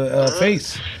SmackDown as a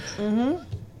face. Mm-hmm.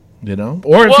 You know,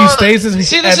 or if he Well, stays as,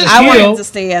 see, as this a is- I heel, wanted to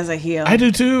stay as a heel. I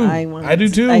do too. I do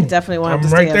too. I definitely wanted I'm to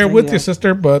stay right as there a with heel. you,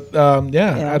 sister. But yeah,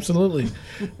 Yeah. absolutely.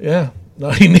 Yeah. No,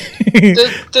 he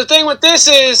The thing with this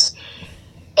is,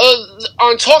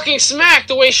 on Talking Smack,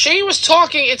 the way Shane was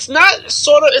talking, it's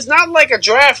not like a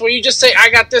draft where you just say, I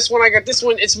got this one, I got this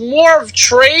one. It's more of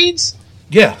trades.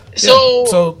 yeah.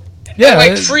 So yeah,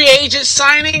 like free agent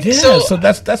signing. Yeah. So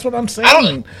that's what I'm saying. I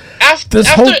don't. After This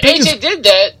whole thing AJ is- did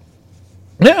that,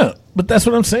 Yeah, but that's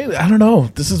what I'm saying. I don't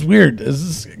know. This is weird. This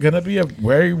is gonna be a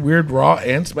very weird Raw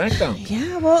and SmackDown.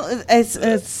 Yeah, well,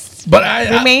 it's But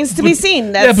I remains to be seen.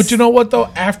 Yeah, That's- but you know what though?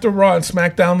 After Raw and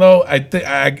SmackDown though, I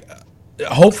think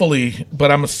hopefully,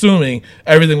 but I'm assuming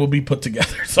everything will be put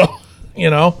together. So you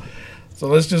know, so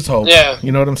let's just hope. Yeah.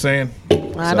 You know what I'm saying? I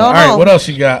don't All know. right, what else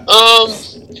you got?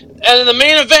 and in the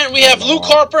main event, we have Luke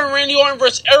Harper and Randy Orton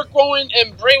versus Eric Rowan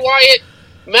and Bray Wyatt.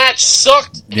 Match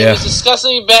sucked. Yeah. It was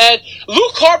disgustingly bad.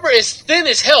 Luke Harper is thin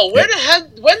as hell. When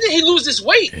did he lose this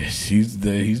weight?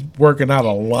 He's working out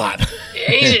a lot.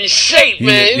 He's in shape,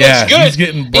 man. He yeah, looks good. he's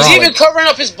getting He's brolic. even covering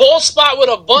up his bald spot with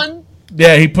a bun.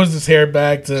 Yeah, he puts his hair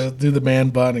back to do the man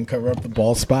bun and cover up the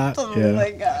bald spot. Oh yeah.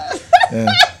 my god.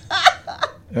 Yeah.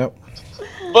 Yep.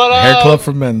 But Hair club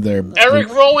for men there. Eric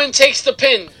Rowan takes the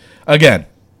pin. Again.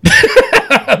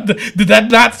 Did that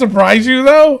not surprise you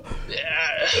though?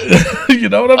 You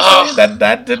know what I'm saying?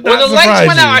 That did When not the lights surprise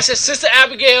went you. out, I said Sister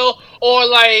Abigail or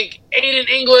like Aiden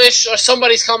English or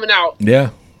somebody's coming out. Yeah.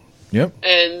 Yep.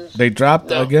 And They dropped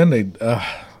No. again. I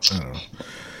don't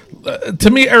know. To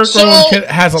me, Eric So, Rowan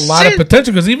has a lot of since-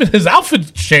 potential because even his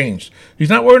outfit's changed. He's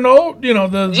not wearing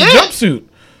the Yeah. jumpsuit.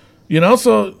 You know,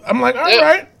 so I'm like, all Yeah.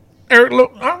 right, Eric.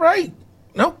 Look, all right.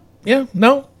 No. Yeah.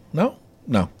 No. no.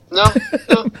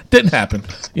 Didn't happen.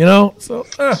 You know. So.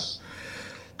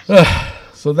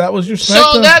 So that was your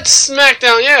SmackDown. So that's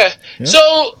SmackDown, yeah.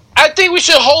 So I think we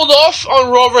should hold off on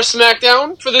Raw vs.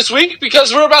 SmackDown for this week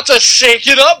because we're about to shake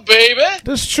it up, baby.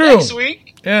 That's true. Next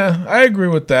week. Yeah, I agree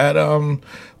with that.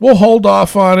 We'll hold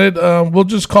off on it. We'll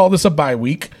just call this a bye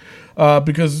week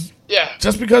because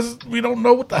we don't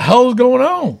know what the hell is going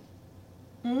on.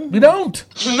 We don't.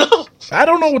 No. I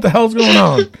don't know what the hell's going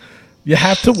on. You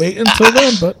have to wait until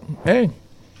then, but hey.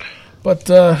 But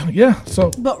yeah, so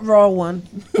But Raw won.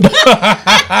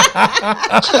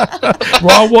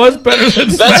 Raw was better than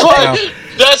That's SmackDown. why.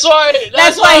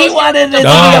 That's why he wanted it to be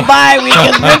a bye week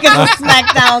because Rick is a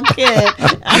SmackDown kid.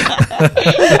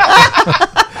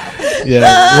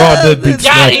 Yeah, Raw did beat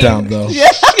Got him. SmackDown though.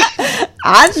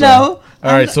 I know.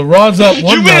 All right, so Raw's up You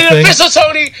 1-0. made it official,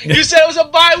 Tony. You said it was a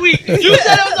bye week. You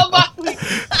said it was a bye week.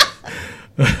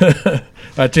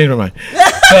 I changed my mind.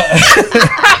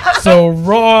 So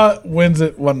Raw wins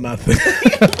it 1-0. That's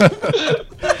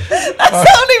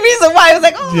the only reason why I was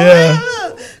like, oh, Yeah.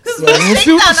 Because So we'll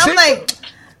see what the I'm like,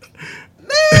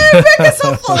 man, Rick is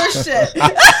so full of shit.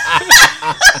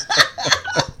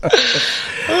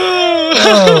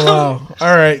 Oh wow!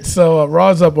 All right, so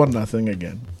Raw's up 1-0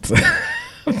 again.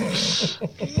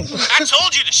 I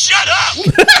told you to shut up!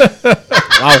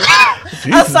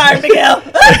 I'm sorry, Miguel.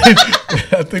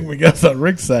 I think Miguel's on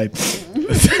Rick's side.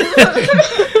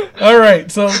 All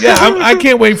right, so yeah, I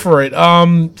can't wait for it.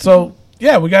 So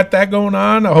yeah, we got that going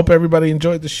on. I hope everybody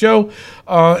enjoyed the show.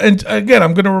 And again,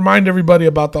 I'm going to remind everybody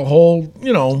about the whole,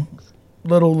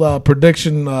 little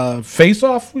prediction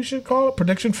face-off. We should call it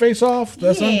prediction face-off.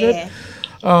 That sound good?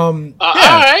 All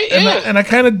right, yeah. And I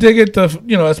kind of dig it,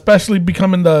 especially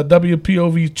becoming the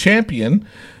WPOV champion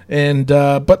And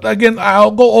but again,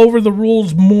 I'll go over the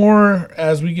rules more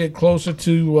as we get closer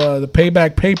to the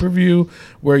Payback pay-per-view,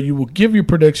 where you will give your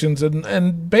predictions,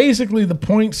 and basically the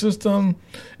point system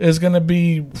is going to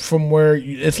be from where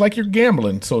it's like you're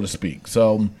gambling, so to speak.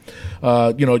 So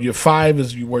your 5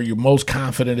 is where you're most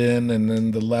confident in, and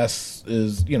then the less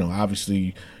is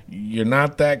obviously you're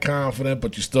not that confident,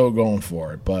 but you're still going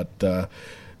for it. But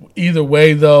either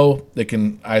way, though, it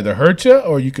can either hurt you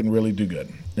or you can really do good.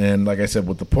 And like I said,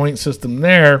 with the point system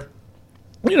there,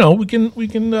 we can.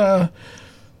 I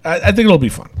think it'll be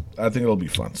fun.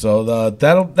 So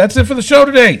that's it for the show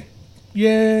today.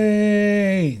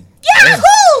 Yay!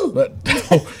 Yahoo! But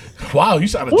wow, you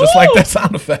sounded just like that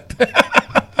sound effect. Go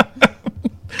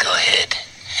ahead.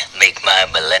 Make my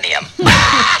millennium.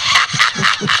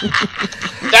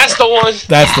 That's the one.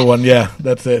 That's the one. Yeah,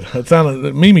 that's it. That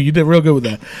sounded Mimi. You did real good with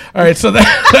that. All right, so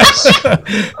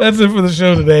that's it for the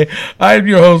show today. I'm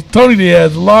your host Tony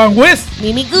Diaz, along with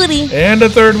Mimi Goody and the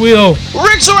third wheel,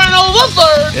 Rick Serrano the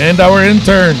third. and our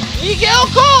intern. Miguel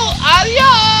Cole.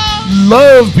 Adios.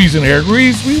 Love, peace, and hair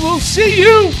grease. We will see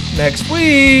you next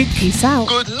week. Peace out.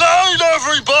 Good night,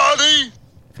 everybody.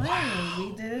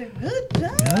 We did a good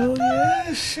job. Oh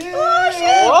yeah, shit.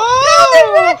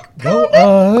 Whoa. Go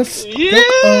us. Yeah.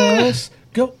 Go us.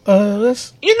 Go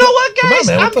us. You know what, Come on, guys?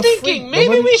 man, what I'm the thinking freak? maybe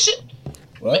Nobody- we should.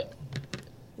 What?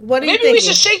 What are you Maybe thinking? we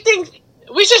should shake things.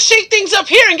 We should shake things up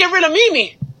here and get rid of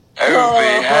Mimi.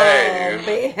 Oh,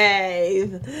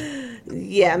 behave.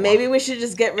 Yeah, maybe we should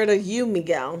just get rid of you,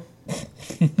 Miguel.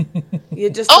 You're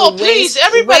just Oh, a please, waste,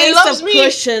 everybody waste loves of me.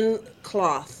 cushion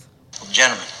cloth.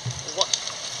 Gentlemen,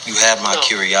 you had my No.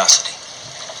 curiosity.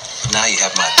 Now you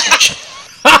have my attention.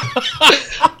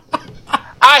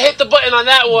 I hit the button on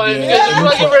that one Yeah. because if you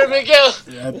want to get rid of Miguel,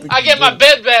 I get my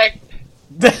bed back.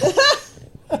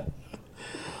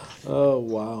 Oh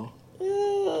wow.